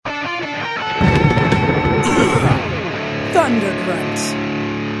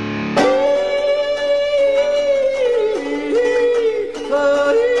Thundergrunt.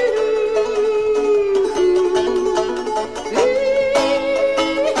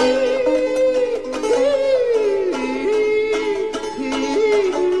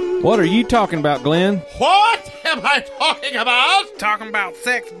 What are you talking about, Glenn? What am I talking about? Talking about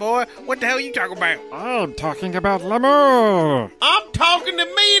sex, boy. What the hell you talking about? I'm talking about l'amour. I'm talking to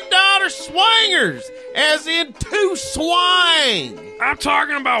 $1,000,000 swingers, as in two swang. I'm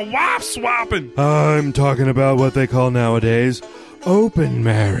talking about wife swapping. I'm talking about what they call nowadays open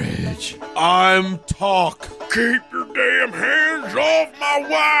marriage. I'm talk. Keep your damn hands off my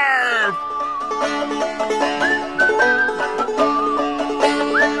wife.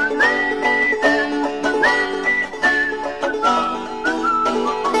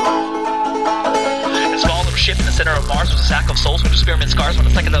 Ship in the center of Mars was a sack of souls with experiment scars. When the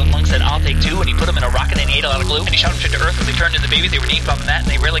psychedelic monk said, "I'll take two," and he put them in a rocket and he ate a lot of glue, and he shot them straight to Earth when they turned into babies. They were named from that, and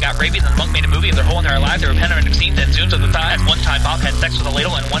they rarely got rabies, and the monk made a movie of their whole entire lives. They were panoramic scenes and zooms of the thighs. One time Bob had sex with a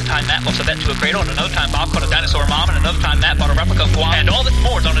ladle, and one time Matt lost a vet to a cradle, and another time Bob caught a dinosaur mom, and another time Matt bought a replica of Guam. And all this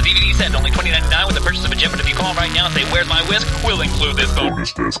more is on a DVD set, only $20.99 with the purchase of a gem. But if you call right now and say, "Where's my whisk?" we'll include this bonus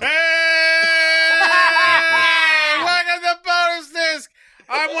disc. Hey! Welcome to Bonus Disc!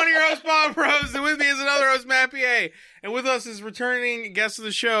 I'm one of your hosts, Bob Rose, and with me is another host, Matt P.A. And with us is returning guest of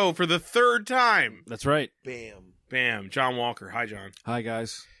the show for the third time. That's right. Bam. John Walker. Hi, John. Hi,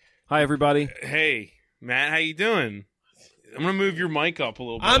 guys. Hi, everybody. Hey, Matt, how you doing? I'm going to move your mic up a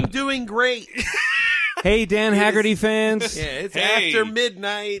little bit. I'm doing great. Hey, Dan Haggerty fans. Yeah, it's Hey. after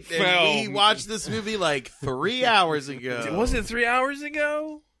midnight, and Well, we watched this movie like 3 hours ago. Was it 3 hours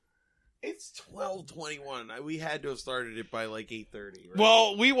ago? It's 12:21. We had to have started it by like 8:30. Right?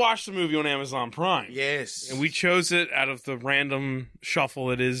 Well, we watched the movie on Amazon Prime. yes. And we chose it out of the random shuffle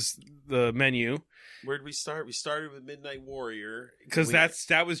that is the menu. Where did we start? We started with Midnight Warrior Because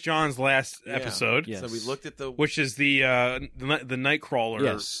that was John's last Yeah. episode. Yes. So we looked at the Which is the Nightcrawler.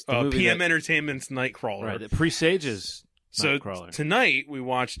 Yes, the movie PM that- Entertainment's Nightcrawler. Right, it presages So Nightcrawler. tonight we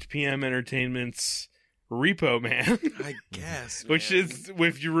watched PM Entertainment's Repo Man, I guess, which man. is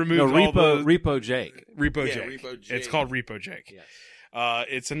if you remove No, all the Repo Jake. Repo Yeah, Jake. Repo Jake. It's called Repo Jake. Yes.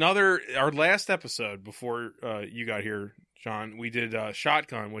 It's our last episode before you got here, John. We did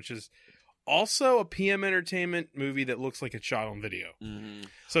Shotgun, which is also a PM Entertainment movie that looks like it's shot on video. Mhm.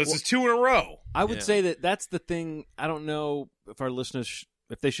 So this is two in a row. I would Yeah. say that's the thing. I don't know if our listeners,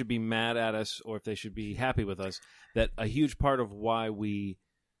 if they should be mad at us or if they should be happy with us, that a huge part of why we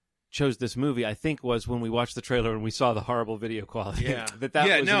chose this movie, I think, was when we watched the trailer and we saw the horrible video quality. Yeah. that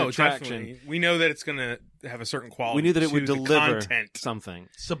was an attraction. definitely. We know that it's going to have a certain quality. We knew that it to would the deliver content. something.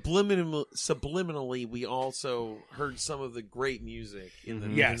 Subliminally, we also heard some of the great music in the, Mhm.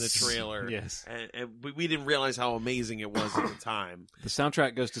 in Yes. the trailer. Yes. And we didn't realize how amazing it was at the time. The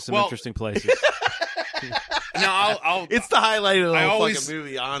soundtrack goes to some Well- interesting places. Now, I'll It's the highlight of the I whole always- fucking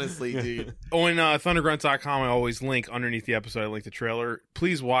movie, honestly, dude. on thundergrunt.com, I always link underneath the episode. I link the trailer.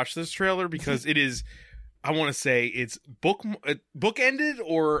 Please watch this trailer because it is. I want to say it's bookended,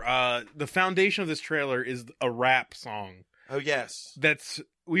 or the foundation of this trailer is a rap song. Oh, yes.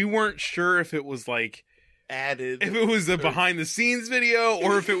 We weren't sure if it was like Added. if it was a behind the scenes video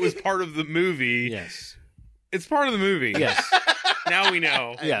or if it was part of the movie. Yes. It's part of the movie. Yes. Now we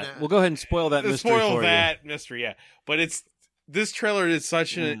know. Yeah. We'll go ahead and spoil that mystery Spoil for that mystery. Yeah, but this trailer is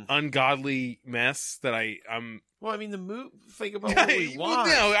such an ungodly mess that I'm. Well, I mean, the movie. Think about what we Well,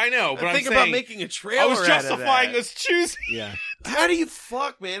 watched. no, I know, but think I'm about saying, making a trailer. I was out of justifying that. us choosing. you. Yeah. How do you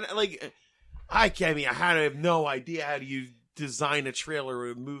fuck, man? Like, I mean, I have no idea how do you design a trailer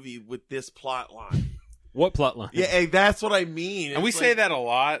or a movie with this plot line. What plot line? Yeah, hey, that's what I mean. And we It's say like- that a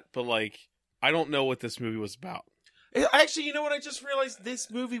lot, but like, I don't know what this movie was about. Actually, you know what? I just realized this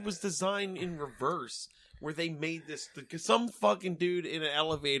movie was designed in reverse, where they made this. Some fucking dude in an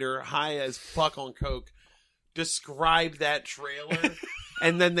elevator, high as fuck on coke, described that trailer,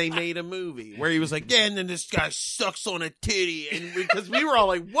 and then they made a movie where he was like, "Yeah," and then this guy sucks on a titty, and because we were all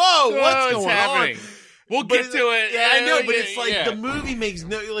like, "Whoa, what's going happening? on?" We'll But get to it. Yeah, I know, but it's like yeah. the movie makes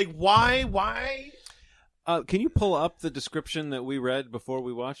no like why. Can you pull up the description that we read before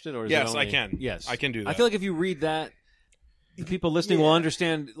we watched it? Or is Yes, it only... I can. Yes, I can do that. I feel like if you read that, people listening will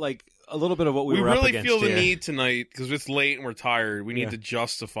understand like a little bit of what we were up really against feel the here. need tonight because it's late and we're tired. We need to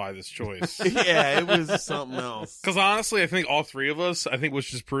justify this choice. Yeah, it was something else. Because honestly, I think all three of us, was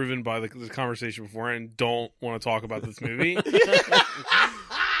just proven by the conversation beforehand, don't want to talk about this movie.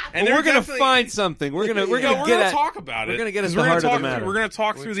 And Well, we're gonna definitely- find something. We're gonna we're get gonna at talk about it. We're gonna get at 'Cause the we're heart gonna of the talk- matter. We're going to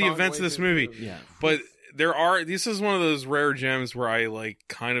talk We're through the talking events of way this through the movie. movie. Yeah. But this is one of those rare gems where I like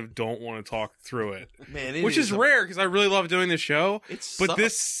kind of don't want to talk through it. Man, Which is rare because I really love doing the show. It But sucks.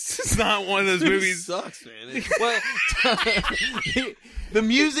 this is not one of those It movies. sucks, man. Well, The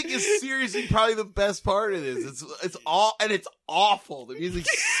music is seriously probably the best part of this. It's awful. The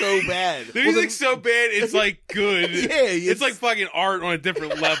music's so bad. The music's so bad, it's like good. Yeah, it's like fucking art on a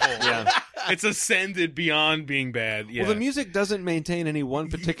different level. Yeah. It's ascended beyond being bad. Yeah. well, the music doesn't maintain any one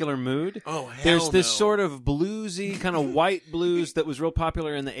particular mood. Oh, hell There's this no. sort of bluesy kind of white blues that was real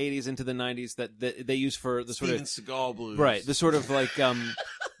popular in the 80s into the 90s that they use for the sort Steven of Seagal blues. right, the sort of like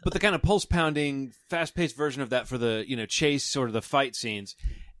but the kind of pulse pounding, fast paced version of that for the chase sort of the fight scenes,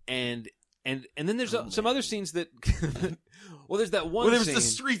 and then there's some other scenes that well, there's that one. Well, there was scene. the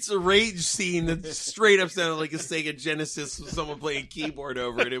Streets of Rage scene that straight up sounded like a Sega Genesis with someone playing keyboard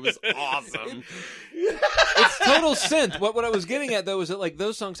over it. It was awesome. It's total synth. What I was getting at though is that like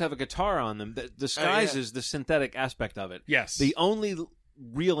those songs have a guitar on them that disguises the synthetic aspect of it. Yes. The only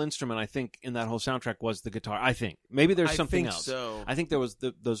real instrument I think in that whole soundtrack was the guitar. I think maybe there's I something think else. so. I think there was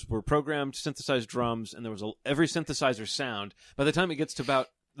those were programmed synthesized drums, and there was every synthesizer sound. By the time it gets to about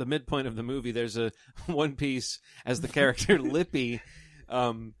the midpoint of the movie, there's a one piece as the character Lippy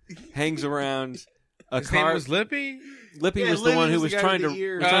hangs around a His car. name was Lippy? Lippy Yeah, was the Lippy one who was was the guy trying to with the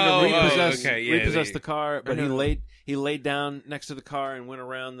ear. repossess okay, yeah, repossess the- the car, but he laid down next to the car and went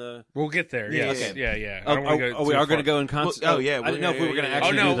around the. We'll get there. Yeah, Yes. okay. Yeah. I don't wanna go we too are going to far. go in concert. Well, yeah, I didn't know if we were going to yeah,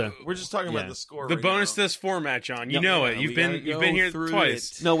 actually yeah. Oh, do no. the. We're just talking Yeah. about the score. The right bonus now. disc format, John. You Yep. know Yeah, it. we You've gotta been go here through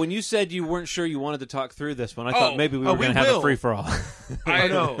twice. it. No, when you said you weren't sure you wanted to talk through this one, I thought maybe we were we going to have a will. free for all. I Oh,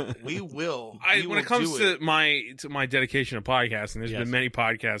 no, we will. We when it will comes do to my dedication to podcasting, there's Yes. been many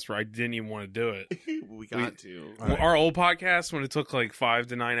podcasts where I didn't even want to do it. we got to. Right. Our old podcast, when it took like 5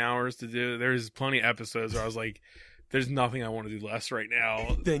 to 9 hours to do, there's plenty of episodes where I was like, there's nothing I want to do less right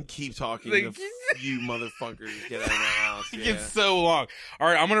now. Then keep talking. Like- to you motherfuckers get out of my house. It Yeah. gets so long. All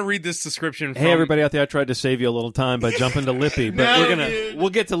right, I'm going to read this description from... Hey, everybody out there! I tried to save you a little time by jumping to Lippy, but No, we'll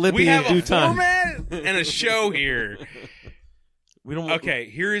dude. get to Lippy We in have due a time. format and a show here. We don't. Okay,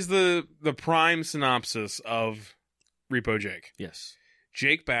 here is the prime synopsis of Repo Jake. Yes.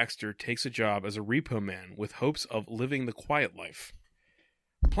 Jake Baxter takes a job as a repo man with hopes of living the quiet life.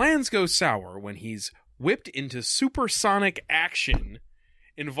 Plans go sour when he's whipped into supersonic action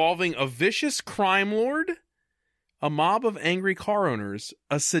involving a vicious crime lord, a mob of angry car owners,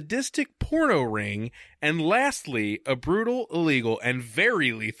 a sadistic porno ring, and lastly, a brutal, illegal, and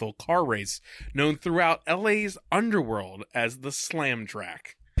very lethal car race known throughout LA's underworld as the Slam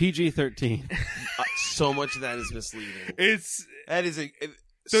Track. PG-13. So much of that is misleading. That is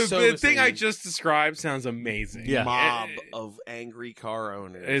so the thing I misleading. just described sounds amazing. Yeah. mob of angry car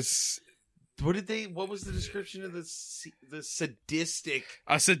owners. It's What was the description of the sadistic?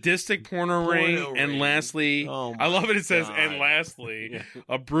 a sadistic porno Porno ring, ring. and lastly, Oh I love my it. It says, God. and lastly, Yeah.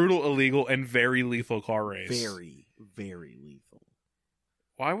 a brutal, illegal, and very lethal car race. Very, very lethal.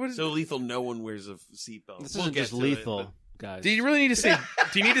 Why would? So lethal, no one wears a seatbelt. This We'll isn't get just to it, lethal, guys. do you really need to say?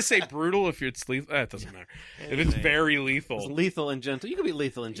 Do you need to say brutal if it's lethal? It doesn't matter. If it's Anyway. very It's lethal, lethal and gentle. You can be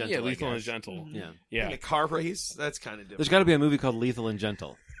lethal and gentle. yeah, I lethal and guess. gentle. Yeah. In Yeah, a car race, that's kind of different. There's got to be a movie called Lethal and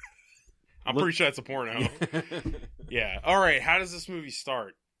Gentle. I'm pretty sure that's a porno. Yeah. All right. How does this movie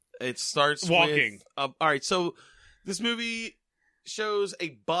start? It starts Walking. with, all right, so this movie shows a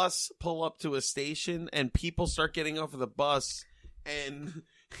bus pull up to a station, and people start getting off of the bus. And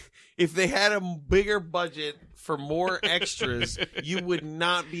if they had a bigger budget for more extras, you would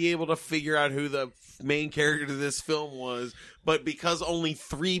not be able to figure out who the main character of this film was. But because only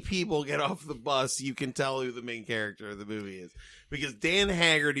 3 people get off the bus, you can tell who the main character of the movie is. Because Dan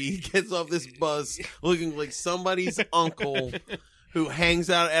Haggerty gets off this bus looking like somebody's uncle who hangs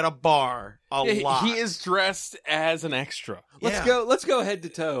out at a bar a lot. He is dressed as an extra. Yeah. Let's go head to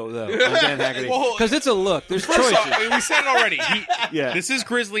toe though on Dan Haggerty Well, because it's a look. There's First choices. off, we said it already. Yeah. This is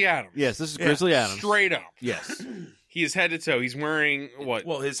Grizzly Adams. Yes, this is Grizzly Adams. Straight up. Yes. He is head to toe. He's wearing what?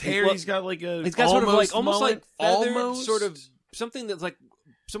 Well, his hair, Well, he's got like a He's got sort of like almost mullet, like feathered, almost sort of something that's like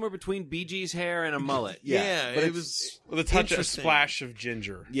somewhere between Bee Gees' hair and a mullet. Yeah, but it it's- was with a touch, a interesting. splash of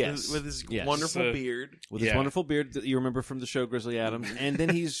ginger. Yes, with his Yes. wonderful So- beard. with his Yeah. wonderful beard that you remember from the show Grizzly Adams, and then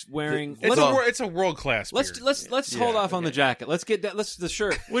he's wearing. It's a world class. Let's hold off on the jacket. Let's get that. Let's the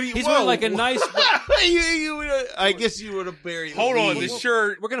shirt. What do you? He's whoa. wearing like a nice. I guess you would have buried. Hold the on. lead. This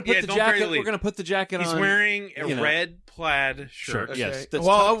shirt. We're gonna put yeah, the don't bury jacket. the lead. We're gonna put the jacket He's on. wearing a you know. red plaid shirt. Yes, that's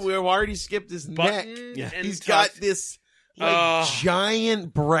well, tucked. we've already skipped his neck. Button Yeah. and He's tucked. got this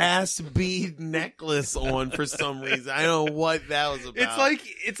giant brass bead necklace on for some reason. I don't know what that was about. It's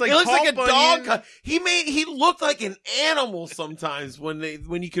like He looks Paul like a Bunyan. dog. He looked like an animal sometimes when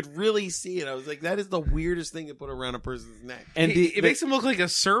you could really see it. I was like, that is the weirdest thing to put around a person's neck. And It makes him look like a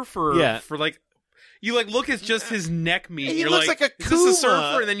surfer. Yeah. For like, you like look at just his neck meat. He You're looks like a is this a Kuma.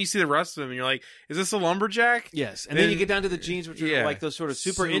 surfer? And then you see the rest of him, and you're like, is this a lumberjack? Yes, and then you get down to the jeans, which are Yeah. like those sort of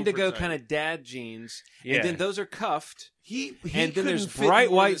super Super indigo tight. kind of dad jeans, Yeah. and then those are cuffed, He and then there's couldn't fit bright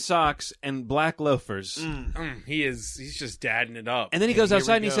more white than- socks and black loafers. He's just dadding it up. And then he goes here we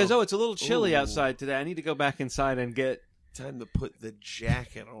outside and he go. says, "Oh, it's a little chilly Ooh. outside today. I need to go back inside and get Time to put the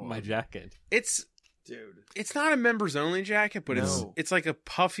jacket on. my jacket." it's Dude. not a members only jacket, but No. it's like a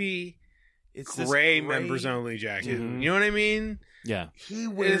puffy It's this gray members only jacket. Mhm. You know what I mean? Yeah, He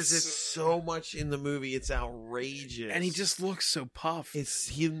wears It's- it so much in the movie. It's outrageous. And he just looks so puffed.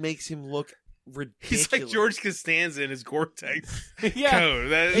 he makes him look ridiculous. He's like George Costanza in his Gore-Tex yeah. coat.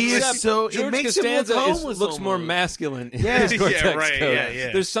 That- He is Except so. It George makes him look Costanza homeless looks more almost. masculine. In Yeah. his Gore-Tex Yeah, right, coat.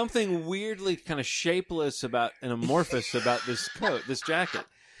 yeah. There's something weirdly kind of shapeless about and amorphous about this coat, this jacket.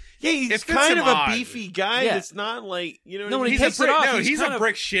 Yeah, he's It fits kind him of a odd. beefy guy. Yeah. That's not like No, what when I he mean? takes it off, No, he's he's kind a of-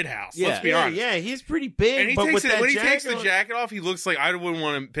 brick shit house. Yeah. Let's be yeah, honest. yeah, he's pretty big. And he but takes with it that when he jacket takes the on- jacket off. He looks like I wouldn't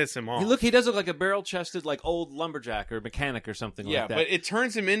want to piss him off. He does look like a barrel-chested, like old lumberjack or mechanic or something yeah, like that. but it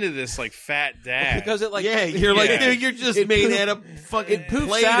turns him into this like fat dad. because it like yeah, you're like, Yeah. dude, you're just It made poof- out of fucking it poofs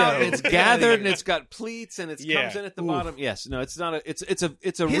Play-Doh. out and it's Yeah. gathered and it's got pleats and it Yeah. comes in at the Oof. bottom. Yes, no, it's not a. It's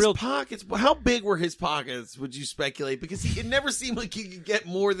a His real. pockets. How big were his pockets? Would you speculate? Because it never seemed like you could get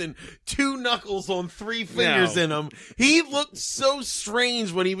more than 2 knuckles on 3 fingers No. in him. He looked so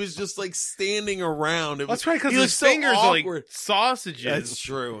strange when he was just like standing around. It was, That's right, because he his was so fingers are like awkward. sausages. That's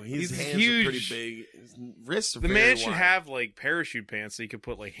true. His He's hands huge. are pretty big. His wrists are The very man should wide. have like parachute pants so he could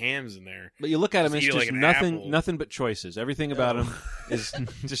put like hams in there. But you look at him, Just it's eat it just like an apple. nothing but choices. Everything about him is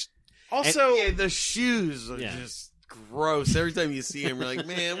just. Also, Yeah, the shoes are Yeah. just gross. Every time you see him, you're like,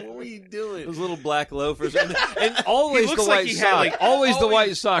 man, what were you doing? Those little black loafers, and always He looks the like white he sock. had, like, always the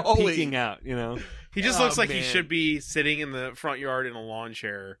white sock always. peeking out. You know. he just Oh, looks like he man. should be sitting in the front yard in a lawn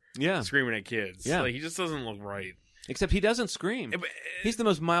chair Yeah. screaming at kids. Yeah. Like he just doesn't look right. Except he doesn't scream. But- He's the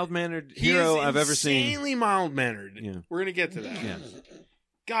most mild-mannered He hero is I've ever seen. Insanely mild mannered. Yeah. We're gonna get to that. Yeah.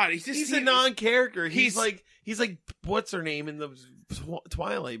 God, he's just He's a non-character. he's- He's like what's her name in the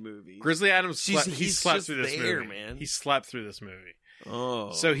Twilight movie? Grizzly Adams. He's He just slept through this there, movie, man. He slept through this movie.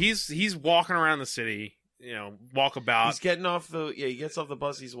 Oh, So he's walking around the city. You know, walkabout. he's getting off the he gets off the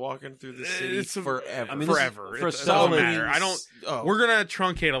bus. He's walking through the city It's a- forever. I mean, this is- forever. for a It doesn't solid- matter. I don't. Oh. We're gonna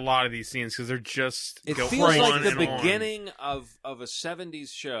truncate a lot of these scenes because they're just It go feels on like the and on. beginning of a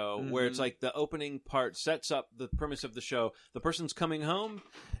 70s show where it's Mhm. like the opening part sets up the premise of the show. The person's coming home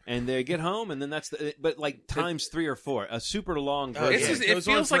and they get home and then that's but like times 3 or 4. A super long Oh, version. It's yeah. just, It it goes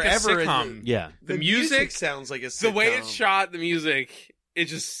on feels like a forever and sitcom. yeah. The music sounds like a sitcom. The way it's shot, the music, it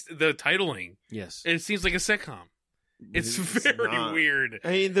just the titling. Yes. It seems like a sitcom. It's very not. weird.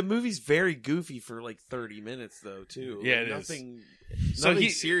 I mean, the movie's very goofy for like 30 minutes, though. Too. Yeah, Like, it is. nothing. So Nothing he-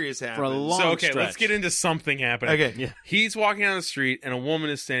 serious happens. for a long So okay, stretch. let's get into something happening. Okay. Yeah. He's walking down the street, and a woman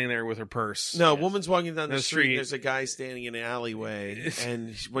is standing there with her purse. No, a Yes. woman's walking down the The street. street. There's a guy standing in an alleyway,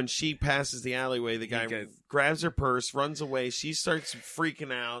 and when she passes the alleyway, the guy gets- grabs her purse, runs away. She starts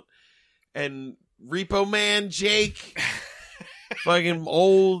freaking out, and Repo Man Jake, fucking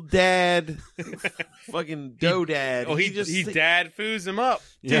old dad, fucking dough dad. Oh, he dad foos him up.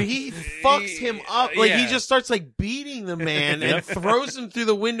 Dude, Yeah. he fucks him up. Like, he Yeah. just starts, like, beating the man and throws him through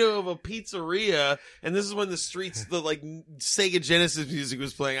the window of a pizzeria. And this is when the like, Sega Genesis music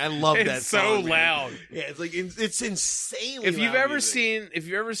was playing. I love that It's so song, man. loud. Yeah, it's like, it's insanely If you've loud ever music.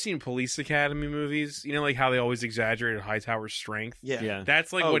 seen Police Academy movies, you know, like how they always exaggerated Hightower's strength. Yeah. Yeah.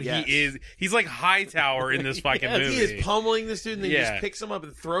 That's like Oh, what yes. he is. He's like Hightower in this fucking Yes, movie. he is pummeling this dude and then he Yeah. just picks him up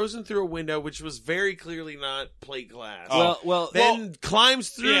and throws him through a window, which was very clearly not plate glass. Well, then climbs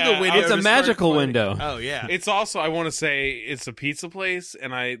through yeah, the window. it's a to start magical fighting. window. Oh, yeah. It's also, I want to say, it's a pizza place,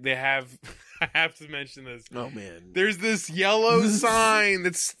 and they have. I have to mention this. Oh, man. There's this yellow sign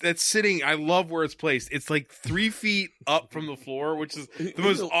that's sitting. I love where it's placed. It's like 3 feet up from the floor, which is the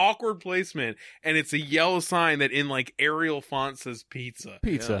most awkward placement. And it's a yellow sign that in like Arial font says pizza.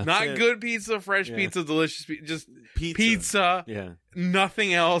 pizza. Not it. good pizza, fresh Yeah. pizza, delicious pizza, just Pizza. pizza, Yeah.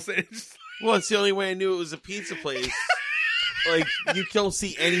 nothing else. It's Well, it's the only way I knew it was a pizza place. Like, you don't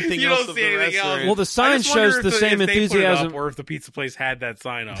see anything You else don't of see the anything else. restaurant. Well, the I sign just wonder shows if the same if they put it enthusiasm. up or if the pizza place had that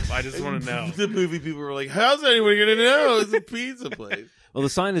sign up. I just want to know. The movie people were like, how's anyone going to know it's a pizza place? Well, the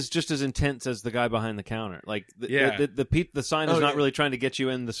sign is just as intense as the guy behind the counter. Like, Yeah. the sign is Oh, not yeah. really trying to get you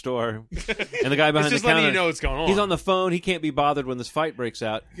in the store. And the guy behind It's just the counter, letting you know what's going on. he's on the phone. He can't be bothered when this fight breaks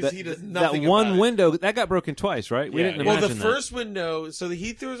out. 'Cause he does that nothing one about it. window that got broken twice, right? We Yeah, didn't yeah. imagine Well, the that. first window, so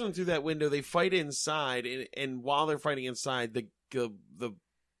he throws them through that window. They fight inside, and while they're fighting inside, the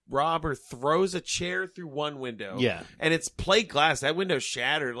robber throws a chair through one window. Yeah. And it's plate glass. That window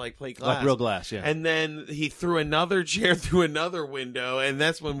shattered like plate glass. like real glass, yeah. And then he threw another chair through another window, and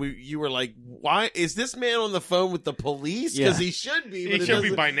that's when you were like, "Why is this man on the phone with the police? Because Yeah. he should be. He But it should be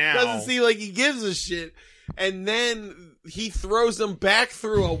doesn't- by now. Doesn't seem like he gives a shit." And then he throws them back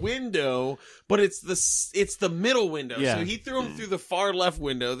through a window, but it's the middle window. Yeah. So he threw them through the far left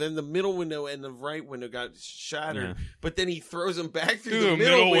window, then the middle window and the right window got shattered. Yeah. But then he throws them back through Through the the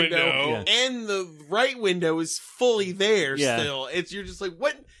middle middle window, window. and the right window is fully there Yeah. still. You're just like,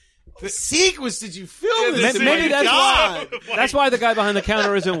 what sequence did you film Yeah, this? the Maybe in? that's God. why. That's why the guy behind the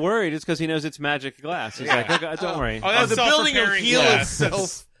counter isn't worried. It's because he knows it's magic glass. He's like, okay, don't worry. Oh, that's the building will self-repairing heal glass.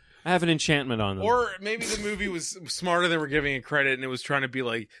 itself. I have an enchantment on them. Or maybe the movie was smarter than we're giving it credit, and it was trying to be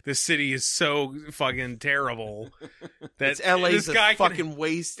like, the city is so fucking terrible that It's LA's this a guy fucking can,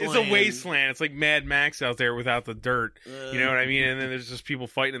 wasteland. It's a wasteland. It's like Mad Max out there without the dirt. You know what I mean? And then there's just people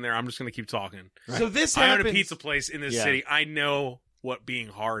fighting in there. I'm just going to keep talking. So this I own happens. a pizza place in this Yeah. city. I know what being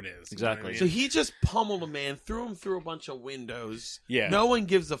hard is. You know what I Exactly. mean? So he just pummeled a man, threw him through a bunch of windows. Yeah. No one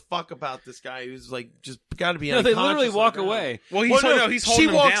gives a fuck about this guy who's like just got to be. no, they unconscious literally on the walk ground. away. well, he's she holding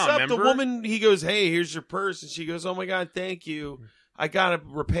him walks down. up. Remember? The woman, he goes, "Hey, here's your purse," and she goes, "Oh my god, thank you. I gotta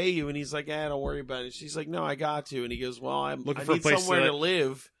repay you." And he's like, "Don't worry about it." She's like, "No, I got to." And he goes, "Well, I Looking for a need place somewhere to- to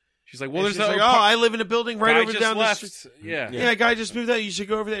live." She's like, well, And there's she's that like, "Oh, I live in a building right guy over just down left. the street." Yeah. Yeah, a guy just moved out. You should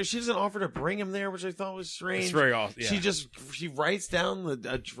go over there. She doesn't offer to bring him there, which I thought was strange. It's very awesome. Yeah. She writes down the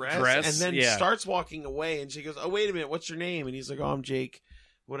address and then yeah. starts walking away. And she goes, "Oh, wait a minute, what's your name?" And he's like, "Oh, I'm Jake,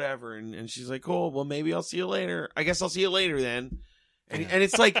 whatever." And she's like, "Cool. Well, maybe I'll see you later. I guess I'll see you later then." And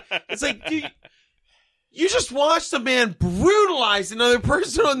it's like dude, you just watched a man brutalize another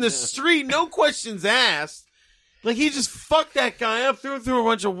person on the street, no questions asked. Like, he just fucked that guy up, threw him through a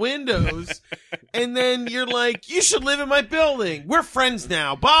bunch of windows, and then you're like, "You should live in my building. We're friends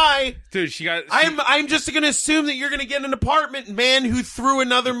now. Bye." Dude, I'm just going to assume that you're going to get an apartment man who threw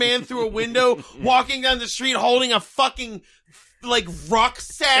another man through a window, walking down the street holding a fucking like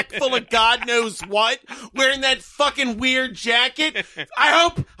rucksack full of God knows what, wearing that fucking weird jacket.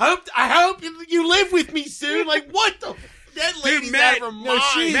 I hope you live with me soon. Like, what the? That lady's Dude, Matt, out of her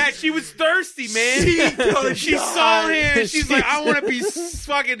mind. Matt, she was thirsty, man. She saw him. And she's like, I want to be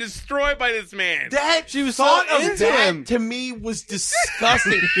fucking destroyed by this man. That She was thought so of into that him. to me was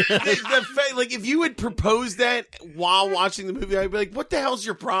disgusting. the fact, like, if you had proposed that while watching the movie, I'd be like, "What the hell's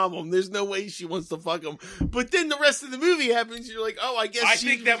your problem?" There's no way she wants to fuck him. But then the rest of the movie happens. You're like, "Oh, I guess." I she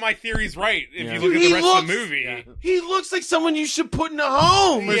think that my theory's right. If Yeah. you look at He the rest of the looks- movie, He looks like someone you should put in a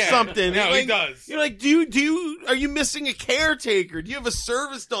home or Yeah. something. No, he Like, does. You're like, are you missing a caretaker? Do you have a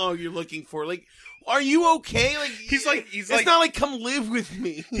service dog you're looking for? Like, are you okay? Like, He's it's like- not like, come live with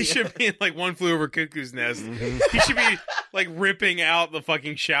me. he should be in like One Flew Over Cuckoo's Nest. He should be like ripping out the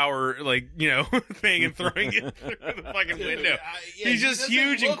fucking shower, like, thing and throwing it through the fucking window. Yeah, He's he just doesn't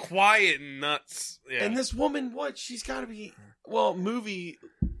huge and look- quiet and nuts. Yeah. And this woman, what? She's got to be, movie,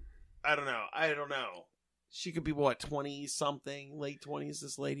 I don't know. She could be, 20-something, late 20s,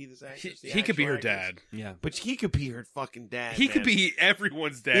 this lady, this actress. he could be her actual actress. dad. Yeah. But he could be her fucking dad. He could man. be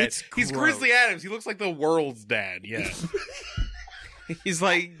everyone's dad. It's He's gross. Grizzly Adams. He looks like the world's dad. Yeah.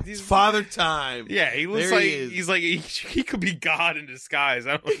 he's Father Time. Yeah, he looks There like he is. he's like he could be God in disguise.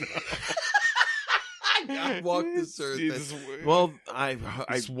 I don't know. God walked this earth. Jesus. Well,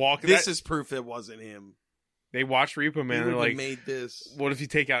 Just walk. this is proof it wasn't him. They watched Repo Man. He They're wouldn't have like, made this. what if you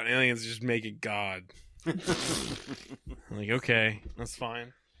take out aliens and just make it God? I'm like, okay, that's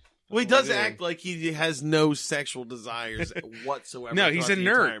fine. Well, he That's does what we're act like he has no sexual desires whatsoever. No, he's a throughout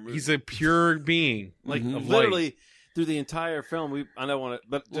the entire nerd. movie. He's a pure being. Like Mhm. of literally through the entire film, I don't want to,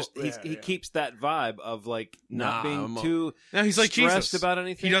 but just Well, he yeah. keeps that vibe of like not Nah, being I'm a- too No, he's like stressed Jesus. about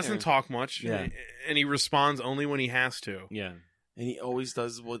anything. He doesn't or- talk much. Yeah. And he responds only when he has to. Yeah. and he always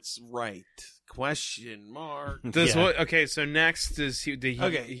does what's right. Question mark. Does Yeah. what? Okay, so next is he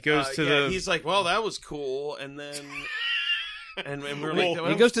Okay, he goes to yeah, the He's like, "Well, that was cool," and then. And we're Well, like, he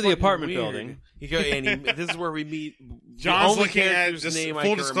 "That goes was to the fucking apartment weird." building. This is where we meet. the John's only looking at character's just name I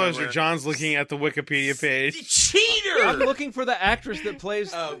full can disclosure. remember. John's looking at the Wikipedia page. Cheater. I'm looking for the actress that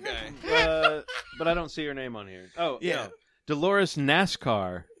plays. Okay. But I don't see her name on here. Oh, Yeah. no. Dolores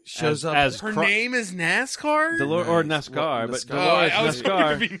NASCAR shows up as Her name is NASCAR? or NASCAR, but NASCAR. Dolores I was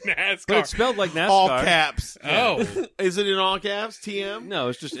NASCAR. thinking NASCAR. But it's spelled like NASCAR. all caps. Oh. Is it in all caps? TM? No,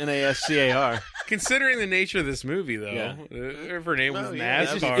 it's just NASCAR. Considering the nature of this movie, though, Yeah. If her name was Oh, yeah,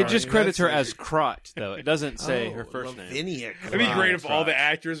 NASCAR, It just credits her That's as Crot, though. It doesn't say Oh, her first name. Lavinia It'd be Crotch. great if all the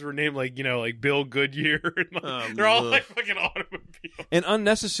actors were named like Bill Goodyear. And, like, they're all like fucking automobiles. An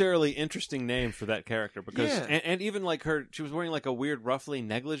unnecessarily interesting name for that character because, Yeah. and even like she was wearing like a weird ruffly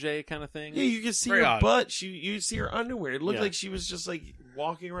negligee kind of thing. Yeah, you can see Very her odd. butt. You see her underwear. It looked Yeah. like she was just like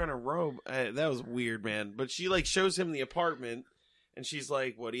walking around a robe. That was weird, man. But she like shows him the apartment, and she's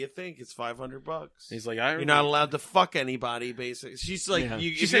like, "What do you think? It's $500." He's like, You're not allowed to fuck anybody. Basically, she's like, Yeah.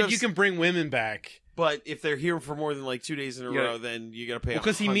 you, She if said have- you can bring women back. but if they're here for more than like 2 days in a Yeah. row, then you got to pay.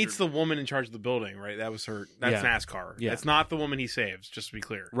 Because he meets the 100. woman in charge of the building, right? That was her. That's Yeah. NASCAR. Yeah. That's not the woman he saves. Just to be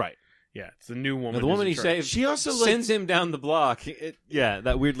clear. Right. Yeah, it's the new woman. Now, the who's woman in he charge. saved She also like sends him down the block.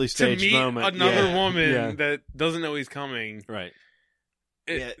 That weirdly to staged meet moment. another Yeah. woman Yeah. that doesn't know he's coming. Right.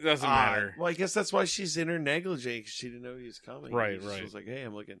 It doesn't odd. matter. Well, I guess that's why she's in her negligee, 'cause she didn't know he was coming. Right, She right. was like, "Hey,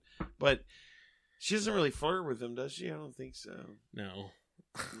 I'm looking," but she doesn't really flirt with him, does she? I don't think so. No.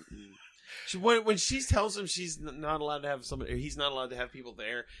 Mm-mm. She when she tells him she's not allowed to have somebody, or he's not allowed to have people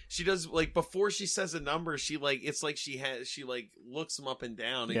there. She does like before she says a number. She like it's like she looks him up and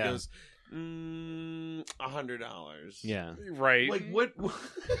down and Yeah. goes, $100. Yeah. Right. Like what?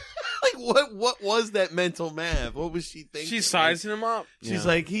 Like what was that mental math? What was she thinking? She's sizing him up. She's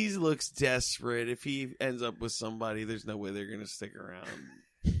Yeah. like, he looks desperate. If he ends up with somebody, there's no way they're gonna stick around.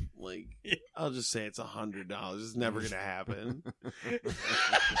 Like, I'll just say it's $100. It's never gonna happen.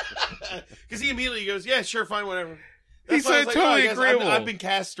 Because he immediately goes, "Yeah, sure, fine, whatever." He's why I was like, totally I guess agreeable. I've been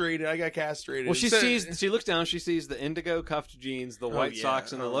castrated. I got castrated. Well, she So- she looks down, she sees the indigo cuffed jeans, the white yeah.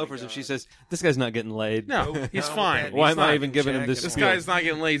 socks, and the Oh, my loafers, and she God. says, "This guy's not getting laid." No, Nope. he's No, fine. man, Why he's am I not even giving him this This spiel? guy's not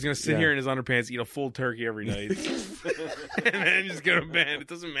getting laid. He's going to sit Yeah. here in his underpants, eat a full turkey every night, and then just go to bed. It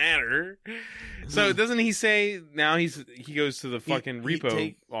doesn't matter. So doesn't he say now he goes to the fucking he repo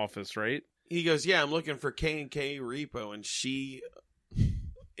take- office, right? He goes, "Yeah, I'm looking for K&K Repo," and she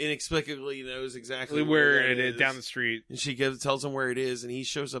inexplicably knows exactly Where that it is down the street. And she tells him where it is, and he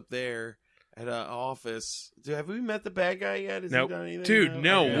shows up there at an office. Dude, have we met the bad guy yet? Has Nope. he done anything? Dude,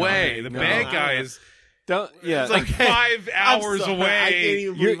 no Okay. way. Okay. The No. bad guy is Don't. Yeah. it's like Okay. 5 I'm hours sorry, I can't away.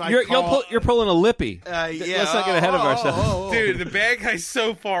 even believe I You're called- you're pulling a lippy. Yeah, Let's not get ahead of ourselves. Dude, the bad guy's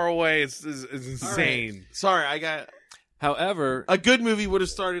so far away. It's insane. Sorry, I got However, a good movie would have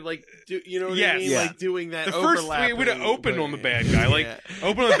started like, you know what I Yes. mean? Yeah. Like doing that. The first overlapping, we would have opened but- on the bad guy, like Yeah.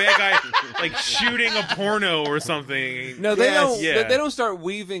 open on the bad guy, like shooting a porno or something. no, they Yes. don't. Yeah. They don't start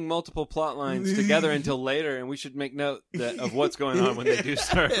weaving multiple plot lines together until later, and we should make note of what's going on when they do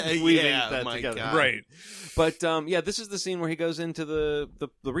start weaving Yeah, that my together. God. Right. But this is the scene where he goes into the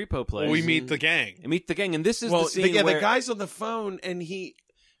repo place. Well, we meet the gang. and meet the gang, and this is Well, the scene the where guy's on the phone, and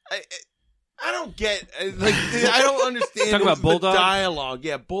I don't get like I don't understand Talk about the Bulldog? dialogue.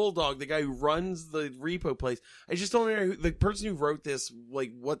 Yeah, Bulldog, the guy who runs the repo place. I just don't know the person who wrote this,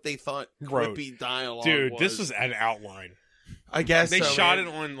 like what they thought Wrote. clippy dialogue. Dude, this was an outline. I guess They so, shot man. it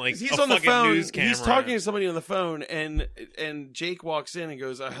on like He's a on the fucking phone. news camera. He's talking to somebody on the phone, and Jake walks in and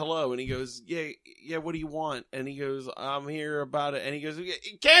goes, "Hello," and he goes, "Yeah, what do you want?" And he goes, "I'm here about it." And he goes,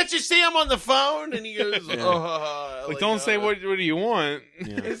 "Can't you see I'm on the phone?" And he goes, Yeah. "Oh, Like, don't say what do you want?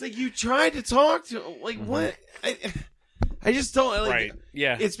 Yeah. It's like you tried to talk to him. Like what? I just don't like. Right.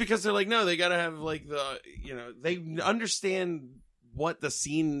 Yeah. It's because they're like, no, they gotta have like they understand what the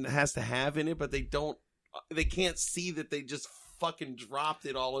scene has to have in it, but they don't. They can't see that they just fucking dropped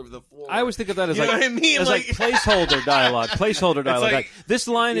it all over the floor. I always think of that as You know like what I mean? as like placeholder dialogue. Placeholder dialogue. like- this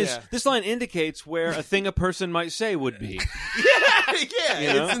line Yeah. this line indicates where a thing a person might say would be. yeah,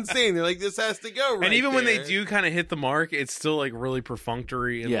 You know? it's insane. They're like, this has to go right. And even when they there. do kind of hit the mark, it's still like really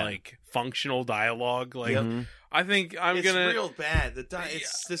perfunctory and Yeah. like functional dialogue. Like Mhm. I think I'm it's gonna. real bad.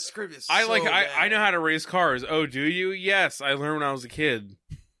 It's the script is. I so like. bad. I know how to race cars. Oh, do you? Yes, I learned when I was a kid.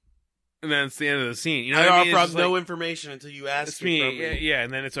 And then it's the end of the scene. You know I what I offer mean? It's up just no like, information until you ask it's it me. from Yeah, yeah,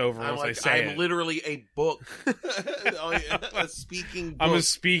 and then it's over I'm once like, I say I'm it. literally a book, a speaking book I'm a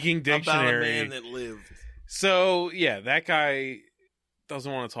speaking about a dictionary. man that lived. So yeah, that guy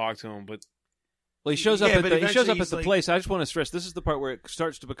doesn't want to talk to him, but Well, he shows up Yeah, at but the he shows eventually up at he's the like- place. I just want to stress this is the part where it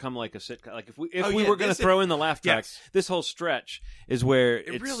starts to become like a sitcom. Like if we Oh, we yeah, were going to this is- throw in the laugh track, Yes. this whole stretch is where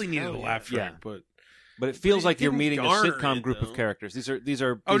it it's, really needed hell a yeah. laugh track. Yeah. But But it feels But it like you're didn't meeting a garner sitcom it, group though. of characters. These are.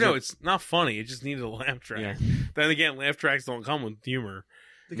 oh these no, are- it's not funny. It just needed a laugh track. Yeah. Then again, laugh tracks don't come with humor.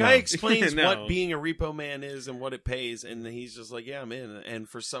 The guy No. explains No. what being a repo man is and what it pays, and he's just like, "Yeah, I'm in." And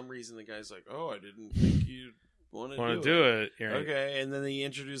for some reason, the guy's like, "Oh, I didn't think you want Want to to do it? You're right. Okay, and then he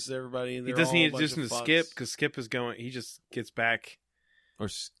introduces everybody. And He they're doesn't all a need to bunch introduce him of to fucks. Skip because Skip is going. He just gets back. Or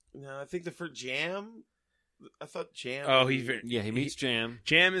No, I think for Jam. I thought Jam. Oh, yeah, he meets Jam.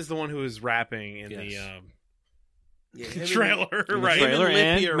 Jam is the one who is rapping in Yes. Yeah, the trailer, In the right? trailer Him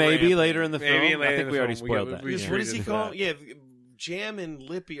and Lippy and are maybe rapping. later in the film. Maybe later I in think the we already film. spoiled We that. got- Because Yeah. what does he Yeah. call? Yeah, Jam and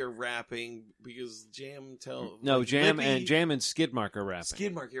Lippy are rapping because Jam No, like, Jam Lippy- and Skidmark are rapping.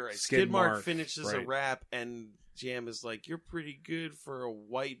 Skidmark. You're right. Skidmark, Skidmark finishes a right. rap, and Jam is like, "You're pretty good for a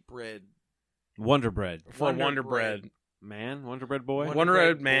white bread Wonder Bread. For Wonder Wonder Bread. Bread. Man, Wonder Bread boy. Wonder Wonder Bread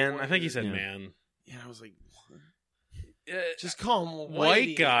Bread man. boy. I think he said Yeah. man. Yeah, I was like, what? Just call him a White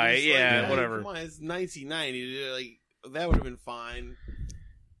whitey. guy, He's like, yeah, hey, whatever. Come on, it's 1990. Like that would have been fine.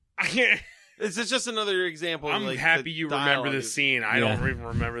 I can't. It's just another example. Of, I'm like, happy the you remember dialogue this is- scene. I Yeah. don't even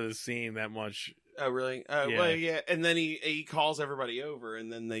remember the scene that much. Oh, really? Yeah. Well, yeah. And then he calls everybody over,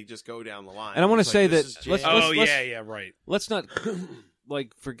 and then they just go down the line. And I wanna He's say like, that- this is let's- Jam. Oh let's- yeah, right. Let's not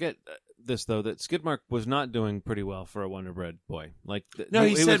forget this though, that Skidmark was not doing pretty well for a Wonder Bread boy. Like No,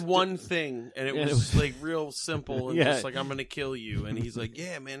 he said was- one thing, and it Yeah, it was was- like real simple, and Yeah. just like I'm gonna kill you. And he's like,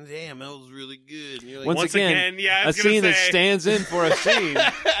 "Yeah, man, damn, that was really good." And you're like, Once again, yeah, I a was gonna scene that say. stands in for a scene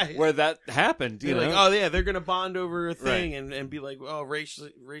where that happened. You You're know, like, oh yeah, they're gonna bond over a thing and be like, oh, racial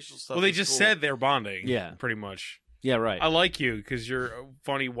stuff. Well, they is just cool. said they're bonding. Yeah. pretty much. yeah, right. I like you because you're a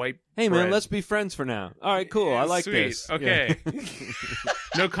funny white. Hey man, bread. let's be friends for now. All right, cool. I like Sweet. this. Okay. Yeah.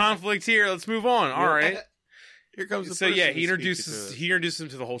 No conflict here. Let's move on. All right. Here comes the So person yeah, to he speak introduces to us. he introduces him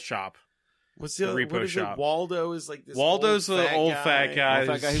to the whole shop. What's the the repo what is shop. It? Waldo is like this. Waldo's old, the fat old guy. fat guy. Old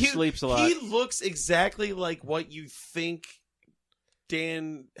fat guy who He- sleeps a lot. He looks exactly like what you think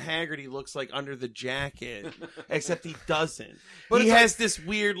Dan Haggerty looks like under the jacket, except he doesn't. But he it's has this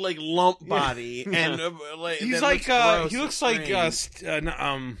weird like lump body, and like He's that like looks he gross looks and like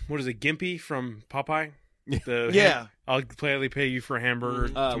strange. what is it, Gimpy from Popeye? The Yeah. I'll gladly pay you for a hamburger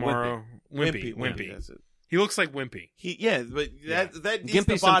tomorrow. Wimpy. That's it. He looks like Wimpy. But that needs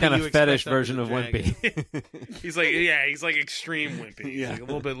the Gimpy's some body kind you of fetish expect under version the of jacket. Wimpy. He's like extreme Wimpy. He's Yeah. like a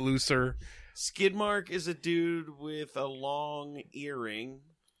little bit looser. Skidmark is a dude with a long earring.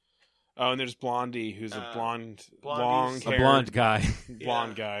 Oh, and there's Blondie, who's a Blondie's- long A blonde guy.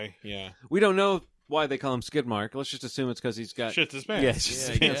 blonde guy. Yeah, We don't know why they call him Skidmark. Let's just assume it's because he's got shits his pants. yeah, it's just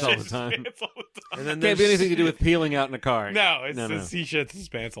Yeah, his pants yeah. all the time. Shits all the time. And then Can't be there's- anything to do with peeling out in a car. No, it's No. he shits his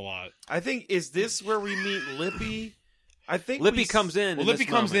pants a lot. I think is this where we meet Lippy? I think Lippy we comes in. Well, in Lippy this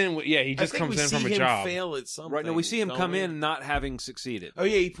comes moment. in. Yeah, he just I think comes we in see from a him job. fail at something. Right. No, we see him don't come we? in not having succeeded. Oh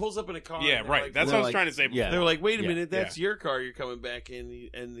yeah, he pulls up in a car. Yeah, and they're right. like- That's They're what I was like- trying to say. yeah. Before. They were like, "Wait a Yeah, minute, that's your car. You're coming back in,"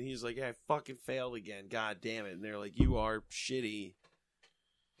 and he's like, "Yeah, I fucking failed again. God damn it!" And they're like, "You are shitty."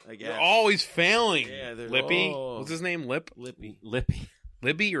 I guess. You're always failing. Yeah, they're- Lippy. oh. What's his name? Lippy. Lippy.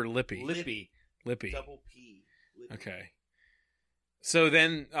 Libby or Lippy? Lippy. Lippy. Double P. Lippy. Okay. So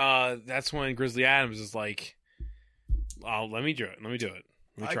then that's when Grizzly Adams is like, "Oh, let me do it. Let me do it.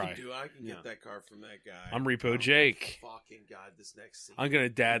 Let me try. I can Yeah. get that car from that guy. I'm Repo Oh, Jake. Fucking God, this next scene. I'm gonna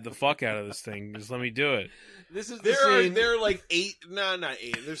dad the fuck out of this thing. Just let me do it." This is the There scene. are like eight. No, not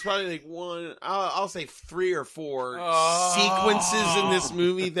eight. There's probably like one. I'll say 3 or 4 Oh. sequences in this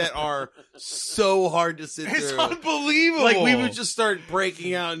movie that are so hard to sit It's through. unbelievable. Like we would just start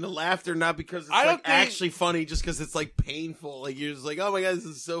breaking out into laughter, not because it's I don't like think- actually funny, just because it's like painful. Like you're just like, oh my God, this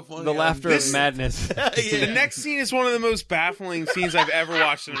is so funny. the laughter This- of madness. Yeah. The next scene is one of the most baffling scenes I've ever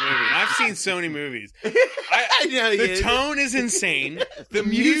watched in a movie. And I've seen so many movies. I know, The yeah. tone is insane. The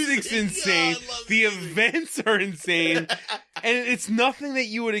music's insane. Oh, I love The music. events are insane. And it's nothing that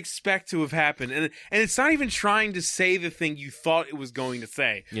you would expect to have happened. And it's not even trying to say the thing you thought it was going to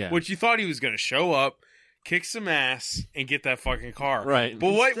say. Yeah. Which you thought he was going to show up, kick some ass, and get that fucking car. Right.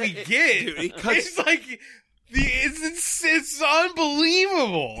 But what we get, Dude, it cuts- it's like... It's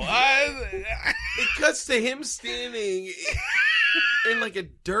unbelievable. It cuts to him standing in like a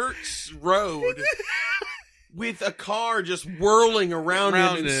dirt road with a car just whirling around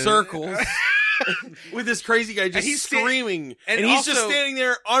him in it. circles. With this crazy guy just And he's sta- screaming, and and he's just also- standing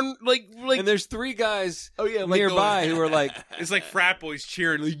there on like and there's 3 guys oh yeah like nearby going- who are like, It's like frat boys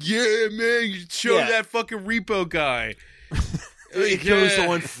cheering, like, "Yeah, man, you show Yeah. that fucking repo guy." it goes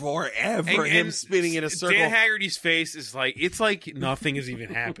on forever. And- him and spinning in a circle. Dan Haggerty's face is like, it's like nothing is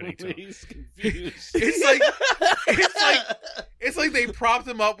even happening to him. he's confused. It's like they propped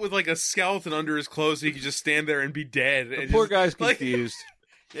him up with like a skeleton under his clothes so he could just stand there and be dead. The And poor just- guy's like- confused.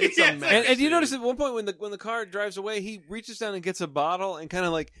 It's Yeah, a mess. And you dude. notice at one point when the car drives away, he reaches down and gets a bottle and kind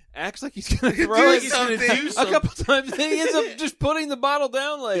of like acts like he's going to throw Do it. he's gonna do A something. couple times, then he ends up just putting the bottle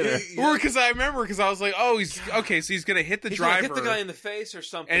down later. Or because I remember, because I was like, oh, he's okay, so he's gonna hit the He's driver, gonna hit the guy in the face or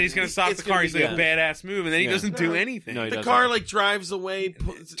something, and he's gonna stop It's the car. gonna He's be like a badass move, and then he Yeah. doesn't do anything. No, he The doesn't. car like drives away,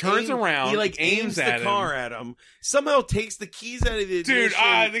 Turns around, He like aims at the car at him. Somehow takes the keys out of the Dude,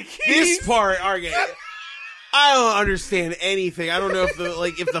 ignition. the keys. This part, okay. I don't understand anything. I don't know if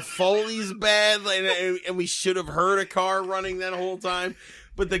the Foley's bad, and we should have heard a car running that whole time.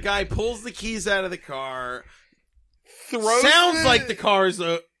 But the guy pulls the keys out of the car. Sounds like the car's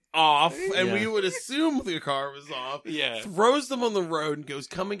off, and Yeah. we would assume the car was off. Yeah. Throws them on the road and goes,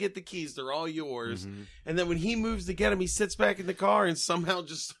 "Come and get the keys. They're all yours." Mhm. And then when he moves to get him, he sits back in the car and somehow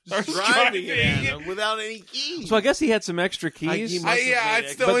just Starts driving it at driving. him without any keys. So I guess he had some extra He keys. must have yeah, made it's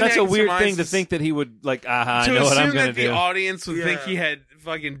extra- the But only that's a thing that weird thing to surmises- think that he would like. I to know what I'm assume gonna that the do. audience would think Yeah. he had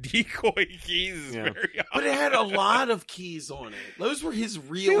fucking decoy keys is Yeah. very odd. But it had a lot of keys on it. Those were his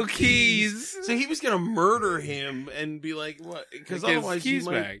real Real keys. So he was going to murder him and be like, "What?" Because Get his otherwise, keys you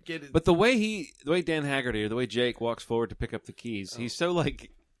might back. get it. But the way Dan Haggerty or the way Jake walks forward to pick up the keys, he's so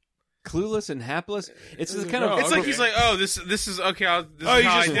like clueless and hapless. It's the kind of Oh, It's like okay. he's like, oh, this is okay. This Oh, is he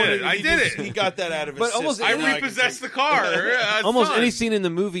how I just did wanted it. to- I he did just- it. He got that out of his But almost- system. I Now can repossessed take- the car. Yeah, it's almost fun. any scene in the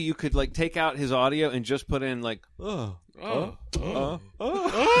movie you could like take out his audio and just put in like Oh. oh.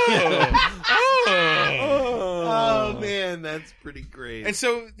 Oh man, that's pretty great. And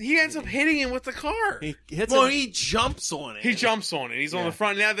so he ends up hitting him with the car. He hits well, him. he jumps on it. He jumps on it. He's on Yeah. the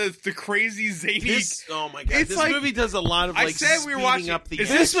front. Now the crazy zany. This, oh my god, It's this like- movie does a lot of like I said we were speeding watching. up the Is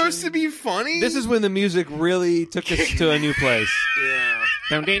action. this supposed to be funny? This is when the music really took us to a new place. Yeah.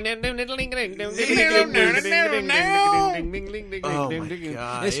 Oh my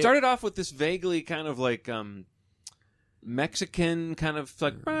God. It started off with this vaguely kind of like Mexican kind of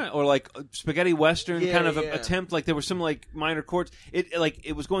like or like spaghetti western Yeah, kind of yeah. attempt. Like there were some like minor chords.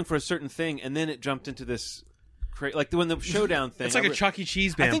 It was going for a certain thing, and then it jumped into this like when the showdown thing. It's like a Chuck E.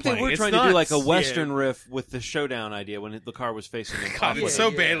 Cheese band. I think they playing. were It's trying to do like a nuts. western riff with the showdown idea when the car was facing the God, off-road. it's so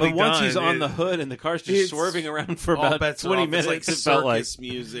Yeah. badly But once done. he's on It- the hood and the car's just It's swerving around for All about bets are 20 off. minutes, It's like it felt like circus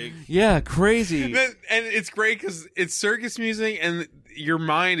music. yeah, crazy. and it's great because it's circus music, and your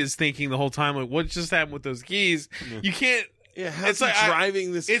mind is thinking the whole time, like, what just happened with those keys? You can't. Yeah, how's It's he like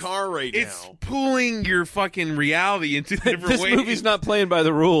driving this it's- car right It's now? pulling your fucking reality into different This ways. movie's not playing by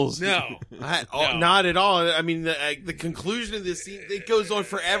the rules. No. No. Not at all. I mean, the conclusion of this scene, it goes on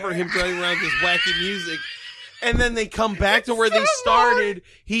forever, him driving around this wacky music. And then they come back to where they started.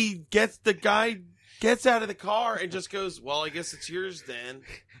 The guy gets out of the car and just goes, "Well, I guess it's yours then."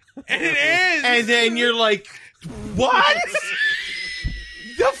 And it is. And then you're like, "What?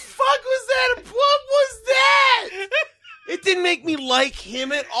 The fuck was that? What was that?" It didn't make me like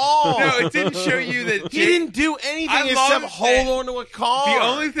him at all. No, it didn't show you that He Jake, didn't do anything I except love hold that- on to a car. the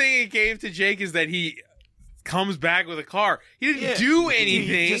only thing it gave to Jake is that he comes back with a car. He didn't Yeah. do He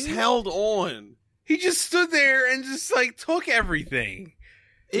anything. just held on. He just stood there and just like took everything.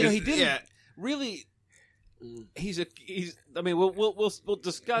 You know, he didn't Yeah. really. He's. I mean, we'll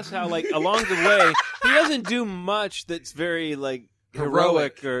discuss how like along the way he doesn't do much that's very like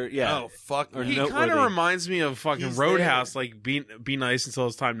heroic or Oh fuck! Or no. He kind noteworthy. of reminds me of fucking He's Roadhouse, like be nice until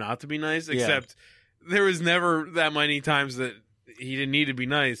it's time not to be nice. Yeah. Except there was never that many times that he didn't need to be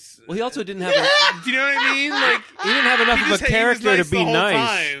nice. Well, he also didn't have. A, Do you know what I mean? Like he didn't have enough he of just- a he was character nice to be the whole nice.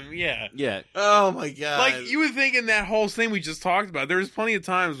 time. Yeah. Yeah, Oh my god! Like you would think in that whole thing we just talked about, there was plenty of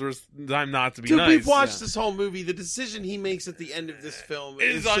times where it's time not to be Dude, nice. we've watched this whole movie. The decision he makes at the end of this film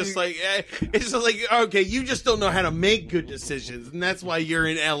is just like, it's just like, okay, you just don't know how to make good decisions, and that's why you're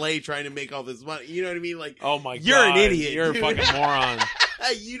in LA trying to make all this money. You know what I mean? Like, Oh my god, You're an idiot, You're dude. a fucking moron.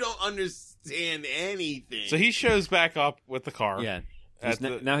 you don't understand anything. So he shows back up with the car. yeah. At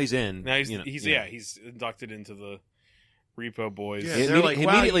Now he's in. Now he's you know, he's inducted into the Repo Boys. Yeah, He they're like, he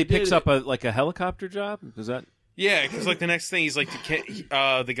wow, immediately you did picks it. up a helicopter job. Is that? Yeah, because like the next thing he's like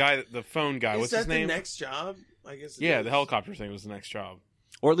the guy, the phone guy. is What's that his name? the next job? I guess. it Yeah, is. the helicopter thing was the next job.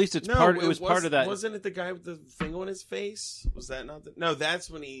 Or at least it's No, part. It was part of that. Wasn't it the guy with the thing on his face? Was that not the? No,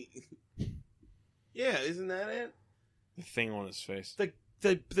 that's when he. Yeah, isn't that it? The thing on his face. The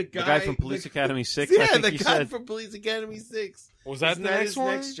the guy from Police Academy 6. Yeah, I think the you guy said. from Police Academy 6. Was that Isn't the that next his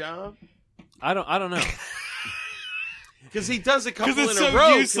one? next job? I don't know. Because he does a couple 'Cause in it's a so row.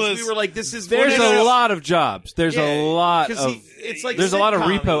 'cause useless. We were like, this is There's one a lot of jobs. There's Yeah, a lot 'cause of. it's like There's a lot of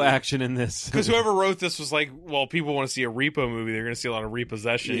sitcom-y. repo action in this. Because whoever wrote this was like, well, people want to see a repo movie. They're going to see a lot of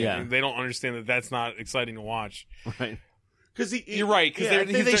repossession. Yeah. They don't understand that that's not exciting to watch. right. Because You're right, 'cause yeah,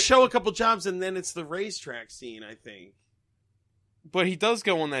 they're- they show a couple jobs and then it's the racetrack scene. I think. But he does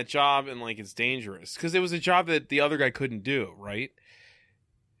go on that job and like it's dangerous because it was a job that the other guy couldn't do, right?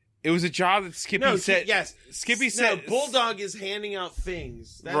 It was a job that Skippy said. Yes, Skippy said Bulldog is handing out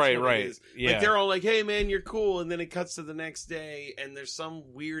things. That's Right, what right. It is. Yeah. Like they're all like, "Hey, man, you're cool," and then it cuts to the next day, and there's some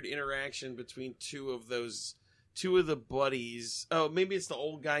weird interaction between two of the buddies. Oh, maybe it's the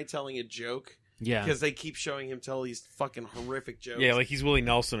old guy telling a joke. Yeah. Because they keep showing him tell these fucking horrific jokes. Yeah, like he's Willie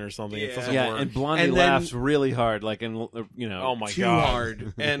Nelson or something. It Yeah. doesn't Yeah, work. and Blondie And then- laughs really hard, like, and you know. Oh my too god,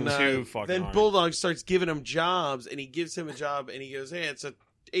 hard. And Too fucking then hard. Bulldog starts giving him jobs, and he gives him a job, and he goes, "Hey, it's a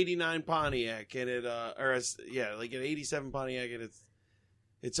 '89 Pontiac, and it like an '87 Pontiac, and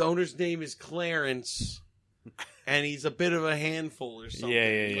its owner's name is Clarence." And he's a bit of a handful or something.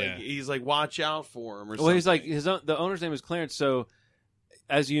 Yeah. Like, he's like, watch out for him or something. Well, he's like the owner's name is Clarence. So,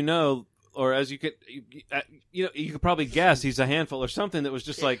 as you know, or as you could, you could probably guess, he's a handful or something that was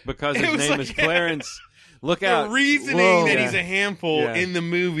just like because It his was name like- is Clarence. Look the out! reasoning Whoa. that Yeah. he's a handful Yeah. in the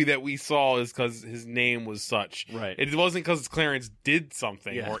movie that we saw is because his name was such. Right. It wasn't because Clarence did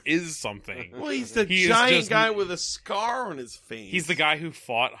something Yeah. or is something. Well, he's the He is giant just- guy with a scar on his face. He's the guy who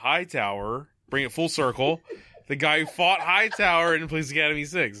fought Hightower. Bring it full circle. The guy who fought Hightower in Police Academy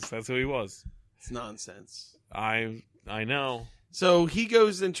 6. That's who he was. It's nonsense. I know. So he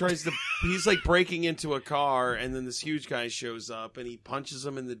goes and tries to. He's like breaking into a car, and then this huge guy shows up, and he punches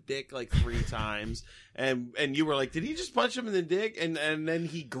him in the dick like 3 times. And you were like, did he just punch him in the dick? And then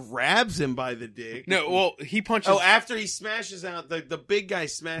he grabs him by the dick. No, well, he punches. Oh, after he smashes out the big guy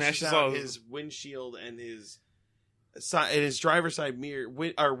smashes Smashes out out- his windshield and his driver's side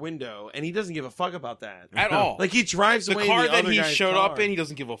mirror window, and he doesn't give a fuck about that at all. Like he drives the away. car in the that other he guy's showed car. up in, he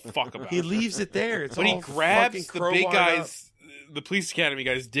doesn't give a fuck about. He leaves it there. It's But he all grabs fucking the big crowbarred guy's, the Police Academy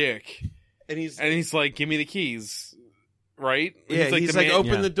guy's dick, up. and he's like, "Give me the keys." Right? yeah, he's the like, man-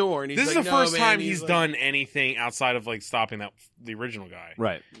 open Yeah. the door, and he's This is like, the "No, first man." time he's like- done anything outside of like stopping the original guy.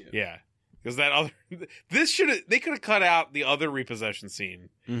 Right. Yeah, because that other they could have cut out the other repossession scene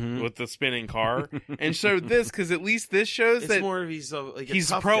Mm-hmm. with the spinning car and showed this because at least this shows It's that more of he's a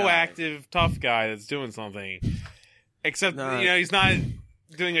tough proactive, tough guy that's doing something. Except Nah. he's not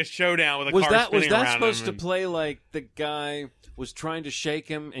doing a showdown with a Was car that spinning around supposed him to play like the guy was trying to shake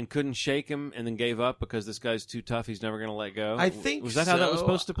him and couldn't shake him and then gave up because this guy's too tough, he's never going to let go? I think was that how that was so.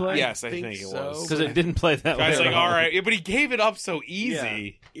 supposed to play? Yes, I think it so, was. because it didn't play that Guy's way. like, at all right, yeah, but he gave it up so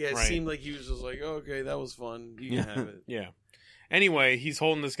easy. Yeah, it Right. seemed like he was just like, oh, okay, that was fun. You can have it. Yeah. Anyway, he's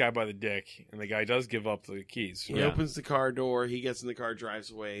holding this guy by the dick, and the guy does give up the keys. He Yeah. opens the car door. He gets in the car, drives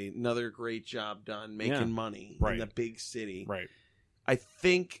away. Another great job done, making Yeah. money Right. in the big city. Right. I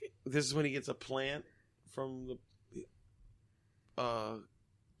think this is when he gets a plant from the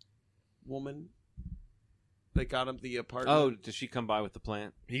woman that got him the apartment. Oh, does she come by with the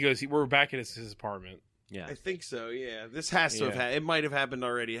plant? He goes, we're back at his apartment. Yeah. I think so. Yeah, this has to have Yeah. It might have happened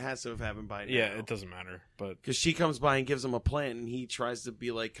already. It has to have happened by now. Yeah, it doesn't matter. But Because she comes by and gives him a plant, and he tries to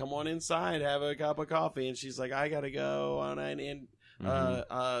be like, "Come on inside, have a cup of coffee," and she's like, "I gotta go on an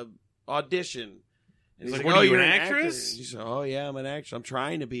audition." And He's he's like, like, "What "Oh, are you, you're an an actor?" actress? She's like, "Oh yeah, I'm an actress. I'm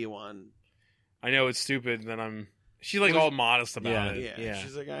trying to be one." I know it's stupid that she's like Well, all modest about yeah. it. Yeah.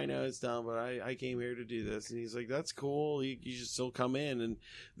 She's like, "I know it's dumb, but I came here to do this." And he's like, "That's cool. You should still come in." And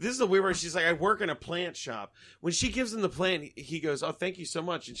this is the weird part. She's like, "I work in a plant shop." When she gives him the plant, he goes, "Oh, thank you so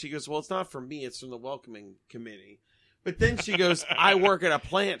much." And she goes, "Well, it's not from me. It's from the welcoming committee." But then she goes, "I work at a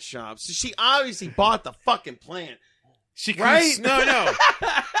plant shop." So she obviously bought the fucking plant. She Right? No.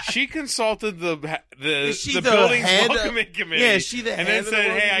 She consulted the Is she the building's head of- welcoming committee. Yeah, is she the and head then of the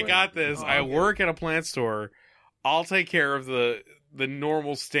said, "Hey, I welcoming- got this. Oh, I okay. work at a plant store. I'll take care of the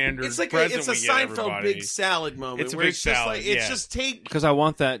normal standard It's like present it's a we get Seinfeld everybody." big salad moment. It's a where big it's just salad, like it's yeah. just take. Because I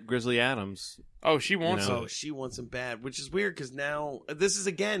want that Grizzly Adams. Oh, she wants You know. Oh, it. she wants him bad, which is weird because now this is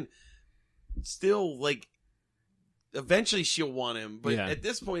again still like. Eventually, she'll want him, but Yeah. at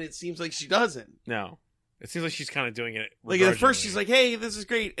this point, it seems like she doesn't. No. It seems like she's kind of doing it. Like at first, she's like, "Hey, this is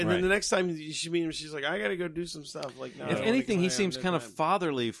great," and Right. then the next time she meet him, she's like, "I gotta go do some stuff." Like, no, I If don't anything, wanna he go seems out, kind no of time.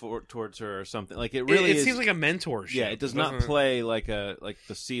 fatherly towards her or something. Like it It really is, seems like a mentorship. Yeah, it does not doesn't- play like the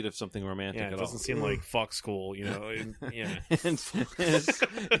seed of something romantic Yeah, it at doesn't all. seem like fuck school, you know. Yeah.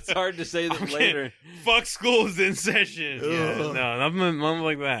 it's hard to say that Okay. later. Fuck school is in session. Yeah, Ugh. no, nothing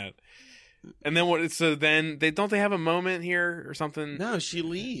like that. And then what? So then they have a moment here or something. No, she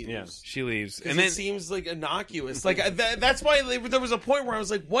leaves. Yeah. She leaves, And and then it seems like innocuous. Like that's why there was a point where I was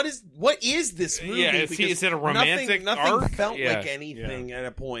like, "What is this movie?" Yeah, Because is it a romantic Nothing arc? felt Yeah, like anything at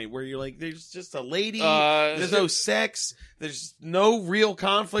a point where you're like, "There's just a lady. Uh, there's no sex. There's no real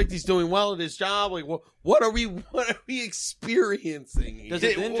conflict. He's doing well at his job. Like, what are we experiencing? Does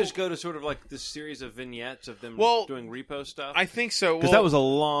it then just go to sort of like this series of vignettes of them doing repo stuff? I think so. Because that was a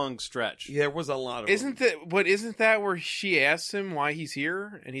long stretch. Yeah, there was a lot of Isn't that where she asks him why he's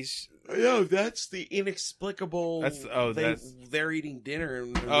here? And he's... No, that's the inexplicable. That's they're eating dinner.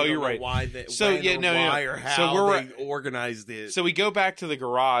 And you're right. Why? Why or how so they organized it. So we go back to the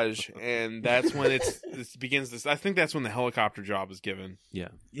garage, and that's when it begins. This, I think that's when the helicopter job is given. Yeah,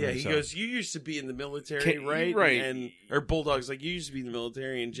 yeah. He goes, "You used to be in the military, right? Right." Or Bulldog's like, "You used to be in the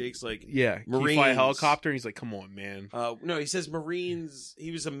military," and Jake's like, "Yeah, Marines. Can you fly a helicopter?" And he's like, "Come on, man." No, he says Marines.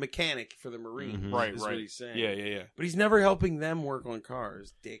 He was a mechanic for the Marines. Mm-hmm. Right. What he's saying. Yeah. But he's never helping them work on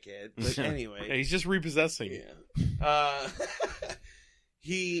cars, dickhead. But anyway. Yeah, he's just repossessing. Yeah.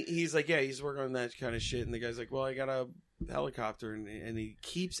 He's like, yeah, he's working on that kind of shit, and the guy's like, well, I got a helicopter, and he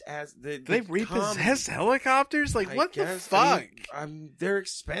keeps they repossess helicopters? Like, what the fuck? They're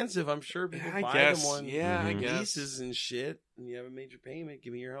expensive. I'm sure people buy them on leases and shit, and you have a major payment.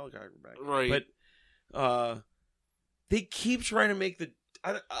 Give me your helicopter back. Right. But they keep trying to make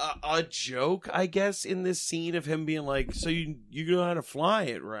a joke, I guess, in this scene of him being like, so you know how to fly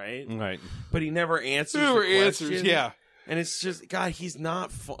it, right? Right. But he never answers the question. Yeah. And it's just, God, he's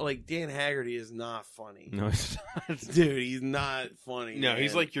not like Dan Haggerty is not funny. No, it's not. Dude, he's not funny. No, man.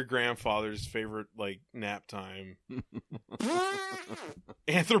 he's like your grandfather's favorite, like, nap time.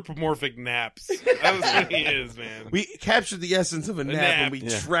 Anthropomorphic naps. That's what he is, man. We captured the essence of a nap and we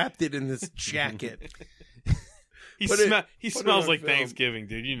Yeah. trapped it in this jacket. He Put smells it on like film. Thanksgiving,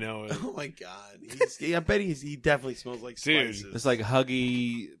 dude. You know it. Oh my God. I bet he definitely smells like Dude. spices. It's like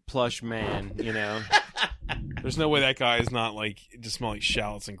huggy plush man, you know. There's no way that guy is not like just smell like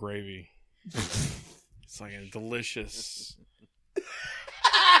shallots and gravy. It's like a delicious.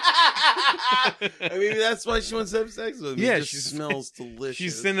 I mean, that's why she wants to have sex with him. Yeah, He just smells delicious.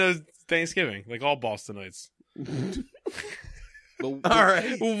 She's into Thanksgiving, like all Bostonites. All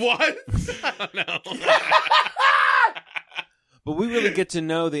right. What? I don't know. But we really get to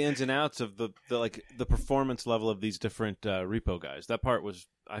know the ins and outs of the performance level of these different repo guys. That part was,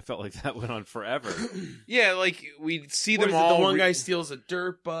 I felt like that went on forever. Yeah, like we see What them is it, all. the one guy steals a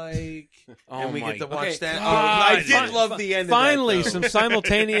dirt bike, and we get to watch that. God. I did love the end. Finally, of that, some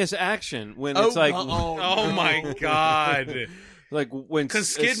simultaneous action when it's like, Oh my God! like when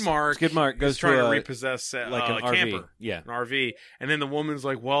Because Skidmark goes is trying to a- repossess like an a RV. camper, Yeah. an RV, and then the woman's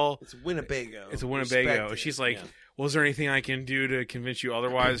like, "Well, It's Winnebago. it's a Winnebago." Respect it. She's like, Yeah. "Well, is there anything I can do to convince you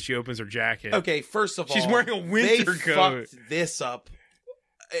otherwise?" She opens her jacket. Okay, first of all, She's wearing a winter they coat. fucked this up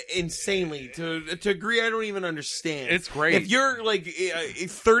insanely to agree. I don't even understand. It's great. If you're like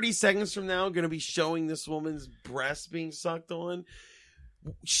 30 seconds from now going to be showing this woman's breast being sucked on,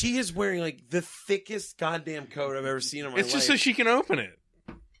 she is wearing like the thickest goddamn coat I've ever seen in my life. It's just so she can open it.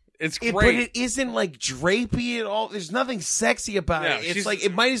 It's great. But it isn't like drapey at all. There's nothing sexy about No, it. It's she's- like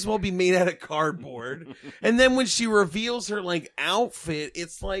it might as well be made out of cardboard. And then when she reveals her like outfit,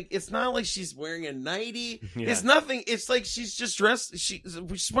 it's like it's not like she's wearing a nightie. Yeah. It's nothing. It's like she's just dressed.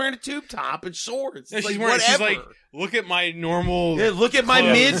 She's wearing a tube top and shorts. No, It's she's like wearing. She's whatever. like, look at my normal. Yeah, look at my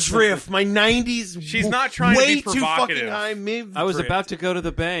clothes. midriff, my '90s. She's not trying to way be too provocative. fucking high midriff. I was about to go to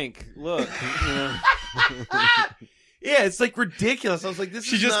the bank. Look, you know. Yeah, it's like ridiculous. I was like, this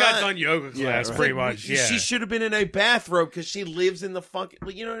She is just not... got done yoga class, right. pretty Like, much. Yeah. She should have been in a bathrobe because she lives in the fucking.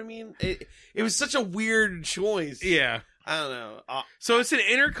 Like, you know what I mean? It was such a weird choice. Yeah. I don't know. So it's an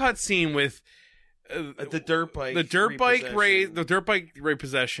intercut scene with The dirt bike. the dirt bike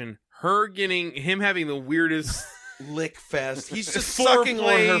repossession. repossession. Him having the weirdest. Lick fest. He's just Foreplay sucking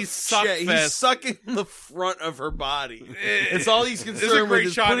on her suck shit. He's fest. sucking the front of her body. It's all he's concerned There's a with. great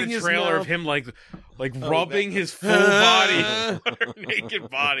is shot in putting the his trailer mouth- of him like rubbing his full body, her naked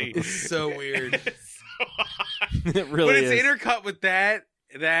body. It's so weird. It really But it's is. intercut with that,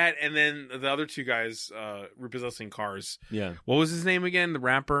 and then the other two guys repossessing cars. Yeah. What was his name again? The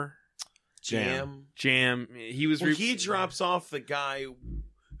rapper Jam. Jam. He was. Well, he drops off the guy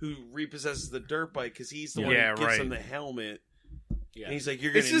who repossesses the dirt bike because he's the one Yeah, who gives right. him the helmet. Yeah. And he's like,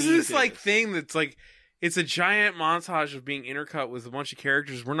 "You're gonna." It's just need this like thing that's like. It's a giant montage of being intercut with a bunch of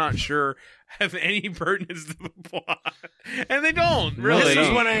characters we're not sure have any pertinence to the plot, and they don't No, really. This they is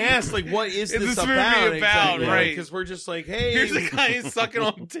don't. when I asked, like, what is Is this this movie about? about, right. Because we're just like, hey, Here's a guy sucking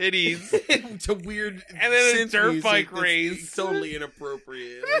on titties. to weird, And then a synth dirt music bike that's race. totally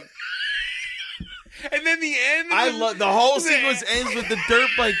inappropriate. Like, And then the end. I love the whole sequence ends with the dirt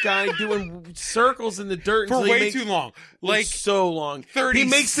bike guy doing circles in the dirt for until he way makes, too long. Like so long. 30 He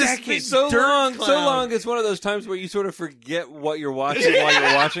makes this seconds. big So dirt long, so cloud. long. It's one of those times where you sort of forget what you're watching while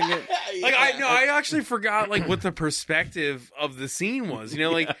you're watching it. Like I actually forgot like what the perspective of the scene was. You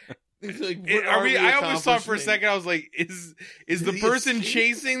know, like It's like, it, what are we I almost thought for a accomplishing? second. I was like, is the he person escape?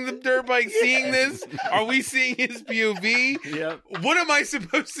 chasing the dirt bike seeing this? Are we seeing his POV? Yep. What am I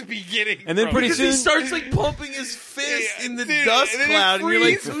supposed to be getting? And then from pretty it? Because he soon- starts like pumping his fist Yeah, in the dude, dust and then it cloud, and you're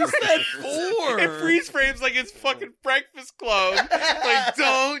like, freeze "Who's that for?" It freeze frames like it's fucking Breakfast Club. Like,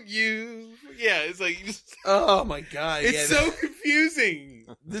 don't you? Yeah, it's like you just, Oh my god! it's yeah, so confusing.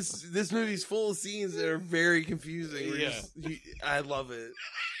 this movie's full of scenes that are very confusing. Yeah. I love it.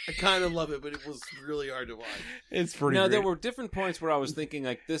 I kind of love it, but it was really hard to watch. It's pretty. Now, great. there were different points where I was thinking,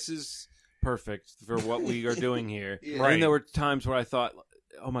 like, this is perfect for what we are doing here. Yeah. And Right. then there were times where I thought,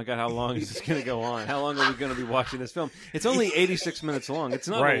 oh my God, how long is this going to go on? How long are we going to be watching this film? It's only 86 minutes long. It's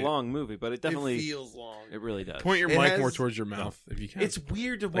not Right. a long movie, but it definitely, It feels long. it really does. Point your It mic has- more towards your mouth if you can. It's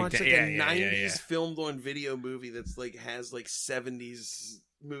weird to Like watch that- like yeah, a yeah, 90s yeah, yeah. filmed on video movie that's like has like 70s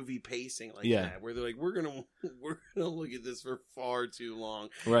movie pacing like Yeah. that, where they're like, we're gonna look at this for far too long,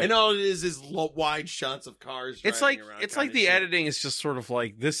 Right. and all it is wide shots of cars. It's driving like around it's kinda like the shit. editing is just sort of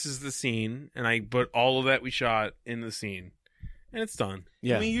like this is the scene, and I put all of that we shot in the scene, and it's done.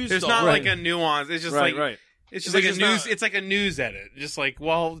 yeah. We used There's all not that. like a nuance. It's just right, like right. it's just There's like a just news. not- It's like a news edit. Just like,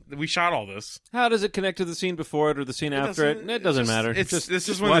 well, we shot all this. How does it connect to the scene before it or the scene after it? It doesn't matter. It's Just- this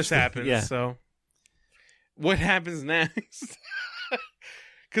is just when watch this the- happens. Yeah. So, what happens next?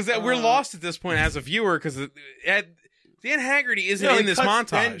 Because we're lost at this point as a viewer. Because Dan Haggerty isn't No, in it this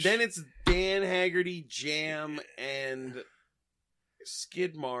cuts- montage. Then it's Dan Haggerty, Jam, and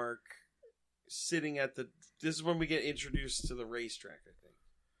Skidmark sitting at the. This is when we get introduced to the racetrack. I think.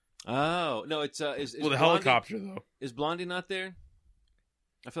 Oh, no, it's, is well, the Blondie- helicopter though. Is Blondie not there?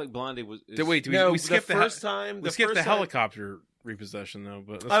 I feel like Blondie was. Wait, do No, we skip the the first time. We skipped the first time- helicopter repossession though,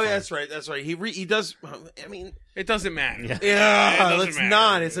 but that's Oh, fine. yeah, that's right. That's right. He does. I mean, It doesn't matter. Yeah. It yeah. doesn't Let's matter.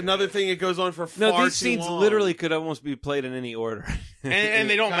 not. It's another thing that goes on for No, far these too scenes long. literally could almost be played in any order. And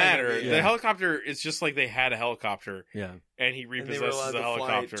they don't Kind of, matter. yeah. The helicopter is just like they had a helicopter, yeah. and he And they were allowed repossesses the to fly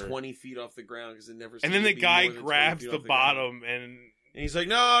helicopter. it 20 feet off the ground because it never. And seemed then to the be guy more than 20 grabs feet the off ground. bottom, and And he's like,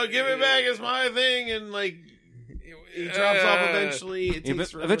 "No, give it back. It's my thing." And like, he drops off eventually. It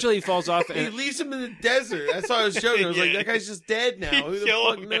takes forever. Eventually he falls off. He And, leaves him in the desert. That's why I was joking. I was like, Yeah. that guy's just dead now. You Who the kill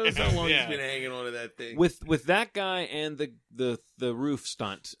fuck him, knows how man. long Yeah. he's been hanging on to that thing? with that guy and the roof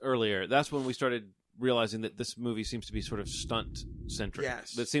stunt earlier, that's when we started realizing that this movie seems to be sort of stunt centric.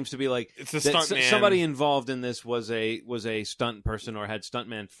 Yes. That seems to be like it's a that stunt man. somebody involved in this was a stunt person or had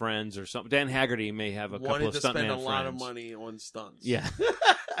stuntman friends or something. Dan Haggerty may have a couple Wanted of to stuntman spend a friends. lot of money on stunts. Yeah.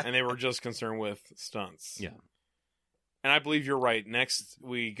 and they were just concerned with stunts. Yeah. And I believe you're right. Next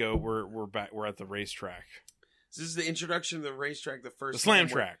we go. We're back. We're at the racetrack, This is the introduction to the racetrack. The first the slam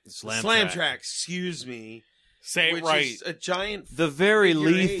time where- track. Slam track. Excuse me. Say it Which right. is a giant, The very Figure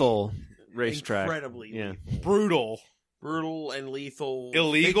eight. lethal racetrack. incredibly Yeah. lethal. brutal and lethal,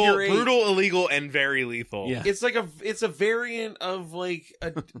 Illegal, figure eight. brutal, illegal, and very lethal. Yeah. It's a variant of like a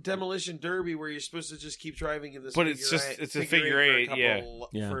demolition derby where you're supposed to just keep driving in this. But it's just- it's a figure eight,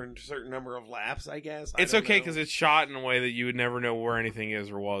 Yeah. for a certain number of laps, I guess. It's okay because it's shot in a way that you would never know where anything is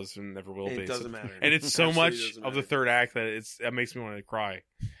or was and never will be. it doesn't matter, And it's so Absolutely much doesn't of the matter. third act that that makes me want to cry.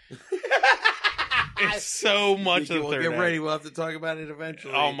 It's so much of the Well, third get act. ready. We'll have to talk about it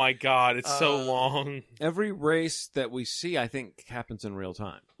eventually. Oh my god, it's so Uh, long. Every race that we see, I think, happens in real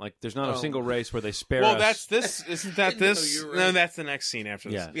time. Like, there's not a Oh. single race where they spare Well, us. that's this. Isn't that No, this? you're No, right. that's the next scene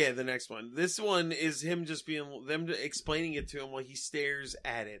after this. Yeah. Yeah, the next one. This one is him just being explaining it to him while he stares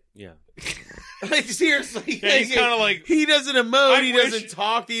at it. Yeah. Like seriously, Yeah, he's kind of like, he doesn't emote. I He wish- doesn't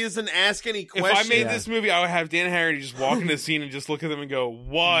talk. He doesn't ask any if questions. I made Yeah. this movie, I would have Dan Haggerty just walk into the scene and just look at them and go,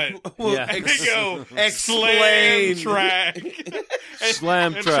 "What?" Well, Yeah. And they go, explain. "Slam track,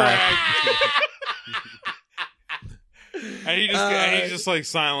 Slam And track. and he's just like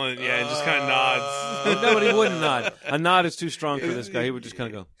silent, yeah, and just kind of nods. No, but he wouldn't nod. A nod is too strong for this guy. He would just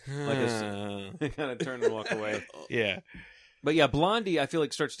kind of go, like kind of turn and walk away. Yeah. But yeah, Blondie, I feel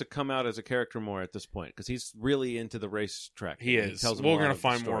like starts to come out as a character more at this point because he's really into the racetrack. He thing. is. tells him We're a lot going to of the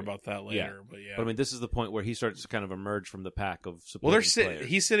find more story. about that later, but yeah. But I mean, this is the point where he starts to kind of emerge from the pack of supporting Well, players.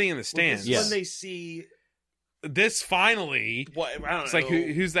 he's sitting in the Well, stands. this is Yeah. when they see This finally, what I don't it's know. like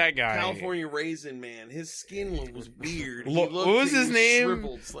who's that guy? California Raisin Man. His skin was weird. He Lo- looked- what was he his name?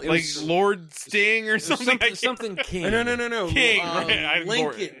 shriveled. Like was- Lord Sting or It was something. I can't- something King. no. King, right.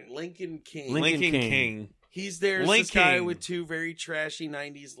 Lincoln King. Lincoln Lincoln King. King. He's there. This Lincoln. guy with two very trashy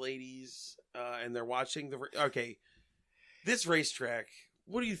 '90s ladies. and they're watching this racetrack.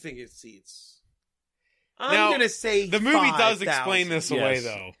 What do you think it seats? I'm Now, gonna say the movie does 5,000. explain this away,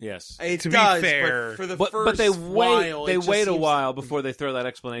 though. Yes. It To be does, fair. but for the But first they while, wait. it They just wait a seems- while before they throw that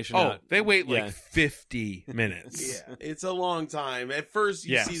explanation Oh, out. they wait Yeah. 50 minutes. Yeah, it's a long time. At first,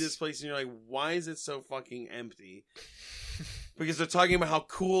 you Yes. see this place and you're like, "Why is it so fucking empty?" Because they're talking about how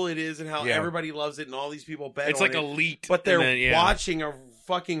cool it is and how Yeah. everybody loves it and all these people bet It's on like it. elite. But they're and then, yeah. watching a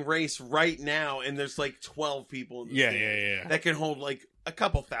fucking race right now, and there's like 12 people in the Yeah, stand yeah. that can hold like a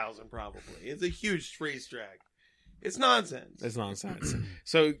couple thousand probably. It's a huge racetrack. It's nonsense. That's nonsense.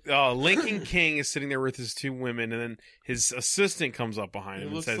 So Lincoln King is sitting there with his two women, and then his assistant comes up behind It him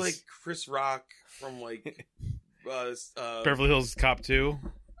and looks says, like Chris Rock from like Beverly Hills Cop 2,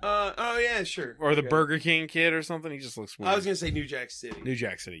 oh yeah, sure. or the Okay. Burger King kid or something. He just looks weird. I was gonna say New Jack City. New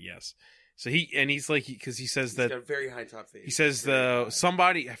Jack City, yes. So he's like, because he says He's that got a very high top face. he says Very high.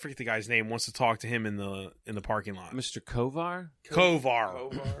 somebody, I forget the guy's name, wants to talk to him in the parking lot. Mr. Kovar? Kovar,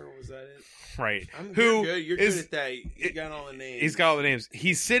 Kovar, was that it? right? You're Who good. You're is- good at that. You got all the names. He's got all the names.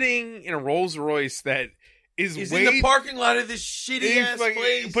 He's sitting in a Rolls Royce that is He's way in the parking lot of this shitty it's ass like-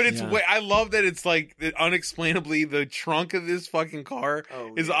 place. but it's Yeah. way. I love that it's like unexplainably the trunk of this fucking car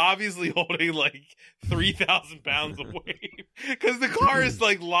Oh, is yeah. obviously holding like 3,000 pounds of weight because the car is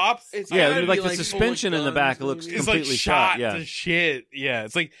like lobster. It's Yeah, gotta like be, the full of suspension in the guns, back maybe. looks It's like completely shot yeah. to shit. Yeah,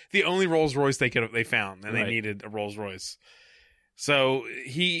 it's like the only Rolls Royce they found, and they Right. needed a Rolls Royce. So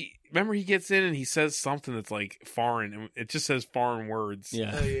he gets in and he says something that's like foreign, and it just says foreign words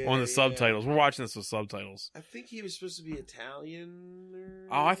Yeah. Oh, yeah, on the yeah. subtitles. We're watching this with subtitles. I think he was supposed to be Italian.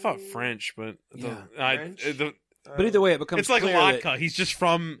 Oh, I thought French, but Yeah, French? But either way, it becomes it's like clear Latka. He's just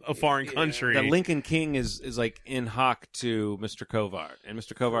from a foreign Yeah. country. that Lincoln King is like in hock to Mr. Kovar, and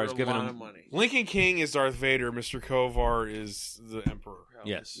Mr. Kovar is giving a lot him of money. Lincoln King is Darth Vader. Mr. Kovar is the Emperor.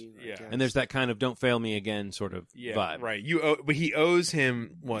 Yes. Yeah. and there's that kind of "don't fail me again" sort of Yeah, vibe. right. But he owes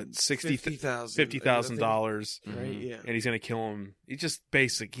him what $50,000, Right. Yeah. and he's gonna kill him. He's just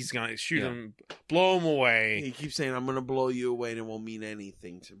basic. He's gonna shoot Yeah. him, blow him away. He keeps saying, "I'm going to blow you away, and it won't mean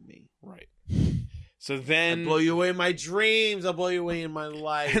anything to me. Right. So I then, blow you away in my dreams. I'll blow you away in my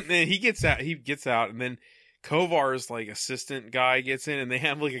life." and then he gets out. And then Kovar's like assistant guy gets in, and they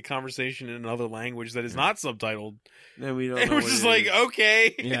have like a conversation in another language that is not subtitled. Then we don't. And know we're what just it like, is.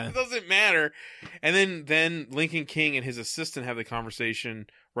 okay, Yeah. it doesn't matter. And then Lincoln King and his assistant have the conversation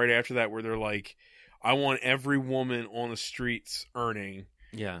right after that where they're like, I want every woman on the streets earning.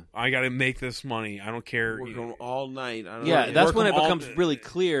 Yeah, I got to make this money. I don't care. Work on all night. I don't yeah. know. That's work when it them all- becomes really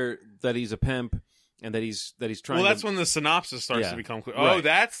clear that he's a pimp and that he's trying. Well, that's to, when the synopsis starts Yeah. to become clear. Right. Oh,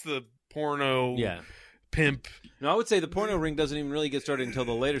 that's the porno yeah. pimp. No, I would say the porno ring doesn't even really get started until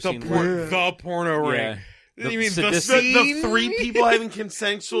the later The, scene. the porno ring. Yeah. You The mean the sadistic- scene? the three people having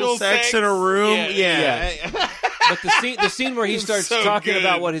consensual No sex sex? in a room. Yeah. But the scene where he It's starts so talking good.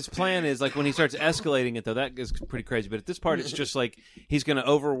 about what his plan is, like when he starts escalating it, though, that is pretty crazy. But at this part, it's just like he's going to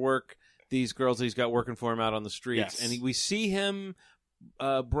overwork these girls that he's got working for him out on the streets, Yes. and we see him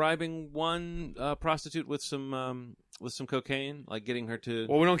bribing one prostitute with some cocaine, like getting her to.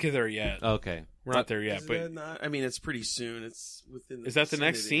 Well, we don't get there yet. Okay, We're not there yet. Is But that not- I mean, it's pretty soon. It's within. is that the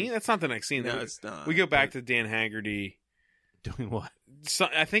next vicinity. scene? That's not the next scene. No, it's not. We go back to Dan Haggerty. doing what? So,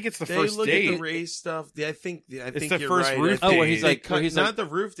 I think it's the They first look date. at the race stuff. I think the you're first right. roof I think Oh, where he's they like- cut- where he's not like- the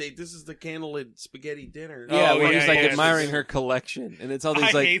roof date. This is the candlelit spaghetti dinner. Yeah, Oh, where yeah, he's like yeah, admiring it's- her collection, and it's all I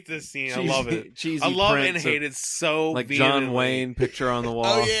these like hate this scene. I cheesy- love it. cheesy I love it and prints of, hate it so like John vehemently. Wayne picture on the wall.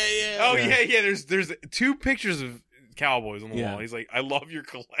 Oh yeah. Oh yeah. There's two pictures of cowboys on the Yeah. wall. He's like, I love your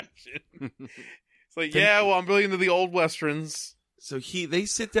collection. It's like, yeah, well, I'm really into the old westerns. So they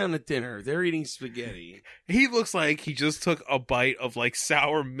sit down at dinner. They're eating spaghetti. He looks like he just took a bite of like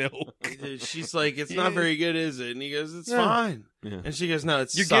sour milk. She's like, "It's not very good, is it?" And he goes, "It's Yeah. fine." Yeah. And she goes, "No,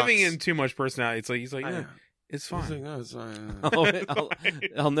 it's You're giving him too much personality. It's like he's like, yeah, it's He's like, fine. "No, it's fine."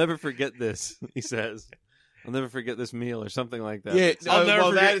 I'll never forget this. He says, "I'll never forget this meal" or something like that. Yeah, I'll never well,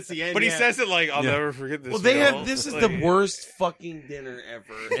 forget- that is the end. But he yeah. says it like, I'll Yeah. never forget this. Well, they meal. have. This is Like- the worst fucking dinner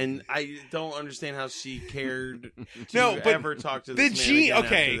ever, and I don't understand how she cared to No, but ever talk to The this man again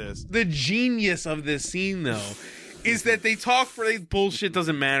okay, after this. the genius of this scene though is that they talk for they bullshit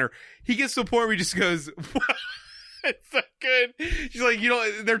doesn't matter. He gets to the point where he just goes, "It's so good." She's like, you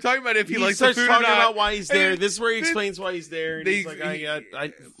know, they're talking about if he likes the starts food or talking not. about why he's there. And This is where he they- explains why he's there. And they- he's like,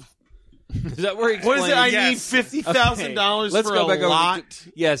 I Is that where he what is it? I Yes. need $50,000 Let's for go a back over lot.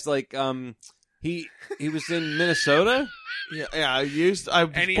 Yes, like he was in Minnesota. Yeah, I was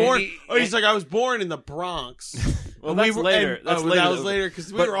And he- born. and he- he's like, I was born in the Bronx. Well, that's later. That's later. That was later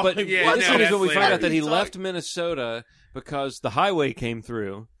because we were all like, yeah, what? This no, one is that's when we later. find out that he What are you left talking- Minnesota because the highway came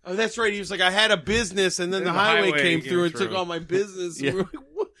through. Oh, that's right. He was like, I had a business, and then And the the highway highway came came through and through. took all my business. Yeah. And we're like,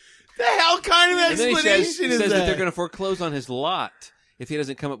 what the hell kind of And then he explanation says is that they're going to foreclose on his lot if he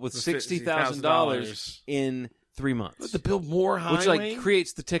doesn't come up with $60,000 in 3 months. to build more highway? Which like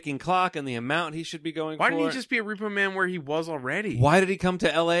creates the ticking clock and the amount he should be going Why for. didn't he just be a repo man where he was already? Why did he come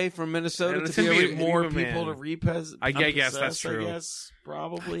to L.A. from Minnesota Yeah, to to be be a more Repo Man. people to repossess. I guess that's true. I guess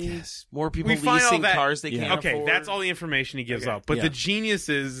probably Yes. more people We find all leasing that- cars they Yeah. can't Okay, afford. that's all the information he gives Okay. up. But Yeah. the genius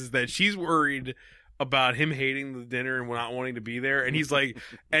is that she's worried about him hating the dinner and not wanting to be there, and he's like,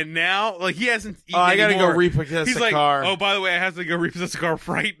 and now like he hasn't. Eaten Oh, I gotta anymore. go repossess He's the like, car. oh, by the way, I have to go repossess the car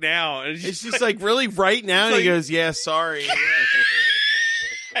right now. And It's just like really right now. And he like- goes, "Yeah, sorry."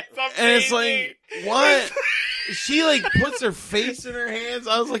 it's And it's amazing. like, what? She like puts her face in her hands.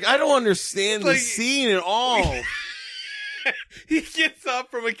 I was like, I don't understand Like- the scene at all. He gets up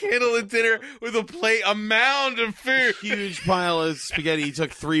from a candlelit dinner with a mound of food. Huge pile of spaghetti. He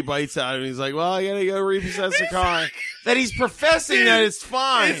took 3 bites out of it. He's like, well, I gotta go repossess the car. That he's professing that it's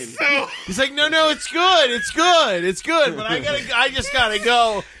fine. It's so He's like, no, it's good. It's good. It's good. But I just gotta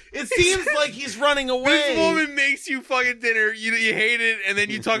go. It seems like he's running away. this woman makes you fucking dinner. You hate it, and then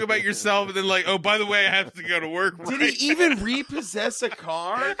you talk about yourself, and then like, oh, by the way, I have to go to work. Did right he even repossess a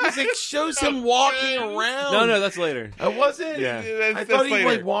car? Because it shows him walking around. No, that's later. It wasn't. Yeah. That's, I thought he later.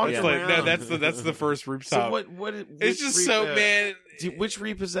 like walked That's around. later. No, that's the first rooftop. So what? It's which just so man. Which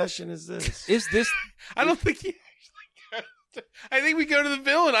repossession is this? Is this? I don't think he actually goes. I think we go to the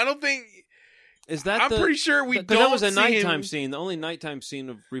villain. I don't think. Is that? I'm pretty sure we Because don't. that was a see nighttime him. scene. The only nighttime scene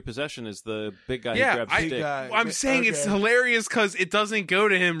of repossession is the big guy Yeah, who grabs I- the stick. guy. I'm saying it's Okay. hilarious because it doesn't go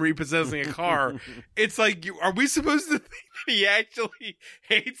to him repossessing a car. It's like, are we supposed to think that he actually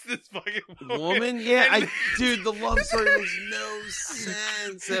hates this fucking Woman? Yeah, And- dude, the love story makes no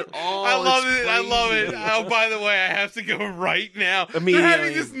sense at all. I love It's it. I love it. crazy. Oh, by the way, I have to go right now. They're Immediately.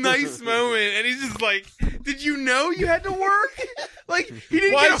 having this nice moment, and he's just like, "Did you know you had to work? Like he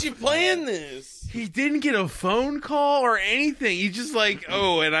didn't. Why'd get a, you plan this? He didn't get a phone call or anything. He's just like,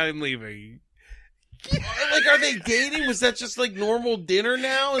 oh, and I'm leaving. Like, are they dating? Was that just like normal dinner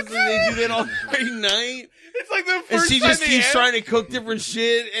now? Is they do that all every night? It's like the And first she time just they keeps had- trying to cook different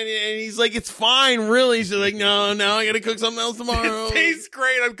shit, and he's like, "It's fine, really." She's like, "No, now I gotta cook something else tomorrow." It tastes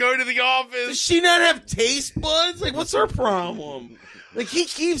great. I'm going to the Does office. she not have taste buds? Like, what's her problem? Like, he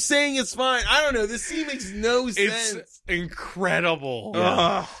keeps saying it's fine. I don't know. This scene makes no It's sense. incredible.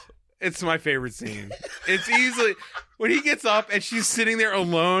 Ugh. It's my favorite scene. It's easily when he gets up and she's sitting there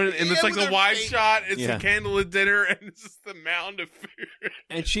alone, and Yeah, it's like with the her wide face. shot. It's Yeah. a candlelit dinner, and it's just the mound of food.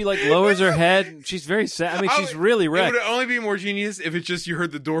 And she like lowers her head. She's very sad. I mean, she's really It wrecked. would only be more genius if it's just you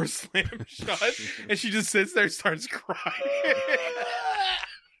heard the door slam shut, and she just sits there and starts crying.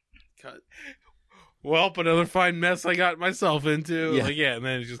 Cut. Well, another fine mess I got myself into. Yeah. Like, yeah, and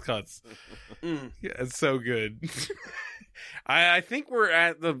then it just cuts. Mm. Yeah, it's so good. I think we're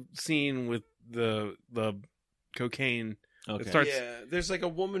at the scene with the cocaine. Okay. It starts. Yeah, there's like a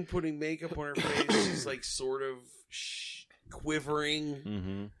woman putting makeup on her face. She's like sort of quivering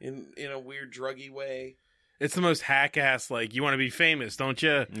Mm-hmm. in a weird druggy way. It's the most hack ass. Like, you want to be famous, don't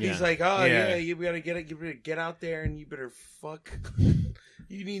you? He's like, "Oh Yeah. yeah, you gotta get it. You better get out there and you better fuck.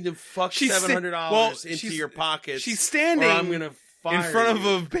 You need to fuck She's sta- $700 well, into she's- your pockets. She's or standing I'm gonna fire in front you."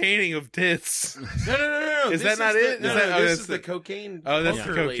 of a painting of tits. No. Is This that not it? No, Is that- no, oh, this that's is the the- cocaine. Oh, that's the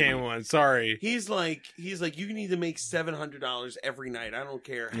hooker lady. cocaine one. Sorry. He's like, you need to make $700 every night. I don't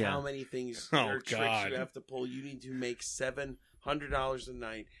care Yeah. how many things Oh, or tricks God. you have to pull. You need to make $700 a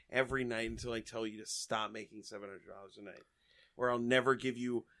night every night until I tell you to stop making $700 a night, or I'll never give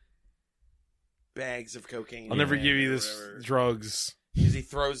you bags of cocaine. I'll never again give you or this whatever. drugs. Because he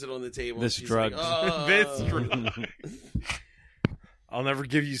throws it on the table. This and she's drug. Like, oh. This drug. I'll never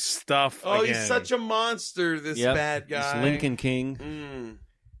give you stuff Oh, again. he's such a monster. This Yep. bad This guy. Lincoln King. Mm.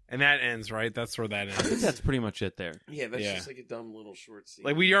 And that ends, right? That's where that I think ends. that's pretty much it there. Yeah, that's Yeah. just like a dumb little short scene.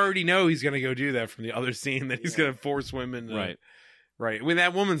 Like, we already know he's going to go do that from the other scene, that he's Yeah. going to force women to... Right. Right. I mean,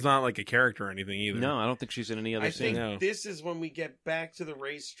 that woman's not like a character or anything either. No, I don't think she's in any other I scene. think No. this is when we get back to the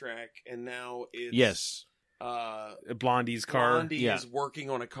racetrack, and now it's Yes. Blondie's car. Blondie Yeah. is working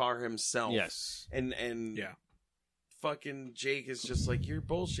on a car himself. Yes. and Yeah. fucking Jake is just like, "You're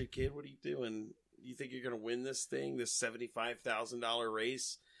bullshit, kid. What are you doing? You think you're gonna win this thing, this $75,000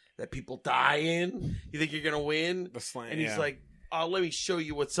 race that people die in? You think you're gonna win?" The slant. And he's yeah. like, "Oh, let me show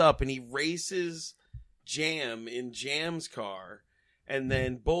you what's up." And he races Jam in Jam's car, and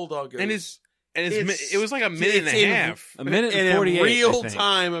then Bulldog goes, And his And It's- it was like a minute and it's a in- half. A minute and and 48. in real I think.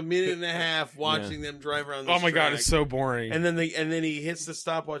 time, a minute and a half watching them drive around. This Oh my god, track. it's so boring. And then he hits the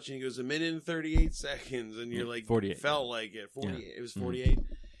stopwatch and he goes 1 minute and 38 seconds, and you're like 48. Felt like it. 48. Yeah. It was 48.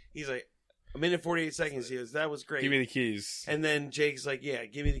 He's like 1 minute 48 seconds. He goes, that was great. Give me the keys. And then Jake's like, yeah,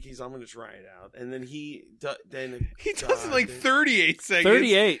 give me the keys. I'm going to try it out. And then he does He does it like 38 seconds.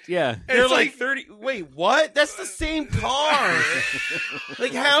 38, yeah. They're It's like like- 30. Wait, what? That's the same car.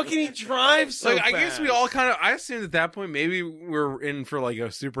 Like, how can he drive so Like, I guess we fast? all kind of. I assumed at that point maybe we're in for like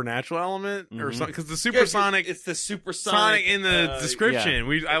a supernatural element or Mhm. something because the Yeah, supersonic It's the Sonic supersonic in the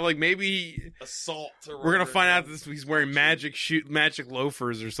description. I like maybe assault. Or we're gonna whatever. find out that he's wearing magic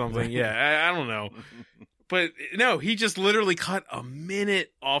loafers or something. Yeah, I don't know. But no, he just literally cut a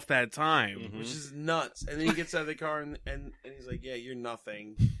minute off that time. Mhm. which is nuts. And then he gets out of the car and he's like, "Yeah, you're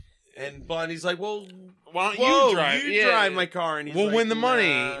nothing." And Blondie's like, "Well, Why don't whoa, you drive? You Yeah. drive my car." And he's We'll like, win the money.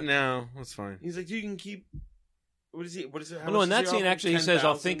 "Nah." No, that's fine. He's like, "You can keep." What is he? What is it? How Oh, no, much in does that he scene, offer? actually, he says,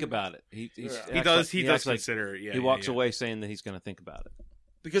 "I'll 10,000? think about it." He Yeah. acts He like- does acts like consider it. Yeah, he walks yeah. away saying that he's going to think about it.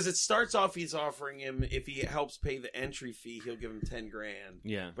 Because it starts off, he's offering him, if he helps pay the entry fee, he'll give him $10,000.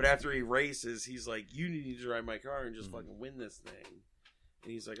 Yeah. But after he races, he's like, "You need to drive my car and just Mm-hmm. fucking win this thing."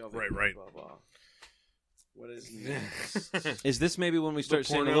 And he's like, "Oh, Right, blah, right. blah, blah." What is next? Is this maybe when we start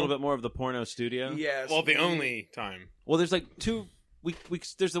seeing a porno? little bit more of the porno studio? Yes. Well, the only time. Well, there's like two.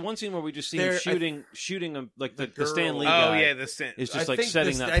 There's the one scene where we just see him There- shooting him, like the the Stan girl- Lee Oh guy. yeah, the stand. is I just like think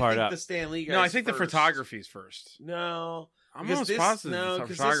setting the- that part I think up. the Stan Lee No, I guy's think the first. photography's first. No. I'm Because almost this, positive no, the because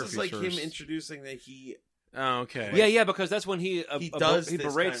this photography's is like first. him introducing that he. Oh, okay. Yeah, because that's when he does he this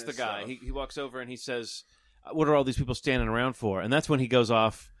berates kind the of guy. stuff. He walks over and he says, "What are all these people standing around for?" And that's when he goes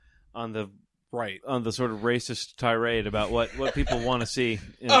off on the Right. sort of racist tirade about what people want to see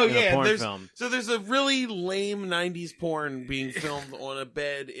in, Oh in a yeah, porn there's film. so there's a really lame '90s porn being filmed on a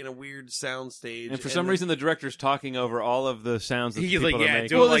bed in a weird soundstage, And for some reason, the director's talking over all of the sounds that He's people like, are yeah, making.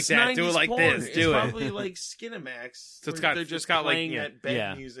 do it well, like it's that, do it 90s like porn. this, It's do it. probably like Skinamax. So it's where got- they're it's just got, like, playing yeah. that bed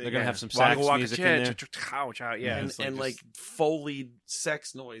Yeah, music. they're gonna have some Waka sax waka music cha, in there. cha, cha, ouch, out. Yeah, and it's like Foley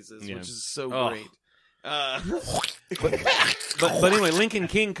sex noises, Yeah. which is so Oh. great. But anyway, Lincoln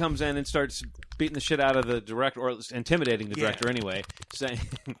King comes in and starts beating the shit out of the director, or at least intimidating the Yeah. director anyway, saying,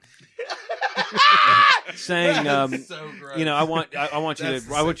 so gross. you know, I want you That's to I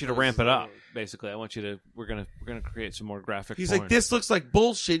want you to so ramp it up. gross. Basically, I want you to we're gonna create some more graphic. He's porn. like, this looks like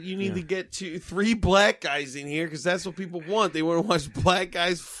bullshit. You need Yeah. to get 3 black guys in here because that's what people want. They want to watch black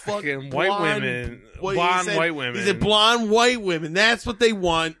guys fuck Fucking white blonde- women. what he Blonde said- white women. He said blonde white women. That's what they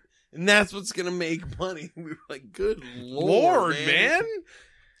want, and that's what's gonna make money. We were like, good Lord, man.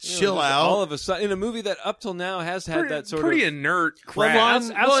 chill Just out. all of a sudden in a movie that up till now has had that sort pretty of inert Well, crap.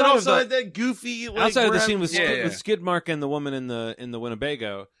 outside, outside and of also the- had that goofy, like, outside of the we're scene with having fun. Yeah. with Skidmark and the woman in the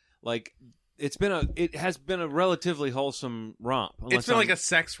Winnebago, like it has been a relatively wholesome romp. It's been like a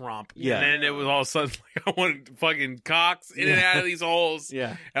sex romp. Yeah. And then it was all of a sudden like I wanted fucking cocks in and out of these holes.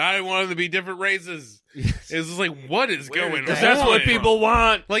 yeah. And I didn't want them to be different races. It was just like, what is Where going did on? that- That's what people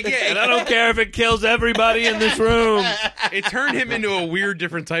want. Like, yeah, and I don't care if it kills everybody in this room. It turned him into a weird,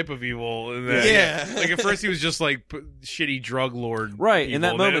 different type of evil. And then, Yeah. Like at first he was just like shitty drug lord. Right. Evil. In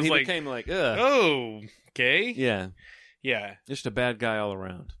that And then it moment, was he like, became like, ugh. oh, okay. Yeah. Yeah. Just a bad guy all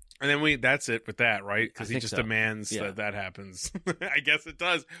around. And then that's it with that, right? Because I he think just so. demands Yeah. that happens. I guess it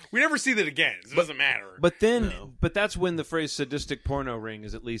does. We never see that again. It doesn't matter. But then, No. but that's when the phrase sadistic porno ring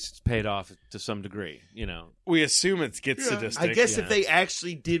is at least paid off to some degree, you know. we assume it gets sadistic. I guess Yeah. if they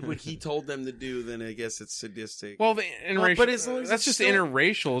actually did what he told them to do, then I guess it's sadistic. Well, the interracial, but as long as that's it's just still-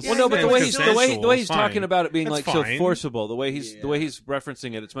 interracial. Yeah, Well, no, but yeah, the way it's he's consensual, the way he's fine. talking about it being That's like so fine. forcible, the way he's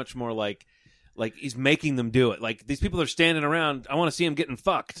referencing it, it's much more like he's making them do it. Like these people are standing around. I want to see him getting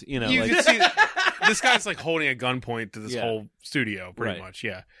fucked. You know, You like, can see this guy's like holding a gunpoint to this Yeah. whole studio, pretty Right. much.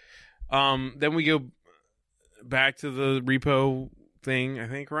 Yeah. Then we go back to the repo thing. I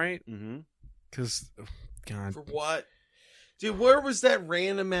think, right? Mhm. Because, God, For what? Dude, where was that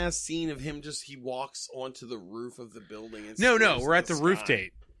random ass scene of him he walks onto the roof of the building? And no, stares we're at the the roof sky?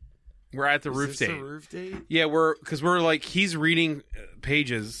 date. We're at the Is roof this date. the roof date? Yeah, we're like he's reading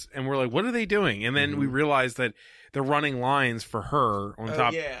pages, and we're like, what are they doing? And then we realize that they're running lines for her on Oh,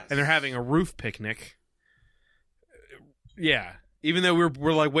 top, yeah. and they're having a roof picnic. Yeah, even though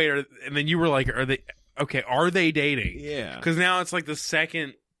we're like, wait, and then you were like, are they dating? yeah. Because now it's like the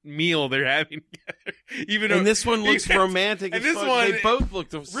second meal they're having together. Even though And this one looks romantic. and as this fuck. one- they both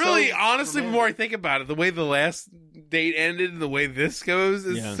looked really, so honestly, the more I romantic. think about it, the way the last date ended, and the way this goes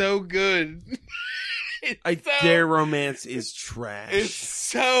is Yeah. so good. Their romance is trash. It's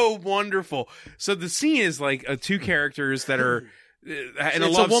so wonderful. So the scene is like two characters that are and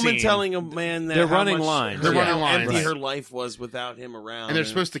it's love a woman scene. telling a man that They're how running much lines. They're how running lines. empty Right. her life was without him around, and they're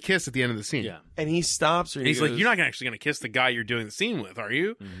supposed to kiss at the end of the scene. Yeah. And he stops her. And he's goes, like, "You're not actually going to kiss the guy you're doing the scene with, are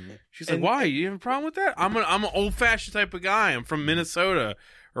you?" Mhm. She's like, And- "Why? You have a problem with that? I'm an old fashioned type of guy. I'm from Minnesota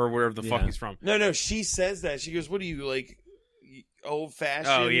or wherever the fuck Yeah. he's from." No. She says that. She goes, "What are you like, old fashioned?"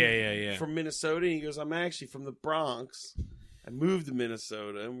 Oh yeah. From Minnesota. And he goes, "I'm actually from the Bronx. I moved to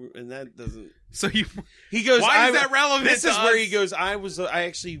Minnesota, and that doesn't." So you He goes, Why is that relevant This to is where us? he goes. I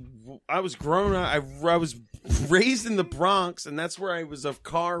was grown up. I was raised in the Bronx, and that's where I was a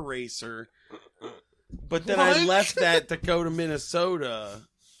car racer. But then I What? left that to go to Minnesota,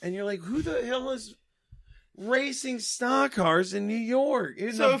 and you're like, who the hell is racing stock cars in New York?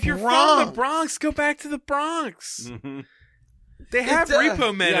 In So the if you're Bronx? from the Bronx, go back to the Bronx. Mhm. They have It,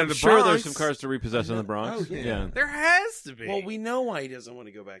 repo men Yeah, in I'm the sure Bronx. there's some cars to repossess in the Bronx. Oh, yeah. There has to be. Well, we know why he doesn't want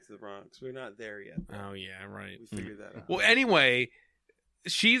to go back to the Bronx. We're not there yet. Oh yeah, right. We figured that out. Well, anyway,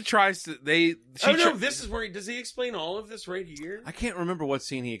 she tries to. She This is where does he explain all of this right here? I can't remember what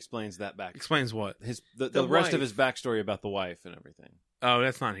scene he explains that back. explains what. The The rest of wife. his backstory about the wife and everything. Oh,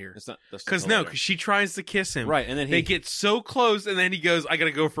 that's not here. It's not Because no, because she tries to kiss him. right, and then They get so close, and then he goes, "I gotta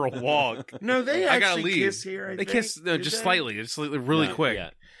go for a walk." No, they I gotta actually leave. kiss here. I They think. kiss no, Did just they? slightly, really No, quick.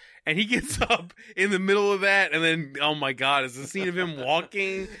 yeah. And he gets up in the middle of that, and then oh my god, it's the scene of him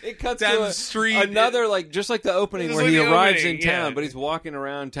walking It cuts down to the street. another just like the opening Just where like he the arrives opening, in town, yeah. but he's walking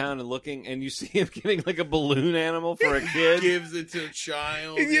around town and looking, and you see him getting like a balloon animal for a kid. Gives it to a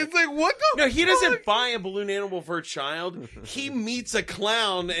child. And it's like, what the? No, he fuck? doesn't buy a balloon animal for a child. He meets a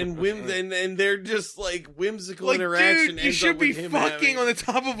clown and and they're just like whimsical Like, interaction. dude, you ends should up be with him fucking having- on the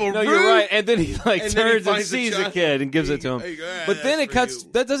top of a No, roof. you're right. And then he like And then he turns and finds the sees a child. kid and gives it to him. Like, "Ah, But then that's it for cuts.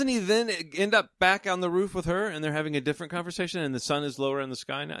 you." That doesn't he then end up back on the roof with her, and they're having a different conversation, and the sun is lower in the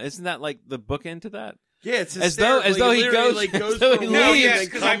sky now. Isn't that like the bookend to that? Yeah, it's As though hysterical. he literally, goes, like, goes as though for he a No, walk leaves, and yes, then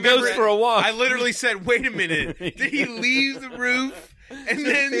 'cause I comes goes remember- for a walk. I literally said, "Wait a minute! Did he leave the roof and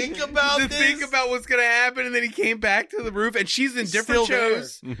then think about to this? think about what's going to happen?" And then he came back to the roof, and she's in different Still there.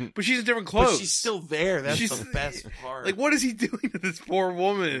 shows, but she's in different clothes. But she's still there. That's She's- the best part. like, what is he doing to this poor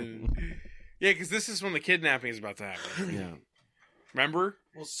woman? Yeah, because this is when the kidnapping is about to happen. Yeah. Remember?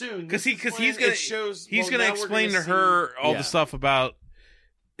 well, soon Because this is he's when gonna it shows. he's well, gonna now we're explain gonna to see- her all Yeah. the stuff about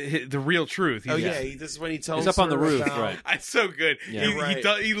the real truth. Oh He's- yeah, this is when he tells. He's up on the her roof, about- right. It's so good. Yeah.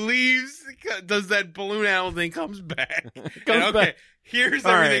 He leaves, does that balloon animal thing, comes back. Comes And, okay, back. here's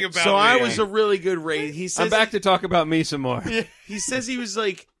All everything right, about so me. I was a really good race. He says I'm back to talk about me some more. he says he was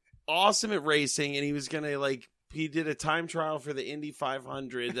like awesome at racing, and he was gonna like he did a time trial for the Indy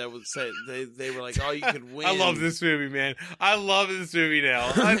 500 that was said they were like, oh, you could win. I love this movie, man. I love this movie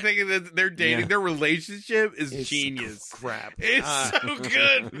now. I think that they're dating. Yeah. Their relationship is It's genius. crap. It's so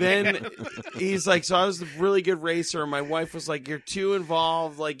good. Then man. he's like, so I was a really good racer, and my wife was like, you're too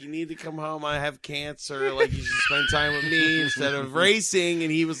involved. Like, you need to come home. I have cancer. Like, you should spend time with me instead of racing. And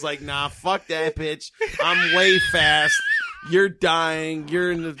he was like, nah, fuck that bitch. I'm way fast. You're dying.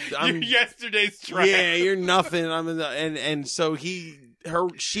 You're in the. I'm, You're yesterday's trash. yeah, you're nothing. I'm in the and so she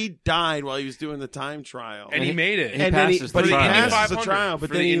died while he was doing the time trial. And he made it. He and then passes the but he trial. passes the 500, trial, but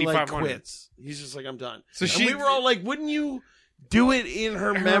for then the he Indy like 500. quits. He's just like, I'm done. So And she- we were all like, wouldn't you do it in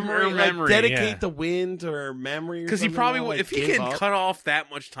her memory? her Like, memory, dedicate yeah. the win to her memory? Because he probably would. If he gave can up. cut off that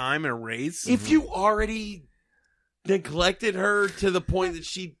much time in a race, If you already neglected her to the point that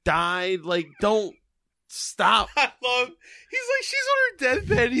she died, like, don't stop. I love. He's like, she's on her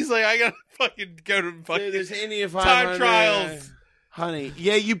deathbed. He's like, I gotta fucking go to fucking There's India time 500. trials. Honey.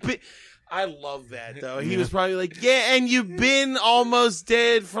 Yeah, I love that, though. He was probably like, yeah, and you've been almost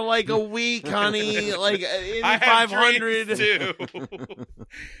dead for like a week, honey. Like, Indy I have 500. dreams too.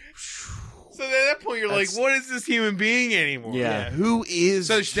 So at that point, you're That's- like, what is this human being anymore? Yeah. Who is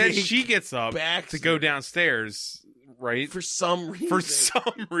So then Jake she gets up Baxter? to go downstairs, right? For some reason. For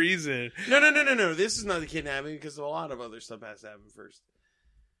some reason. No. This is not the kidnapping because a lot of other stuff has to happen first.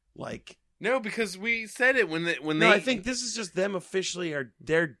 Like, No, because we said it when they. no, I think this is just them officially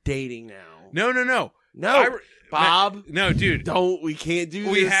they're dating now. No. No, I- Bob, No, dude. we can't do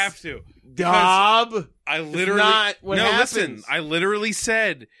We this. have to. Bob. I literally. not, what no, happens? listen. I literally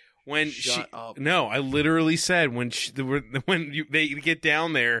said when Shut up. No, I literally said when they get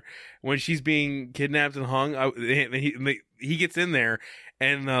down there when she's being kidnapped and hung. He gets in there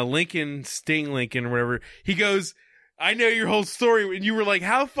and Sting Lincoln, or whatever. He goes, "I know your whole story," and you were like,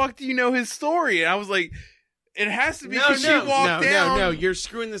 "How the fuck do you know his story?" And I was like, "It has to be because she walked down." No, you're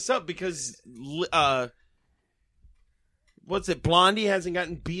screwing this up because what's it? Blondie hasn't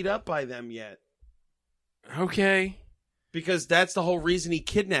gotten beat up by them yet. Okay. Because that's the whole reason he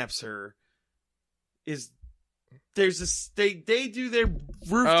kidnaps her. Is there's this. They do their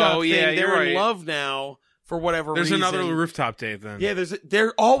rooftop Oh, thing. yeah, you're They're in right. love now for whatever There's reason. another rooftop date then. Yeah,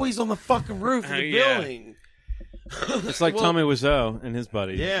 they're always on the fucking roof of the Yeah. building. It's like Well, Tommy Wiseau and his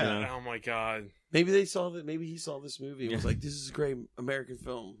buddy. Yeah. you know? Oh my god. Maybe they saw that. Maybe he saw this movie and was like, "This is a great American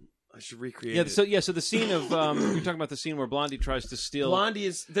film. I should recreate Yeah. it." So the scene of you're talking about the scene where Blondie tries to steal. Blondie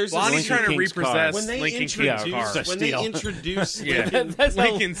is there's Blondie's this, trying to King's repossess car. when they Lincoln King's introduce car. when they Steal. introduce Yeah. Lincoln, That's how-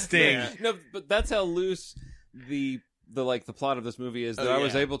 Lincoln Sting. Yeah. No, but that's how loose the plot of this movie is. That Oh, I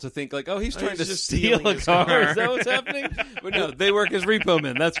was yeah. able to think like, oh, he's Oh, trying he's to just steal stealing a his car. car. Is that what's happening? But no, they work as repo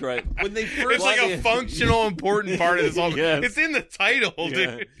men. That's right. when they first It's like a functional, important part of this whole. Yes. It's in the title,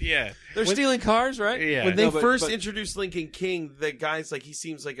 Yeah. dude. Yeah. They're stealing cars, right? Yeah. when they No, but- first but- introduced Lincoln King, the guy's like, he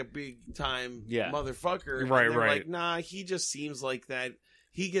seems like a big time Yeah. motherfucker. And Right, they're right. like, nah, he just seems like that.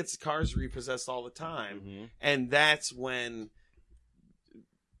 He gets cars repossessed all the time. Mhm. And that's when,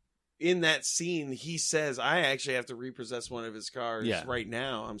 in that scene, he says, I actually have to repossess one of his cars Yeah. right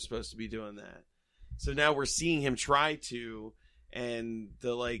now. I'm supposed to be doing that. So now we're seeing him try to, and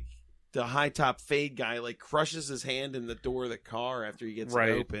the high top fade guy crushes his hand in the door of the car after he gets Right.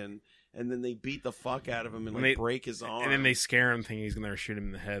 it open. And then they beat the fuck out of him and When they- break his arm. And then they scare him, thinking he's gonna shoot him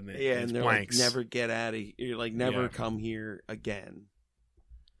in the head. And yeah, it's and they're blanks. like, never get out of here. Never Yeah. come here again.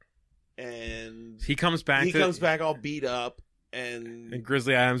 And He comes back. he comes back all beat up. and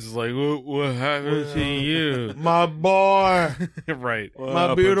Grizzly Adams is like, "What happened to you?" My boy. Right. What My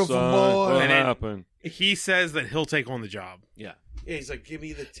happened, beautiful son? boy. What And then- happened? He says that he'll take on the job. Yeah. Yeah, he's like, give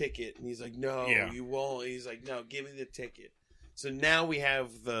me the ticket. And he's like, no, Yeah. you won't. He's like, no, give me the ticket. So now we have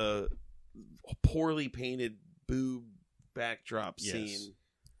the poorly painted boob backdrop Yes. scene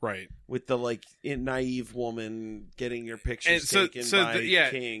Right. with the naive woman getting your pictures And taken by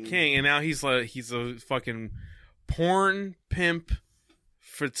King. and now he's a fucking porn pimp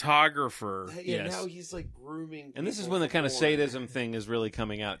photographer. Yeah, Yes. now he's grooming. And this is people when the kind of for- sadism thing is really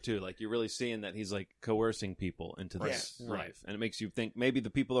coming out too. Like you're really seeing that he's coercing people into this Yes. life, and it makes you think maybe the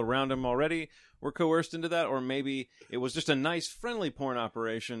people around him already were coerced into that, or maybe it was just a nice, friendly porn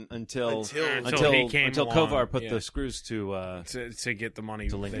operation until he came Kovar along, put yeah. the screws to. to get the money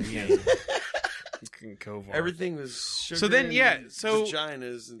To Lincoln that King. Kovar. Everything was sugar So then, yeah, and so-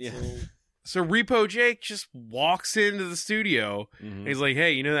 vaginas. Yeah. Until... So Repo Jake just walks into the studio. Mhm. And he's like,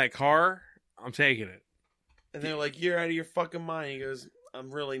 "Hey, you know that car? I'm taking it." And they're like, "You're out of your fucking mind." He goes, "I'm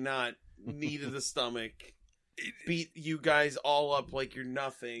really not. Knee to the stomach. Beat you guys all up like you're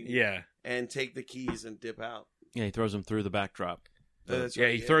nothing. Yeah, And take the keys and dip out." Yeah, he throws him through the backdrop. That's yeah.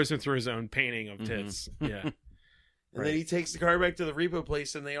 right, He throws him through his own painting of tits. Yeah, And then he takes the car back to the repo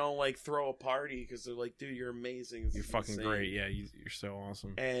place, and they all throw a party because they're like, "Dude, you're amazing. This you're is fucking insane." great. Yeah, you're so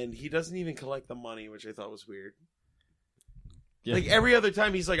awesome. And he doesn't even collect the money, which I thought was weird. Yeah. Every other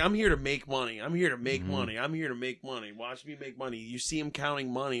time, he's like, "I'm here to make money. I'm here to make Mhm. money. I'm here to make money. Watch me make money." You see him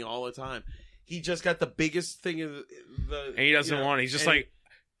counting money all the time. He just got the biggest thing of the And he doesn't want it. He's just and- like,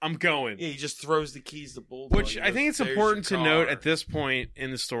 "I'm going." Yeah, he just throws the keys to Bulldog. Which He I goes, think it's "There's important to your note car." at this point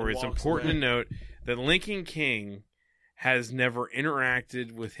in the story. It's Walks important away. to note that Lincoln King has never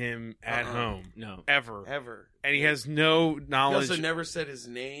interacted with him at home No. ever, ever. and he has no He knowledge. also never said his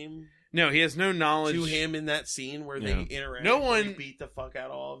name No, he has no knowledge to him in that scene where Yeah. they interact. No and one- beat the fuck out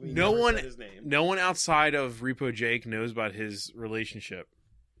of all of him. He no never one- said his name. No one outside of Repo Jake knows about his relationship.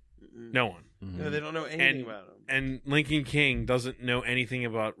 Mm-mm. No one. Mhm. No, they don't know anything And- about him. And Lincoln King doesn't know anything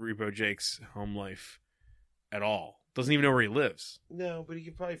about Repo Jake's home life at all. Doesn't even know where he lives. No, but he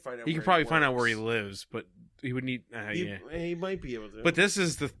could probably find out. He where could probably find out where he works. lives, but he would need. Yeah. He might be able to. But this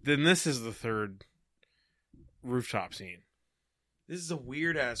is the third rooftop scene. this is a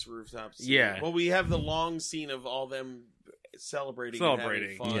weird ass rooftop scene. Yeah. Well, we have the long scene of all them celebrating, Celebrating,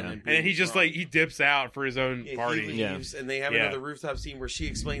 and having fun, yeah. and, And then he just drunk. he dips out for his own Yeah, party. He Yeah. leaves, and they have Yeah. another rooftop scene where she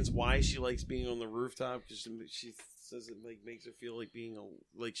explains why she likes being on the rooftop because she says it makes her feel like being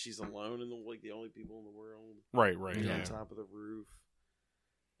like she's alone and the only people in the world Right. on Yeah. top of the roof.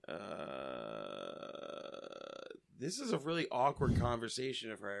 This is a really awkward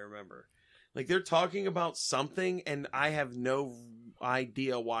conversation, if I remember. They're talking about something, and I have no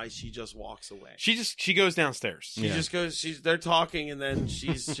idea why she just walks away. She goes downstairs. She just goes. They're talking, and then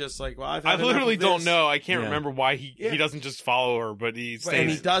she's just like, "Well, I've I had enough literally of don't this." know. I can't Yeah. remember why he Yeah. doesn't just follow her, but he But- and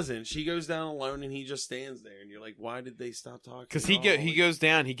he stays. doesn't. She goes down alone, and he just stands there, and you're like, "Why did they stop talking?" Because at all? he goes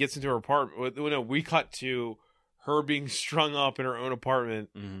down, he gets into her apartment. No, we cut to her being strung up in her own apartment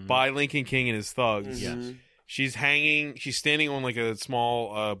Mhm. by Lincoln King and his thugs. Mhm. She's standing on a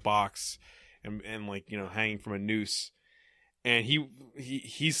small box and hanging from a noose. And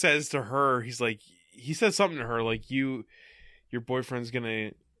he says to her, he says something to her like, your boyfriend's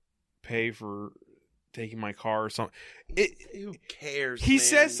gonna pay for taking my car or something. Who cares? He man?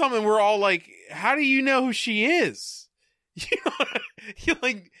 says something. We're all like, how do you know who she is? You know, you're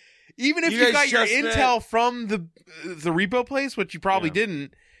like, even if You you guys got your just met. intel from the repo place, which you probably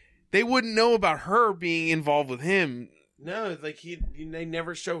didn't, they wouldn't know about her being involved with him. No, like they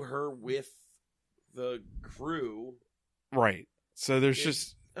never show her with the crew. Right. So there's Yeah.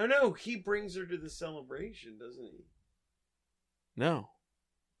 just Oh no, he brings her to the celebration, doesn't he? no.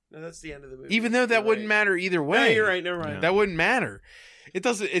 No, that's the end of the movie. Even though that You're wouldn't right. matter either No, way. you're right. Never mind. Yeah. That wouldn't matter. It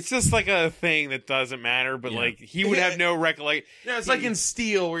doesn't. It's just like a thing that doesn't matter. But Yeah. like he would have no recollection. No, it's like in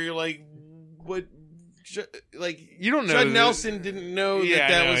Steel where you're like, what? Like You don't know. Judd that- Nelson didn't know Yeah,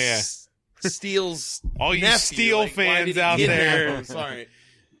 that I know, was Steele's All you nephew. Steel Like, why fans did he out kidnap there. him? Sorry.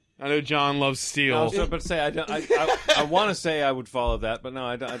 I know John loves I Steel. was about to say I want to say I would follow that, but no,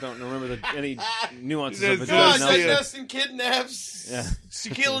 I don't remember any nuances of it. Come Come on, on, Judd Nelson. Nelson kidnaps Yeah.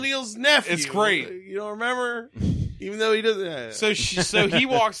 Shaquille O'Neal's nephew. It's great. You don't remember? Even though he doesn't. So he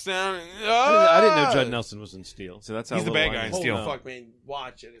walks down. I didn't know Judd Nelson was in Steel, so that's how He's the little bad I guy in know. Steel. Holy fuck, man!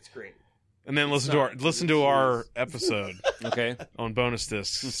 Watch it. It's great. And then listen Sorry. to our episode Okay, on bonus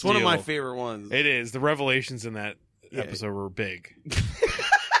discs. It's one of my Steel. favorite ones. It is. The revelations in that Yeah. episode were big.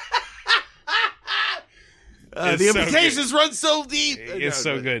 The It's so implications run so deep. It's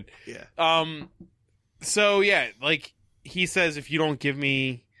so good. Yeah. So yeah, like he says, if you don't give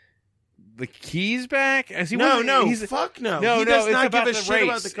me the keys back, as he No, wasn't- fuck no. no, He no, does it's not about give a the shit race.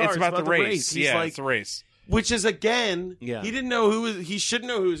 about the car. It's about the race. He's Yeah, like, it's a race. which is again, Yeah. he didn't know he should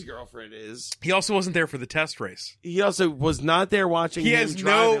know who his girlfriend is. He also wasn't there for the test race. He also was not there watching He him has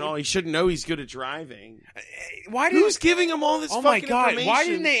drive no- and all. He shouldn't know he's good at driving. Why did? Who's giving him all this Oh my fucking god! information Why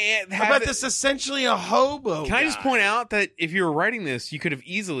didn't they have about it- this essentially a hobo? Can I just guy? point out that if you were writing this, you could have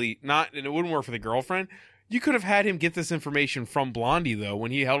easily not, and it wouldn't work for the girlfriend. You could have had him get this information from Blondie, though. When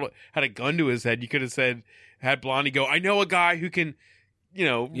he had a gun to his head, you could have had Blondie go, "I know a guy who can,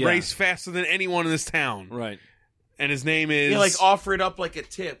 Yeah. race faster than anyone in this town, right. and his name is." Yeah, like offer it up like a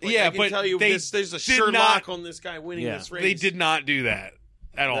tip. Like, Yeah, I can but tell you they there's a did Sherlock not- on this guy winning Yeah. this race. They did not do that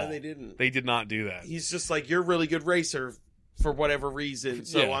at all. No, they didn't. They did not do that. He's just like, you're a really good racer for whatever reason.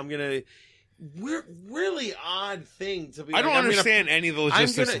 So Yeah. I'm gonna. We're really odd thing to be. I don't like, I'm gonna- understand any of the I'm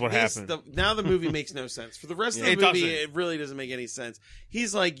logistics gonna- of what this- happened. now the movie makes no sense. For the rest of the It movie, doesn't. it really doesn't make any sense.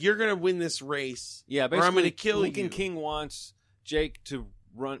 He's like, you're gonna win this race. Yeah, or basically, I'm gonna kill Lincoln you. King wants Jake to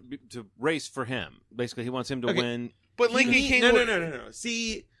race for him. Basically, he wants him to Okay. win. But Lincoln King, No. would-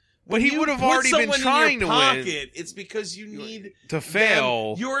 See, But when he you would have put already been someone in trying your to win. pocket, it's because you need to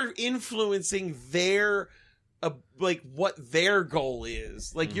fail. You're influencing their, like what their goal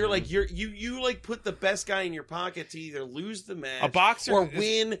is. Like you're like you like put the best guy in your pocket to either lose the match, A boxer or is-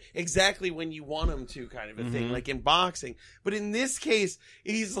 win exactly when you want him to, kind of a thing. Mhm. Like in boxing, but in this case,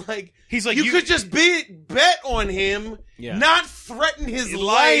 he's like He's like, you could just bet on him, Yeah. not threaten his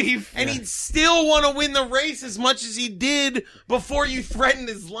life, and he'd still want to win the race as much as he did before you threatened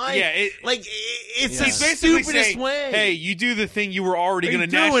his life. Yeah, It's Yeah. the He's basically stupidest saying, way. "Hey, you do the thing you were already What are going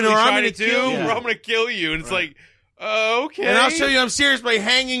to you doing, naturally or I'm try gonna to do, kill you." or I'm going to kill you." And it's Right. like, okay. And I'll show you I'm serious by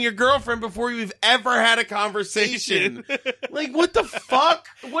hanging your girlfriend before you've ever had a conversation. Like, what the fuck?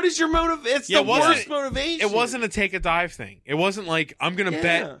 What is your motive? It's Yeah, the it wasn't- worst motivation. It wasn't a take a dive thing. It wasn't like I'm going to Yeah.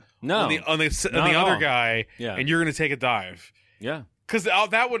 bet No, on the Not other at all. guy, Yeah. and you're going to take a dive. yeah. Because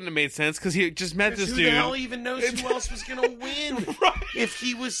that wouldn't have made sense. Because he just met this Who dude. the hell even knows who else was going to win Right. if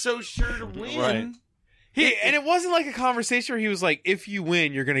he was so sure to win? Right. And it wasn't like a conversation where he was like, "If you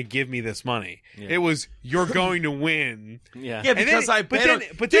win, you're going to give me this money." Yeah. It was, "You're going to win." Yeah. Yeah, And because then, I but bet then,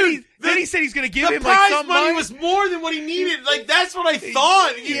 on- but Dude, then he said he's going to give the him like prize some money was more than what he needed. Like, that's what I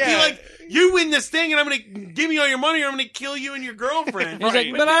thought. You'd Yeah. be like, you win this thing, and I'm going to give me all your money, or I'm going to kill you and your girlfriend. He's like,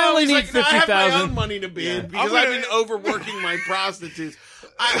 Right. but I only he's need like, no, I have my 50,000. own money to bid Yeah. because I'm I've gonna- been overworking my prostitutes.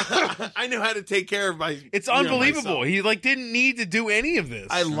 I know how to take care of my. It's you know, unbelievable. myself. He didn't need to do any of this.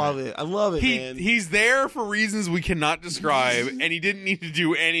 I love it. I love it, man. He's there for reasons we cannot describe, and he didn't need to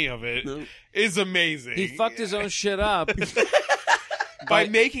do any of it. No. It's amazing. He fucked his own shit up by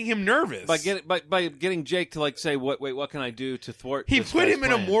making him nervous. by getting Jake to like say, what can I do to thwart? He this put guy's him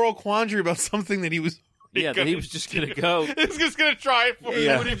in a plan? moral quandary about something that he was. Yeah, that he was just gonna go. He was just gonna try it for He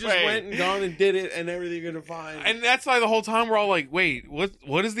him. would have just went and gone and did it, and everything would have fine. And that's why the whole time we're all like, "Wait,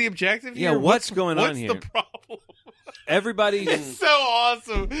 what is the objective here? Yeah, what's going on here?" What's the problem?" Everybody. It's so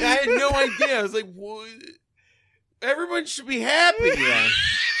awesome. I had no idea. I was like, what? Everyone should be happy. Yeah.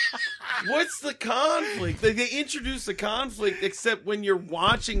 What's the conflict? Like, they introduce the conflict, except when you're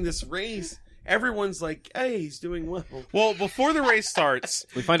watching this race, everyone's like, hey, he's doing well. Well, before the race starts,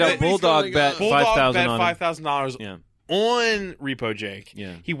 We find out Nobody's Bulldog going bet on. Bulldog $5,000 bet on him. $5,000 Yeah. on Repo Jake.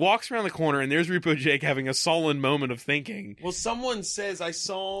 Yeah. He walks around the corner, and there's Repo Jake having a sullen moment of thinking. Well, someone says I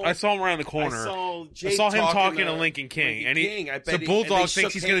saw him around the corner. I saw him talking to Lincoln King, and I bet so Bulldog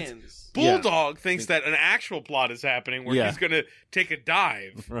thinks he's going to. hands. Bulldog thinks that an actual plot is happening where he's going to take a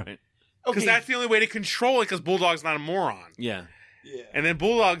dive. Right. Because that's the only way to control it, because Bulldog's not a moron. Yeah. Yeah. And then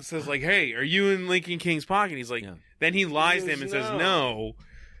Bulldog says, like, hey, are you in Lincoln King's pocket? He's like, then he lies to him and says no.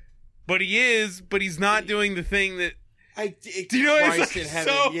 But he is, but he's not doing the thing that... Do you know what it's like?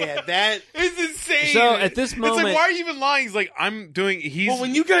 So, yeah, that is insane. So at this moment, it's like, why are you even lying? He's like, I'm doing. Well,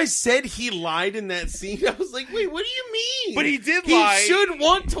 when you guys said he lied in that scene, I was like, wait, what do you mean? But he did lie. He should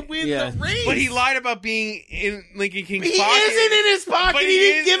want to win the race. But he lied about being in Lincoln King's he pocket. He isn't in his pocket. But he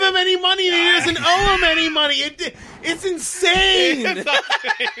didn't give him any money, and he doesn't owe him any money. It's insane.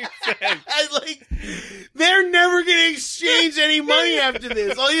 They're never going to exchange any money after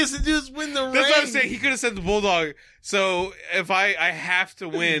this. All he has to do is win the race. That's what I'm saying. He could have said to Bulldog, so if I have to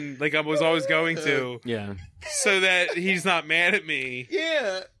win, like I was always going to, so that he's not mad at me.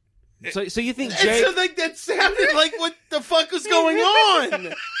 Yeah. So you think Jake? So that sounded like what the fuck was going on?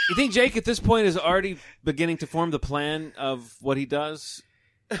 You think Jake at this point is already beginning to form the plan of what he does?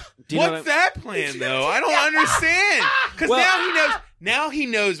 What's that plan, though? I don't understand. Because now he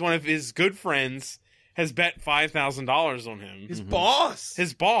knows one of his good friends has bet $5,000 on him. His boss.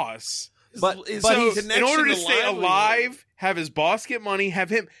 But so in order to stay alive, have his boss get money, have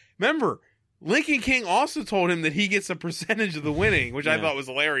him... Remember, Lincoln King also told him that he gets a percentage of the winning, which I thought was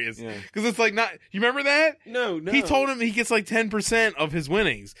hilarious. Because it's like not... You remember that? No. He told him he gets like 10% of his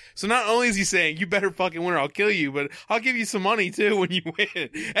winnings. So not only is he saying, you better fucking win or I'll kill you, but I'll give you some money too when you win.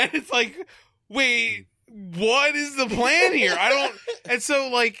 And it's like, wait... What is the plan here? I don't. And so,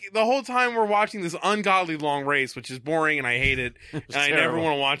 like, the whole time we're watching this ungodly long race, which is boring and I hate it, and I never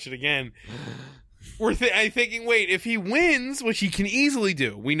want to watch it again. I'm thinking, wait, if he wins, which he can easily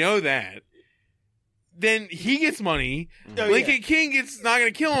do, we know that, then he gets money. Lincoln King gets not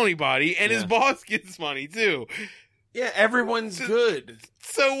going to kill anybody, and his boss gets money too. Yeah, everyone's good.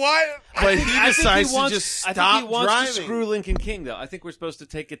 So why? But he decides to just stop driving. I think he wants to screw Lincoln King, though. I think we're supposed to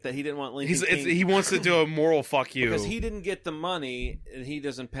take it that he didn't want Lincoln King. He wants to do a moral fuck you. Because he didn't get the money, and he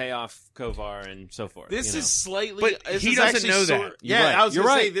doesn't pay off Kovar and so forth. This is slightly... But he doesn't know that. Yeah, I was going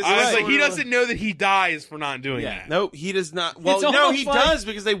to say... This is he doesn't know that he dies for not doing that. Nope, he does not... Well, no, he does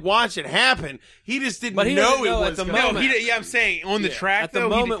because they watch it happen. He just didn't know it was... At the moment. Yeah, I'm saying, on the track, at the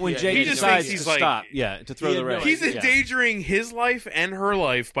moment when Jake decides to stop, to throw the race. He's endangering his life and her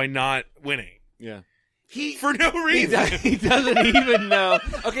life by not winning. Yeah. For no reason. He doesn't even know.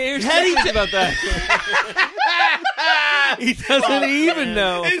 Okay, here's the thing about that. He doesn't even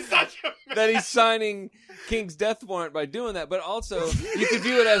know that he's signing King's death warrant by doing that. But also, you could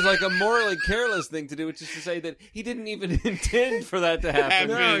view it as like a morally careless thing to do, which is to say that he didn't even intend for that to happen.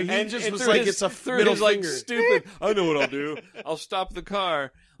 No, he just was like, it's a middle finger. Like, stupid, I know what I'll do. I'll stop the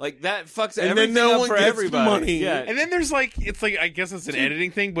car. Like, that fucks everything then no up for one gets everybody. money. Yeah. And then there's like, it's like, I guess it's an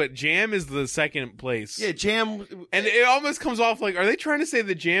editing thing, but Jam is the second place. Yeah, Jam. And it almost comes off like, are they trying to say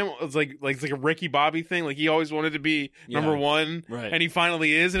that Jam is like a Ricky Bobby thing? Like, he always wanted to be number one, right. And he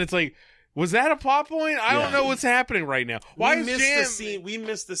finally is, and it's like, was that a plot point? I don't know what's happening right now. Why is Jam... We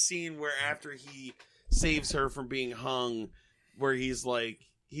missed the scene where after he saves her from being hung, where he's like,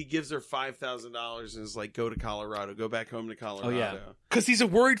 he gives her $5,000 and is like, go to Colorado, go back home to Colorado. Oh, yeah. Because he's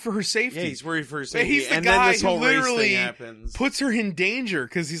worried for her safety. Yeah, he's worried for her safety. He's the and guy then this whole who literally race thing happens. puts her in danger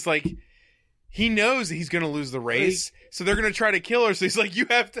because he's like, he knows that he's going to lose the race, so they're going to try to kill her. So he's like, you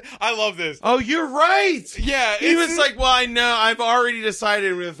have to. I love this. Oh, you're right. Yeah, he was like, well, I know, I've already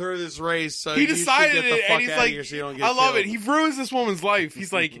decided I'm going to throw this race. So he decided you should get the it, fuck and he's out like, of here so you don't get I love killed. it. He ruins this woman's life.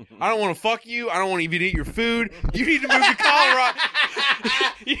 He's like, I don't want to fuck you. I don't want to even eat your food. You need to move to Colorado.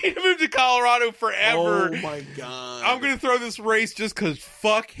 You need to move to Colorado forever. Oh my god! I'm going to throw this race just because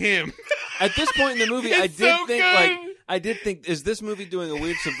fuck him. At this point in the movie, I It's did so think good. I did think, is this movie doing a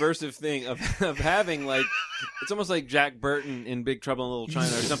weird subversive thing of having like, it's almost like Jack Burton in Big Trouble in Little China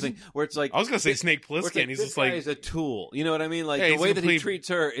or something, where it's like, I was going to say Snake where it's Plissken. like, He's this just guy like, is a tool. You know what I mean? Like Yeah, the he's way a that he complete- treats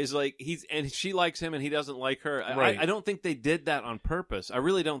her is like and she likes him and he doesn't like her. Right. I don't think they did that on purpose. I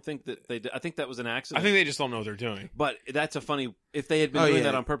really don't think that they did. I think that was an I accident. think they just don't know what they're doing. But that's a funny. If they had been doing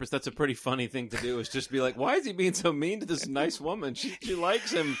that on purpose, that's a pretty funny thing to do. Is just be like, why is he being so mean to this nice woman? She likes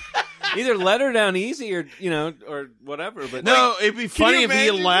him. Either let her down easy, or or whatever. But no, it'd be funny if he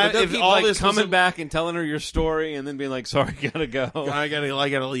allowed if all like this coming was back and telling her your story, and then being like, "Sorry, gotta go." I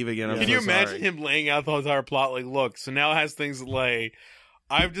gotta leave again. I'm Can so you imagine sorry. him laying out the entire plot? Like, look, so now it has things to lay.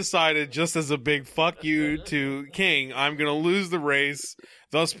 I've decided, just as a big fuck you to King, I'm going to lose the race,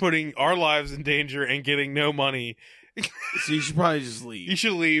 thus putting our lives in danger and getting no money. So you should probably just leave. You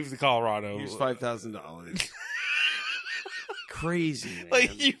should leave the Colorado. Here's $5,000. Crazy, man.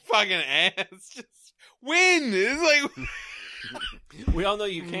 Like, you fucking ass. Just win. It's like... We all know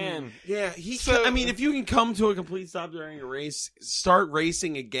you can. Yeah, So- I mean, if you can come to a complete stop during a race, start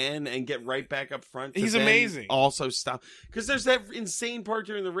racing again, and get right back up front. He's then amazing. Also stop, because there's that insane part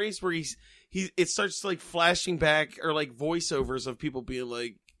during the race where it starts like flashing back or like voiceovers of people being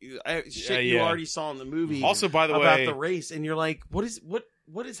like shit you yeah. already saw in the movie. Also, by the about way... the race, and you're like, what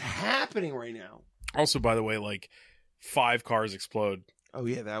is happening right now? Also, by the way, like, 5 cars explode Oh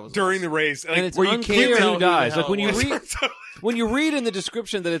yeah, that was during the race. And Like, it's where you unclear can't tell who who the dies. hell Like when it you was. read when you read in the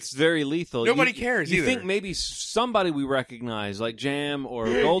description that it's very lethal, Nobody you, cares You either. think maybe somebody we recognize, like Jam or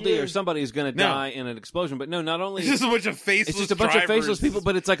Goldie or somebody, is going to No. die in an explosion. But no, not only it's just a bunch of faceless it's just a bunch of drivers faceless people,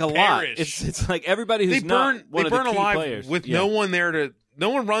 but it's like a lot. perish. It's like everybody who's they not burn one they of the burn key alive players with Yeah. no one there to...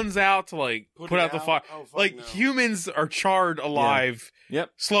 No one runs out to, like, put out the out? fire. Oh, fuck Like, no. humans are charred alive Yep.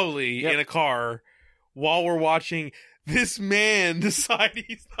 slowly Yep. in a car while we're watching this man decide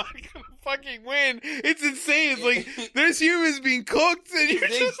he's not gonna fucking win. It's insane. It's like there's humans being cooked, and you're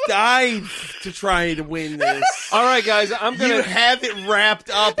They just died to try to win this. All right, guys, I'm You gonna. have it wrapped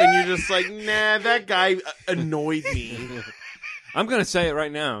up, and you're just like, nah, that guy annoyed me. I'm gonna say it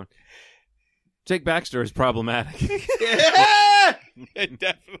right now. Jake Baxter is problematic.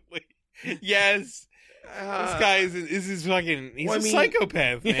 definitely yes. This guy is his fucking. He's well, I a mean,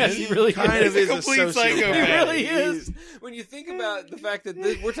 psychopath, man. Yes, he really kind is. of is a a complete sociopath. psychopath. He really is. When you think about the fact that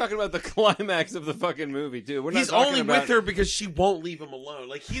we're talking about the climax of the fucking movie, too. We're not He's talking only about... with her because she won't leave him alone.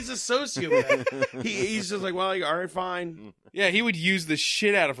 Like, he's a sociopath. He's just like, well, all right, fine. Yeah, he would use the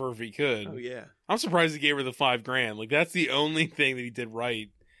shit out of her if he could. Oh, yeah. I'm surprised he gave her the $5,000. Like, that's the only thing that he did right.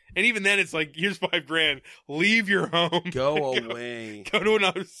 And even then, it's like, here's $5,000. Leave your home. Go away. Go to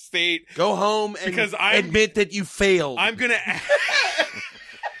another state. Go home and Because I'm- admit that you failed. I'm gonna.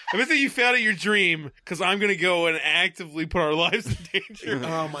 I bet that you failed at your dream because I'm gonna go and actively put our lives in danger.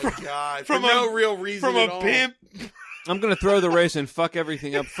 Oh, my God. From For a- no real reason From at a all. pimp. I'm going to throw the race and fuck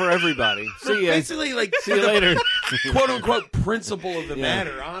everything up for everybody. See ya. Basically, like, See you later. quote-unquote principle of the Yeah.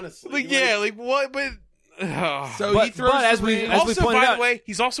 matter, honestly. Like, yeah, like what? But. So But- he throws but as the we- ring- as also, pointed by out- the way,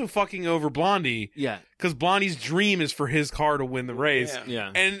 he's also fucking over Blondie Yeah. because Blondie's dream is for his car to win the race.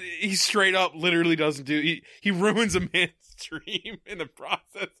 Yeah. Yeah. And he straight up literally doesn't do. He ruins a man's dream in the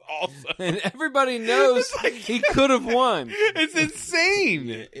process. Also, And everybody knows It's like- he could have won. it's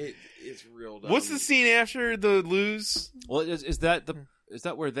insane. It's real dumb. What's the scene after the lose? Well, is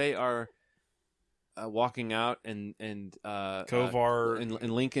that where they are walking out and Kovar.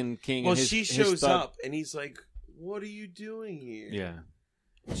 and Lincoln King? Well, and his, she his shows thug- up, and he's like, what are you doing here? Yeah.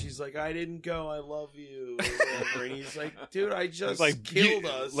 And she's like, I didn't go. I love you. Or whatever. And he's like, dude, I just It's like killed you-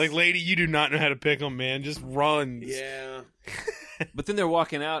 us. Like, lady, you do not know how to pick them, man. Just run. yeah. But then they're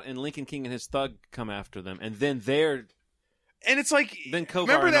walking out, and Lincoln King and his thug come after them, and then they're And it's like, Then Kovar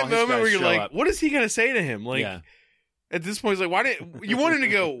remember and that all his moment guys where you're show like, up. what is he going to say to him? Like, yeah. at this point, it's like, why didn't you want him to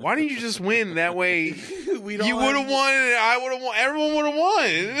go? Why didn't you just win? That way, We don't you would have won, and I would have won. Everyone would have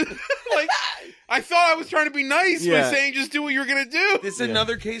won. Like, I thought I was trying to be nice by Yeah. saying just do what you're going to do. This is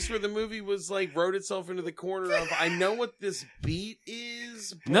another case where the movie was like wrote itself into the corner of I know what this beat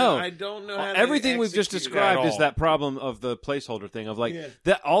is, but No. I don't know how to Everything we've just execute it. described at is all. that problem of the placeholder thing of like Yeah.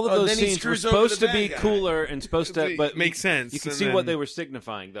 that all of Oh, those then he scenes were screws over supposed the to be bad guy. cooler and supposed to, but makes sense. You can And see then- what they were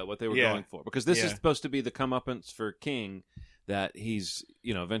signifying, though, what they were Yeah. going for, because this is Yeah. supposed to be the comeuppance for King, that he's,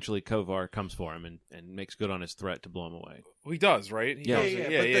 eventually Kovar comes for him and makes good on his threat to blow him away. He does, right? He Yeah.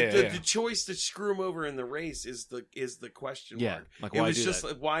 does. But the choice to screw him over in the race is the question Yeah, mark. like, it why was do just that?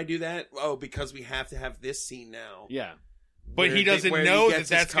 like, why do that? Oh, because we have to have this scene now. Yeah, But he doesn't know that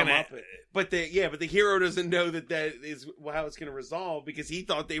that's going to. But the hero doesn't know that is how it's going to resolve because he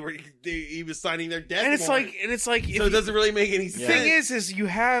thought he was signing their death. And it's warrant. like, so it doesn't really make any The sense. thing is you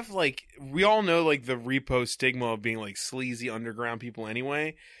have like we all know like the repo stigma of being like sleazy underground people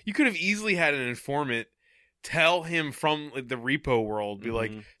anyway. You could have easily had an informant tell him from like, the repo world, be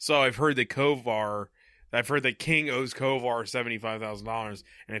like, so I've heard that King owes Kovar $75,000,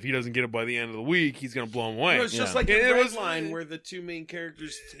 and if he doesn't get it by the end of the week, he's gonna blow him away. It's just Yeah. like It a red was- line where the two main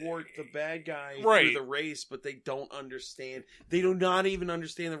characters thwart the bad guy Right. through the race, but they don't understand. They do not even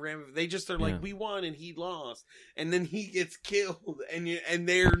understand the ramifications. They just are like, Yeah. we won and he lost, and then he gets killed, and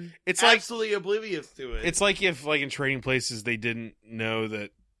they're It's like- absolutely oblivious to it. It's like if like in trading places they didn't know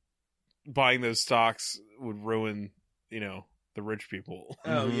that buying those stocks would ruin, the rich people. oh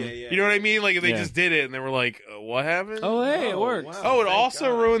Mhm. yeah. You know what I mean? Like if they Yeah. just did it and they were like, what happened? Oh, hey, it Oh, worked. wow. Oh, it Thank also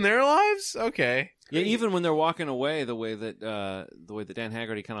God. ruined their lives? Okay. Yeah, even when they're walking away, the way that Dan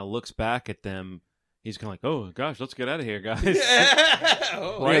Haggerty kind of looks back at them, he's kind of like, oh gosh, let's get out of here, guys.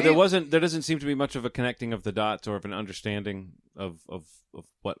 Oh, Yeah, there doesn't seem to be much of a connecting of the dots or of an understanding of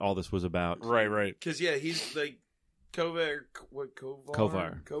what all this was about. Right. Because he's like Kovar.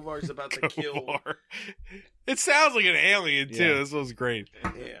 Kovar's about to kill. Kovar. It sounds like an alien too. Yeah. This was great.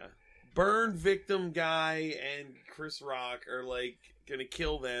 Yeah, burn victim guy and Chris Rock are like gonna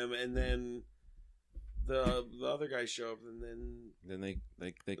kill them, and then the other guys show up, and then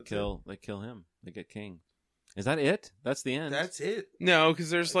they kill him. They get King. Is that it? That's the end. that's it. No, because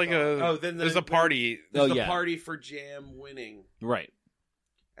there's like there's a party There's Oh, the yeah. party for Jam winning right.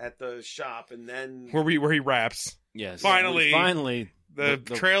 at the shop, and then where he raps. Yes. Finally. The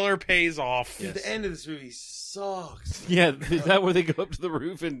The- trailer pays off. Dude, Yes. the end of this movie sucks. Yeah, is that where they go up to the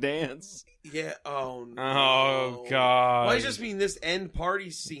roof and dance? Yeah. Oh no. Oh god. Well, I just mean this end party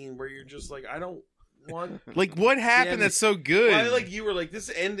scene where you're just like, I don't want. Like what happened Yeah, that's so good? Why, like you were like, this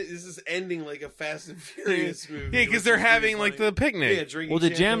is ending like a Fast and Furious movie. Yeah, because which they're is really having like funny. the picnic. Yeah, drinking Well,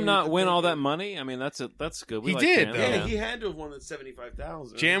 did Jam champagne not with the win all that bacon. money? I mean, that's good. We He like did, Jam. though. Yeah, he had to have won that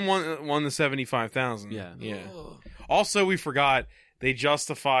 75,000. Jam won the 75,000. Yeah. Yeah. Oh, Also, we forgot they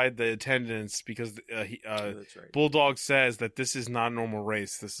justified the attendance because that's right. Bulldog says that this is not a normal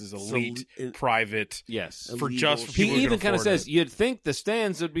race. This is elite, So, private. Yes. Illegal For just for shit. He people who even can kind of afford says, "You'd think the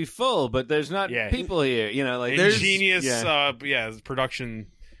stands would be full, but there's not Yeah. people here." You know, like There's- ingenious, yeah.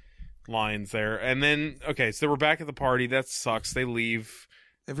 production lines there. And then, okay, so we're back at the party. That sucks. They leave.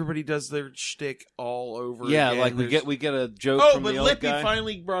 Everybody does their shtick all over. yeah, again. like There's- we get a joke Oh, from but the old Lippy guy.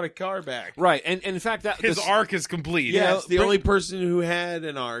 finally brought a car back. Right, and in fact that His this- arc is complete. Yeah. Yes, the bring- only person who had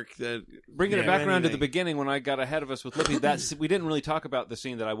an arc that Bringing it Yeah. back around to the Anything. beginning when I got ahead of us with Lippy, we didn't really talk about the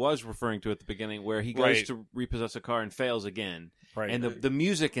scene that I was referring to at the beginning where he goes Right. to repossess a car and fails again. Right. And the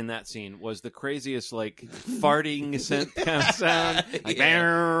music in that scene was the craziest, like, farting scent kind of sound. Like,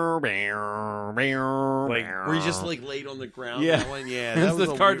 Yeah. Like, where he just like laid on the ground. Yeah. That one, yeah. as That was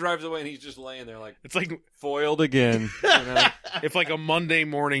the a car weird- drives away and he's just laying there like, it's like foiled again. You know? if like a Monday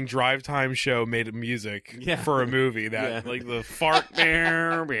morning drive time show made a music Yeah. for a movie that Yeah. like the fart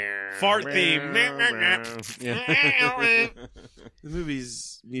theme. Yeah. The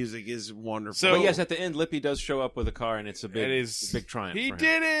movie's music is wonderful. So- But yes, at the end, Lippy does show up with a car, and it's a big, It is big triumph. He for him.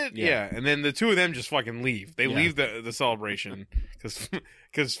 did it. Yeah. Yeah. And then the two of them just fucking leave. They Yeah. leave the celebration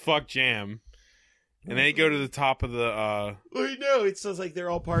because fuck Jam. And then they go to the top of the Well, no, it sounds like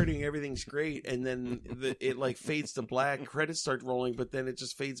they're all partying, everything's great, and then it like fades to black, credits start rolling, but then it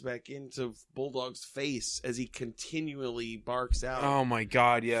just fades back into Bulldog's face as he continually barks out oh my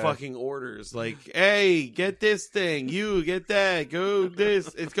god, yeah. fucking orders like, "Hey, get this thing, you get that, go this."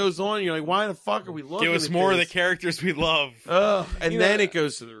 It goes on. You're like, "Why the fuck are we looking?" Give us at more of the this? characters we love. Ugh, and You then know, it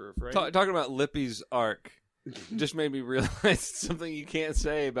goes to the roof, right? Talking about Lippy's arc just made me realize something you can't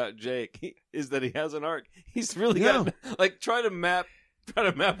say about Jake is that he has an arc. He's really got like try to map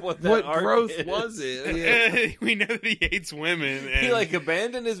what that what arc growth is. was it? Yeah. We know that he hates women. And He like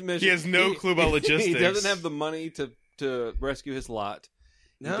abandoned his mission. He has no clue about He logistics. doesn't have the money to rescue his lot.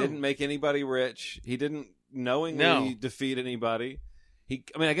 No. He didn't make anybody rich. He didn't knowingly No. defeat anybody.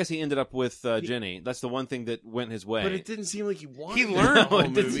 I guess he ended up with Jenny. That's the one thing that went his way. But it didn't seem like he wanted. He it learned- the whole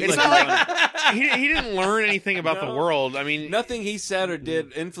It didn't movie. seem It's like not he like he didn't learn anything about the No. world. I mean, Nothing he said or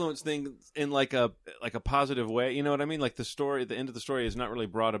did influenced things in like a positive way. You know what I mean? Like the story, the end of the story is not really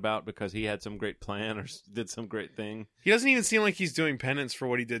brought about because he had some great plan or did some great thing. he doesn't even seem like he's doing penance for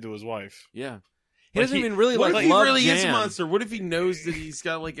what he did to his wife. Yeah, he Like doesn't he- even really What like if he love really is a Jam. monster? What if he knows that he's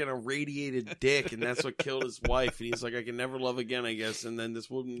got like an irradiated dick and that's what killed his wife? And he's like, I can never love again, I guess. And then this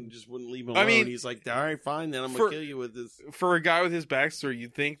woman just wouldn't leave him I alone. mean, He's like, all right, fine, then I'm for- going to kill you with this. For a guy with his backstory,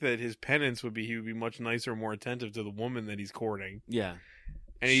 you'd think that his penance would be he would be much nicer, more attentive to the woman that he's courting. Yeah,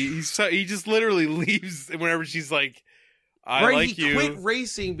 And he just literally leaves whenever she's like, "I right, like he you." quit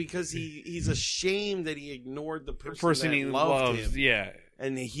racing because he's ashamed that he ignored the The person, person that he loved loves, him. yeah.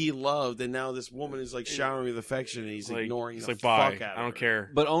 And he loved, and now this woman is like showering with affection and he's Like, ignoring he's the like, "Bye, fuck out of I don't her.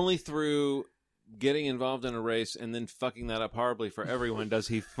 care." but only through getting involved in a race and then fucking that up horribly for everyone does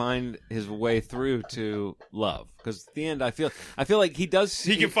he find his way through to love. Because at the end, I feel like he does.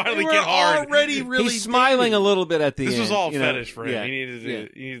 He can They finally were get hard. already really he's smiling dating. a little bit at the This end. was all you know? fetish for him. Yeah. He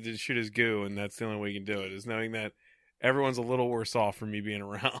needed to shoot his goo, and that's the only way he can do it. Is knowing that everyone's a little worse off for me being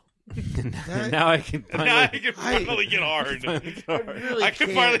around. Now I can Now I finally, can finally get hard. really I can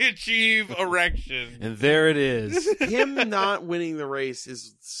can't. finally achieve erection. and there it is. Him not winning the race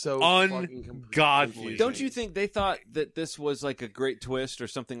is so fucking Ungodly. confusing. Don't you think they thought that this was like a great twist or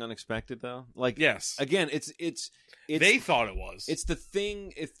something unexpected though? Like, Yes, again, it's they thought it was. It's the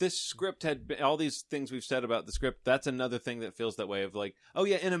thing. If this script had been, all these things we've said about the script, that's another thing that feels that way. Of like, oh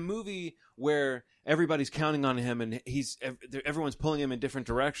yeah, in a movie where everybody's counting on him and everyone's pulling him in different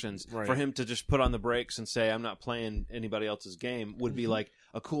directions. Right. For him to just put on the brakes and say, I'm not playing anybody else's game would be like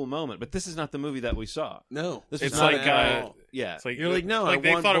a cool moment. But this is not the movie that we saw. No, This It's was not like, at all. Yeah. It's like You're like, no, like I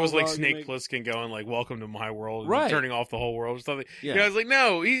they want thought it was like Bulldog to Snake make- Plissken going like, "Welcome to my world," and Right. turning off the whole world or something. Yeah. You know, I was like,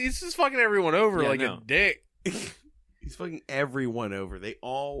 no, he's just fucking everyone over Yeah, like no. a dick. He's fucking everyone over. They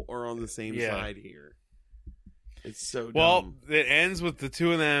all are on the same Yeah. side here. It's so Well, dumb. it ends with the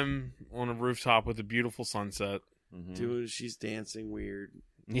two of them on a rooftop with a beautiful sunset. Mhm. She's dancing weird.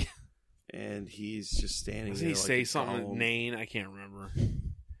 Yeah. And he's just standing Doesn't there he like say a something golem. inane? I can't remember.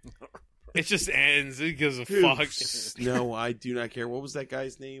 It just ends. It gives a Dude, fuck. No, I do not care. What was that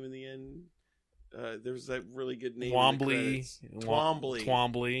guy's name in the end? There was that really good name. in the Twombly. credits. Twombly.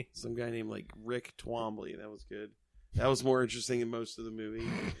 Twombly. Some guy named like Rick Twombly. That was good. That was more interesting than most of the movie.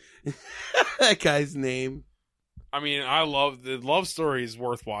 That guy's name. I mean, I love the love story is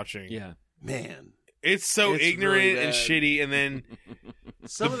worth watching. Yeah. Man. It's so It's ignorant really and bad. shitty, and then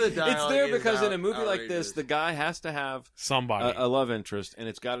Some of the dialogue It's there is because in a movie like outrageous. this, the guy has to have somebody. a love interest, and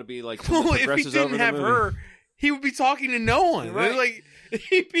it's got to be like something Well, that if he progresses over didn't the have movie. her, he would be talking to no one. Right. Like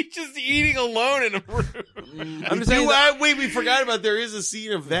he'd be just eating alone in a room. I'm just saying that- Wait, we forgot about there is a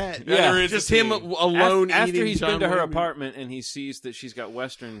scene of that. Yeah. There is just him alone After eating he's John been to her Wayne. apartment and he sees that she's got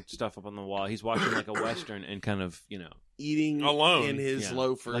Western stuff up on the wall, he's watching like a Western and kind of, eating Alone. in his Yeah.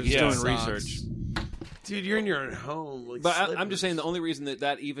 loafers. Like he's and doing socks. research. Dude, you're in your own home. Like But I'm slippers. just saying the only reason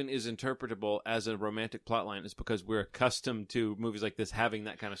that even is interpretable as a romantic plotline is because we're accustomed to movies like this having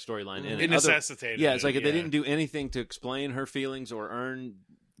that kind of storyline in It it. necessitated. Yeah, it's like it, they didn't do anything to explain her feelings or earn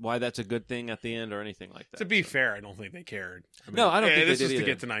why that's a good thing at the end or anything like that. To be fair, I don't think they cared. No, I don't think this they was did to either.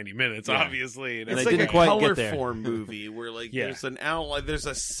 get to 90 minutes, Yeah. obviously. And It's they like didn't a quite color get there. form movie where like Yeah. there's an outline, there's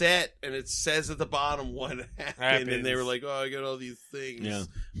a set, and it says at the bottom what happened, and they were like, "Oh, I got all these things. Yeah.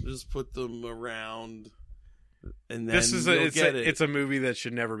 Just put them around." And then This is you'll a, get it. it's a movie that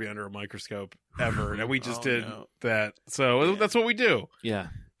should never be under a microscope ever, and we just Oh, did no. that. So Yeah. that's what we do. Yeah.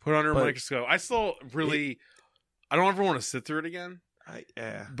 Put it under a But- microscope. I still really, I don't ever want to sit through it again,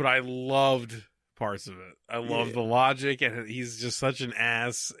 Yeah. but I loved parts of it. I loved Yeah. the logic, and he's just such an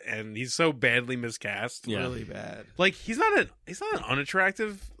ass, and he's so badly miscast. Yeah. Really bad. Like he's not an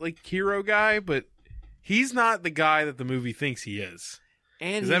unattractive like hero guy, but he's not the guy that the movie thinks he is.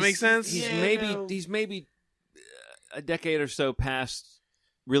 And Does that he's- make sense? He's Yeah, maybe no. he's maybe a decade or so past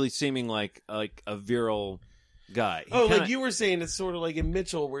really seeming like a virile guy. He Oh, kinda- like you were saying, it's sort of like in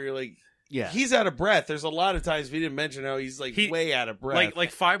Mitchell, where you're like, yeah. he's out of breath. There's a lot of times we didn't mention how he's like way out of breath.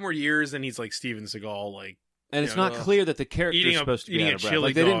 Like 5 more years, and he's like Steven Seagal. Like And it's Yeah, not clear that the character eating is a- supposed to be eating out a of breath. chili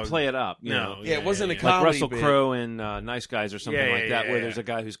Like they didn't dog. play it up, you No, know. yeah, it wasn't a Like comedy Russell bit. Crowe in Nice Guys or something Yeah, like that, yeah, where yeah. there's a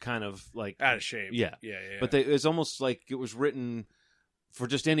guy who's kind of like out of shape. Yeah. yeah. But it's almost like it was written for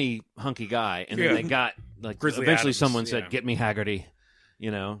just any hunky guy, and then Yeah. they got like Grizzly eventually Adams, someone said, yeah. "Get me Haggerty,"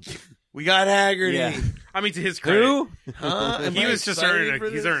 you know. we got Haggerty. Yeah. I mean, to his credit, Who? Huh? Am he I was just excited earning for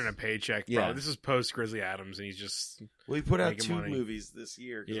he's this? earning a paycheck, bro. Yeah. This is post Grizzly Adams, and he's just We put out Making 2 money. movies this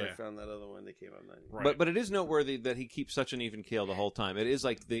year because I Yeah. found that other one that came out 90. right. But it is noteworthy that he keeps such an even keel the whole time. It is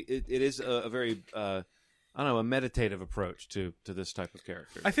like it is a very I don't know, a meditative approach to this type of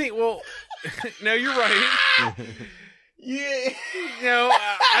character. I think. Well, no, you're right. Yeah. No,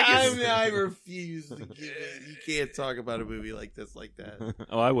 I guess I refuse to give it. You can't talk about a movie like this like that.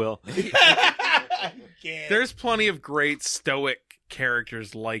 Oh, I will. You can't. there's plenty of great stoic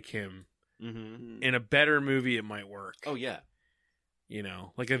characters like him. Mm-hmm. In a better movie, it might work. Oh yeah. You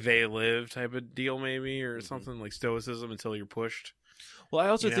know, like a They Live type of deal, maybe, or something like stoicism until you're pushed. Well, I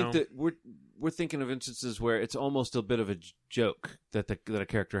also You think know? that we're thinking of instances where it's almost a bit of a joke that a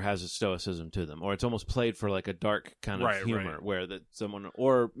character has a stoicism to them, or it's almost played for like a dark kind of Right, humor, right. where that someone,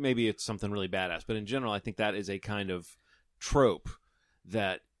 or maybe it's something really badass. But in general, I think that is a kind of trope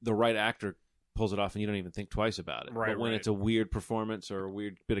that the right actor pulls it off, and you don't even think twice about it. Right, but when right. it's a weird performance or a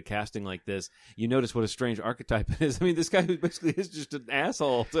weird bit of casting like this, you notice what a strange archetype it is. I mean, this guy who basically is just an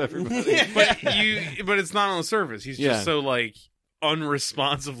asshole to everybody. But it's not on the surface. He's Yeah. just so like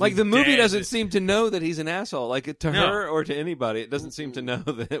unresponsive. Like the movie dead. doesn't seem to know that he's an asshole. Like to No. her or to anybody, it doesn't seem to know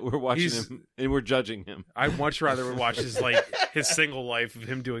that we're watching He's- him and we're judging him. I'd much rather watch his single life of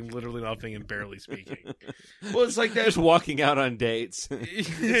him doing literally nothing and barely speaking. Well, it's like that. Just walking out on dates.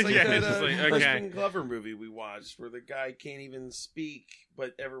 It's like yeah, that it's just like, okay. Crispin Glover movie we watched where the guy can't even speak,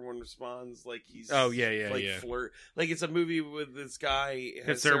 but everyone responds like he's Oh, yeah, like yeah. flirt. Like it's a movie with this guy has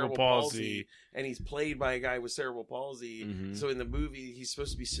Has cerebral palsy. and he's played by a guy with cerebral palsy. Mhm. So in the movie he's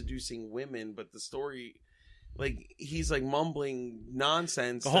supposed to be seducing women, but the story Like he's like mumbling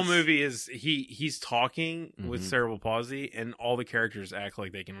nonsense. The whole movie is he's talking with Mhm. cerebral palsy, and all the characters act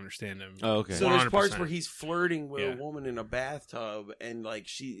like they can understand him. Oh, okay. So there's parts 100%. where he's flirting with Yeah. a woman in a bathtub, and like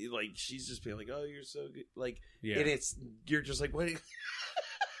she's just being like, "Oh, you're so good," like, Yeah. and you're just like, "What?"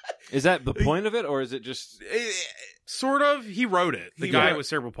 Is that the point of it, or is it just? Sort of. He wrote it. The He guy wrote- with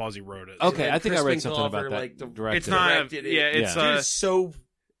cerebral palsy wrote it. Okay, And I think I Crispin read something Glover, about that. like, directed It's not. directed it. Yeah, it's Yeah. Dude, it's so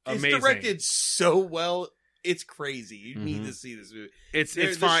amazing. It's directed so well. It's crazy. You need Mhm. to see this movie. It's The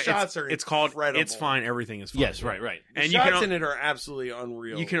fine. shots are it's called. incredible. It's fine. Everything is fine. Yes, right. The And you shots can in it are absolutely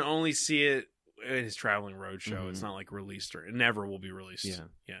unreal. you can only see it in his traveling roadshow. Mhm. It's not like released or it never will be released.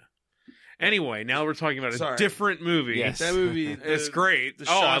 Yeah. Anyway, now we're talking about a Sorry. different movie. Yes. that movie. It's great. The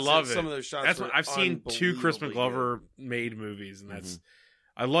Oh, I shots, love it. Some of those shots. That's are what I've seen 2 Crispin unbelievably Glover made movies, and that's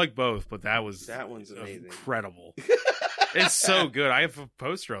I like both, but that was That one's amazing. incredible. good. It's so good. I have a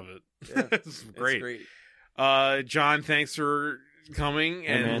poster of it. Yeah, It's great. It's great. John, thanks for coming. Hey,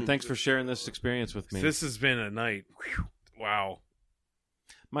 And man, thanks for sharing this experience with me. this has been a night. Whew. Wow.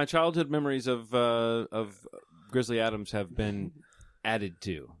 My childhood memories of Grizzly Adams have been added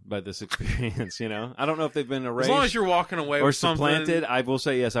to by this experience. You know, I don't know if they've been erased As long as you're walking away or with something. supplanted. I will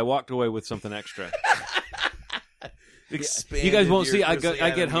say yes. I walked away with something extra. Expanded You guys won't your see. I Grizzly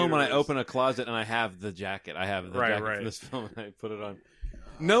get Adams home and I universe. open a closet and I have the jacket. I have the Right, jacket right. from this film and I put it on.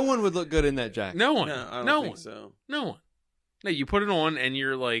 No one would look good in that jacket. No one. No, I don't no think one. so. No one. No, you put it on and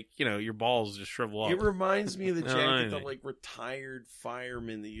you're like, your balls just shrivel up. It reminds me of the No, jacket anything. that like retired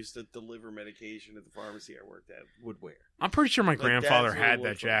firemen that used to deliver medication at the pharmacy I worked at would wear. I'm pretty sure my Like, grandfather that's what it had was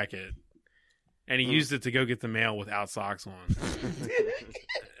that for. jacket. And he Hmm. used it to go get the mail without socks on.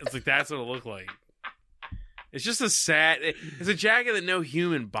 It's like, that's what it looked like. It's just it's a jacket that no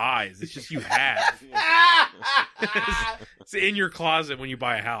human buys. It's just you have. It's in your closet when you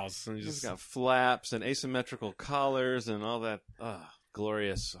buy a house. And It's just, got flaps and asymmetrical collars and all that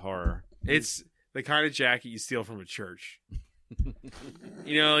glorious horror. it's the kind of jacket you steal from a church.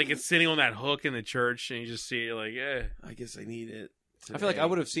 Like it's sitting on that hook in the church and you just see it like, I guess I need it. I feel like I today.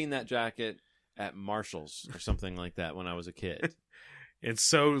 would have seen that jacket at Marshall's or something like that when I was a kid. it's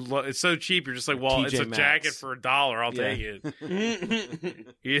so cheap. You're just like, well, it's TJ a Maxx. jacket for $1. I'll Yeah. take it.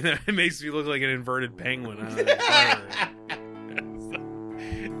 It makes me look like an inverted penguin.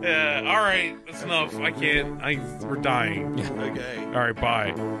 All right, that's enough. I can't. We're dying. Okay. All right,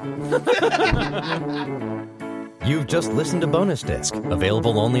 bye. You've just listened to Bonus Disc,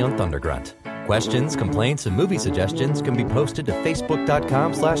 available only on Thundergrunt. Questions, complaints, and movie suggestions can be posted to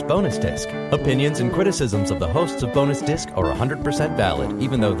facebook.com/bonusdisc. Opinions and criticisms of the hosts of Bonus Disc are 100% valid,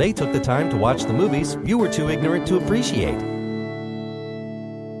 even though they took the time to watch the movies you were too ignorant to appreciate.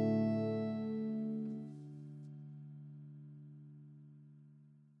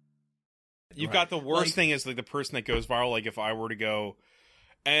 You've got the worst Like- thing is like the person that goes viral. Like if I were to go,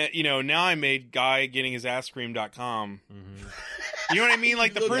 now I made guy getting his ass scream.com. You know what I mean?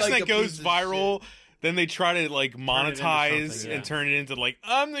 Like the Look person like that a goes piece of viral, then they try to like monetize something, yeah. and turn it into like,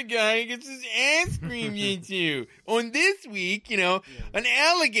 I'm the guy who gets his ass screamed into. On this week, an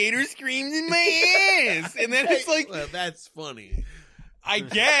alligator screamed in my ass. And then it's like, well, that's funny. I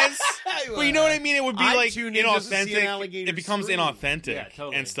guess. Well, you know what I mean? It would be I like tuned in just to see an inauthentic. alligator It becomes scream. inauthentic Yeah,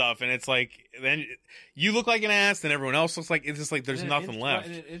 totally. and stuff. And it's like, then you look like an ass, then everyone else looks like, it's just like there's nothing left.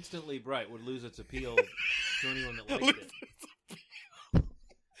 And it instantly bright would lose its appeal to anyone that liked it.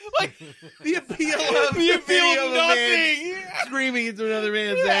 Like, The appeal of the appeal video of of a man nothing. screaming into another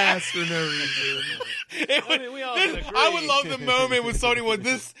man's ass for no reason. It would- I mean, we all can I would agree. love the moment when somebody would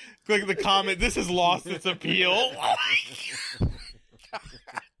click the comment, this has lost its appeal. Oh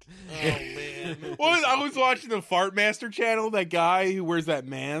man. I was watching the Fart Master channel, that guy who wears that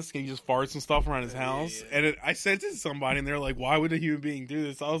mask and he just farts and stuff around his house. Yeah. And I said to somebody and they're like, why would a human being do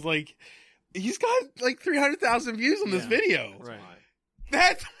this? I was like, he's got like 300,000 views on this Yeah. video. Right.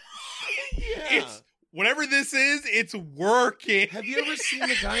 That's Yeah. it's whatever this is, it's working. Have you ever seen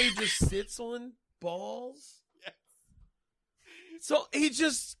the guy who just sits on balls? Yes. So he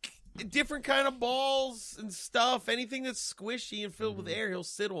just different kind of balls and stuff. Anything that's squishy and filled with air, he'll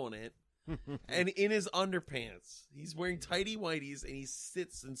sit on it. And in his underpants, he's wearing tighty whities, and he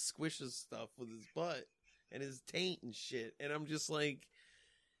sits and squishes stuff with his butt and his taint and shit. And I'm just like,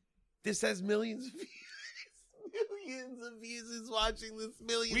 this has millions of views. Millions of views is watching this.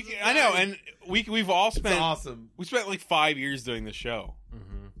 Millions. of I know, times. and we've all it's spent awesome. we spent like 5 years doing the show.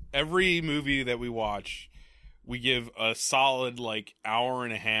 Mm-hmm. Every movie that we watch, we give a solid like hour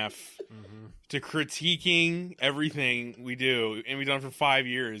and a half to critiquing everything we do, and we've done it for 5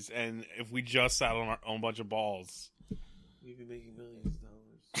 years. And if we just sat on our own bunch of balls, We'd be making millions of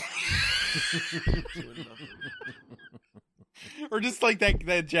dollars. Doing nothing. Or just like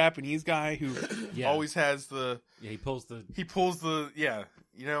that Japanese guy who Yeah. always has the Yeah, he pulls the. yeah,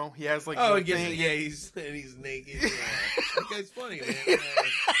 you know, he has like Oh, the I guess, thing. yeah, he's naked. Yeah. That guy's funny, man.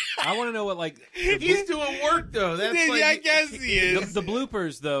 I want to know what like He's doing work though. That's Yeah, like I guess he is. the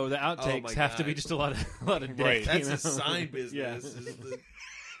bloopers though. The Oh, outtakes my have to be God. just a lot of dick. Right. you That's know? his side business. Yeah. Is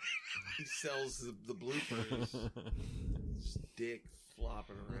he sells the bloopers. Just dick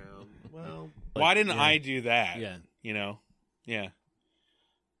flopping around. Well, Why didn't yeah. I do that? Yeah. You know? Yeah.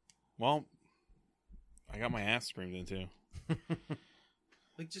 Well, I got my ass screamed into.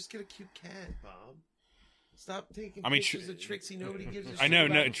 like just get a cute cat, Bob. Stop taking I mean, pictures of Trixie. Nobody gives a shit. I know,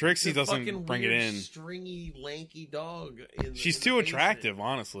 no, about Trixie the doesn't fucking bring it weird, in. Stringy, lanky dog. She's in too the attractive, basement.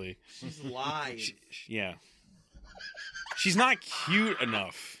 honestly. She's live. Yeah. She's not cute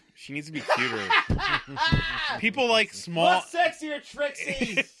enough. She needs to be cuter. People like small. sexier,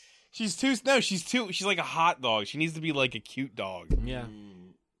 Trixie? She's like a hot dog. She needs to be like a cute dog. Yeah,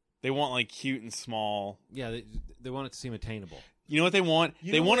 They want like cute and small. yeah. They want it to seem attainable. You know what they want?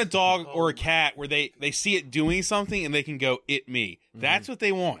 You They know want a what? dog or a Oh. cat where they see it doing something and they can go, "It me." That's what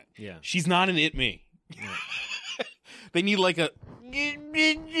they want. Yeah. She's not an it me. They need like a,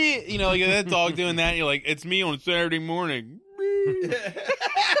 you know, like that dog doing that. And you're like, "It's me on Saturday morning."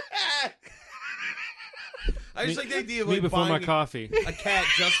 I just like the idea of Me like before my buying coffee. a cat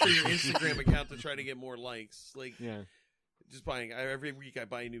just for your Instagram account to try to get more likes. Like, Yeah. just buying every week I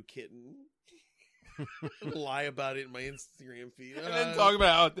buy a new kitten. Lie about it in my Instagram feed. And then talk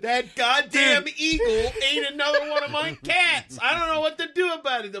about how that goddamn eagle ate another one of my cats. I don't know what to do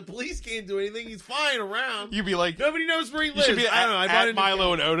about it. The police can't do anything. He's flying around. you'd be like, Nobody knows where he you lives. should be I don't know. I bought a at new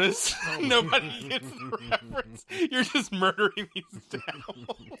Milo cat. and Otis. Oh. Nobody gets the reference. You're just murdering these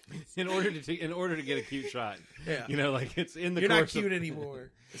animals. In order to get a cute shot. Yeah. You know, like it's in the You're not course of- cute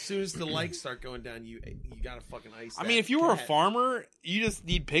anymore. As soon as the likes start going down, you gotta fucking ice. I that mean, if you were a cat. farmer, you just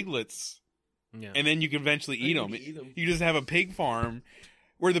need piglets. Yeah. And then you can eventually eat you them. can eat 'em. You just have a pig farm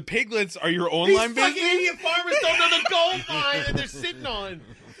where the piglets are your These online fucking business. idiot farmers don't know the gold mine that they're sitting on.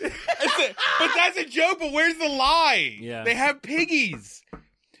 But that's a joke. But where's the lie? Yeah. They have piggies.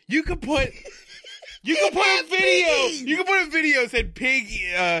 You could put a video. You could put a video that said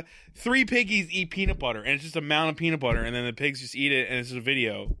pig. 3 piggies eat peanut butter, and it's just a mound of peanut butter, and then the pigs just eat it, and it's just a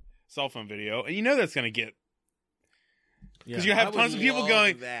video, cell phone video, and you know that's gonna get because you I have would tons of people love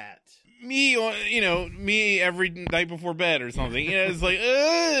going. that. Me, you know, me every night before bed or something. You know, it's like,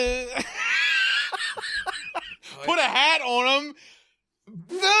 put a hat on them.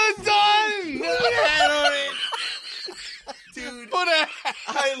 Done. Put a hat on it. Dude, Put a hat.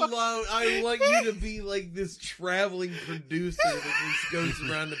 I want you to be like this traveling producer that just goes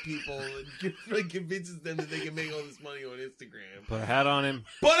around to people and like convinces them that they can make all this money on Instagram. Put a hat on him.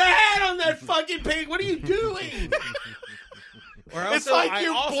 Put a hat on that fucking pig. What are you doing? Or also, It's like I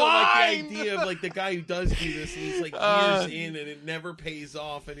you're also blind. like the idea of like the guy who does do this and he's like years in and it never pays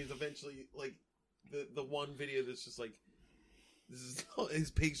off and he's eventually like the one video that's just like this is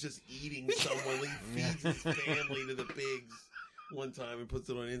his pig's just eating someone. He feeds his family to the pigs one time and puts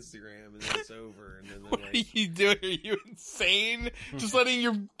it on Instagram and then it's over and then they're What are like, you doing? Are you insane? Just letting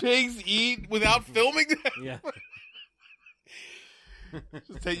your pigs eat without filming them? Yeah.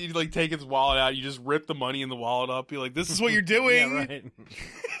 Just take its wallet out. You just rip the money in the wallet up. You're like, this is what you're doing. Yeah, right.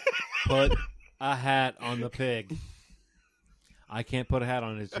 Put a hat on the pig. I can't put a hat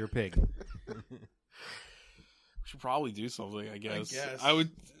on it. It's your pig. We should probably do something, I guess. guess. I would.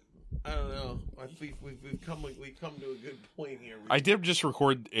 I don't know. I think we've come to a good point here. I did just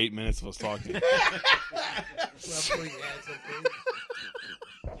record 8 minutes of us talking. Stop putting hats on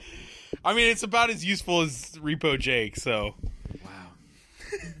pigs. I mean, it's about as useful as Repo Jake, so.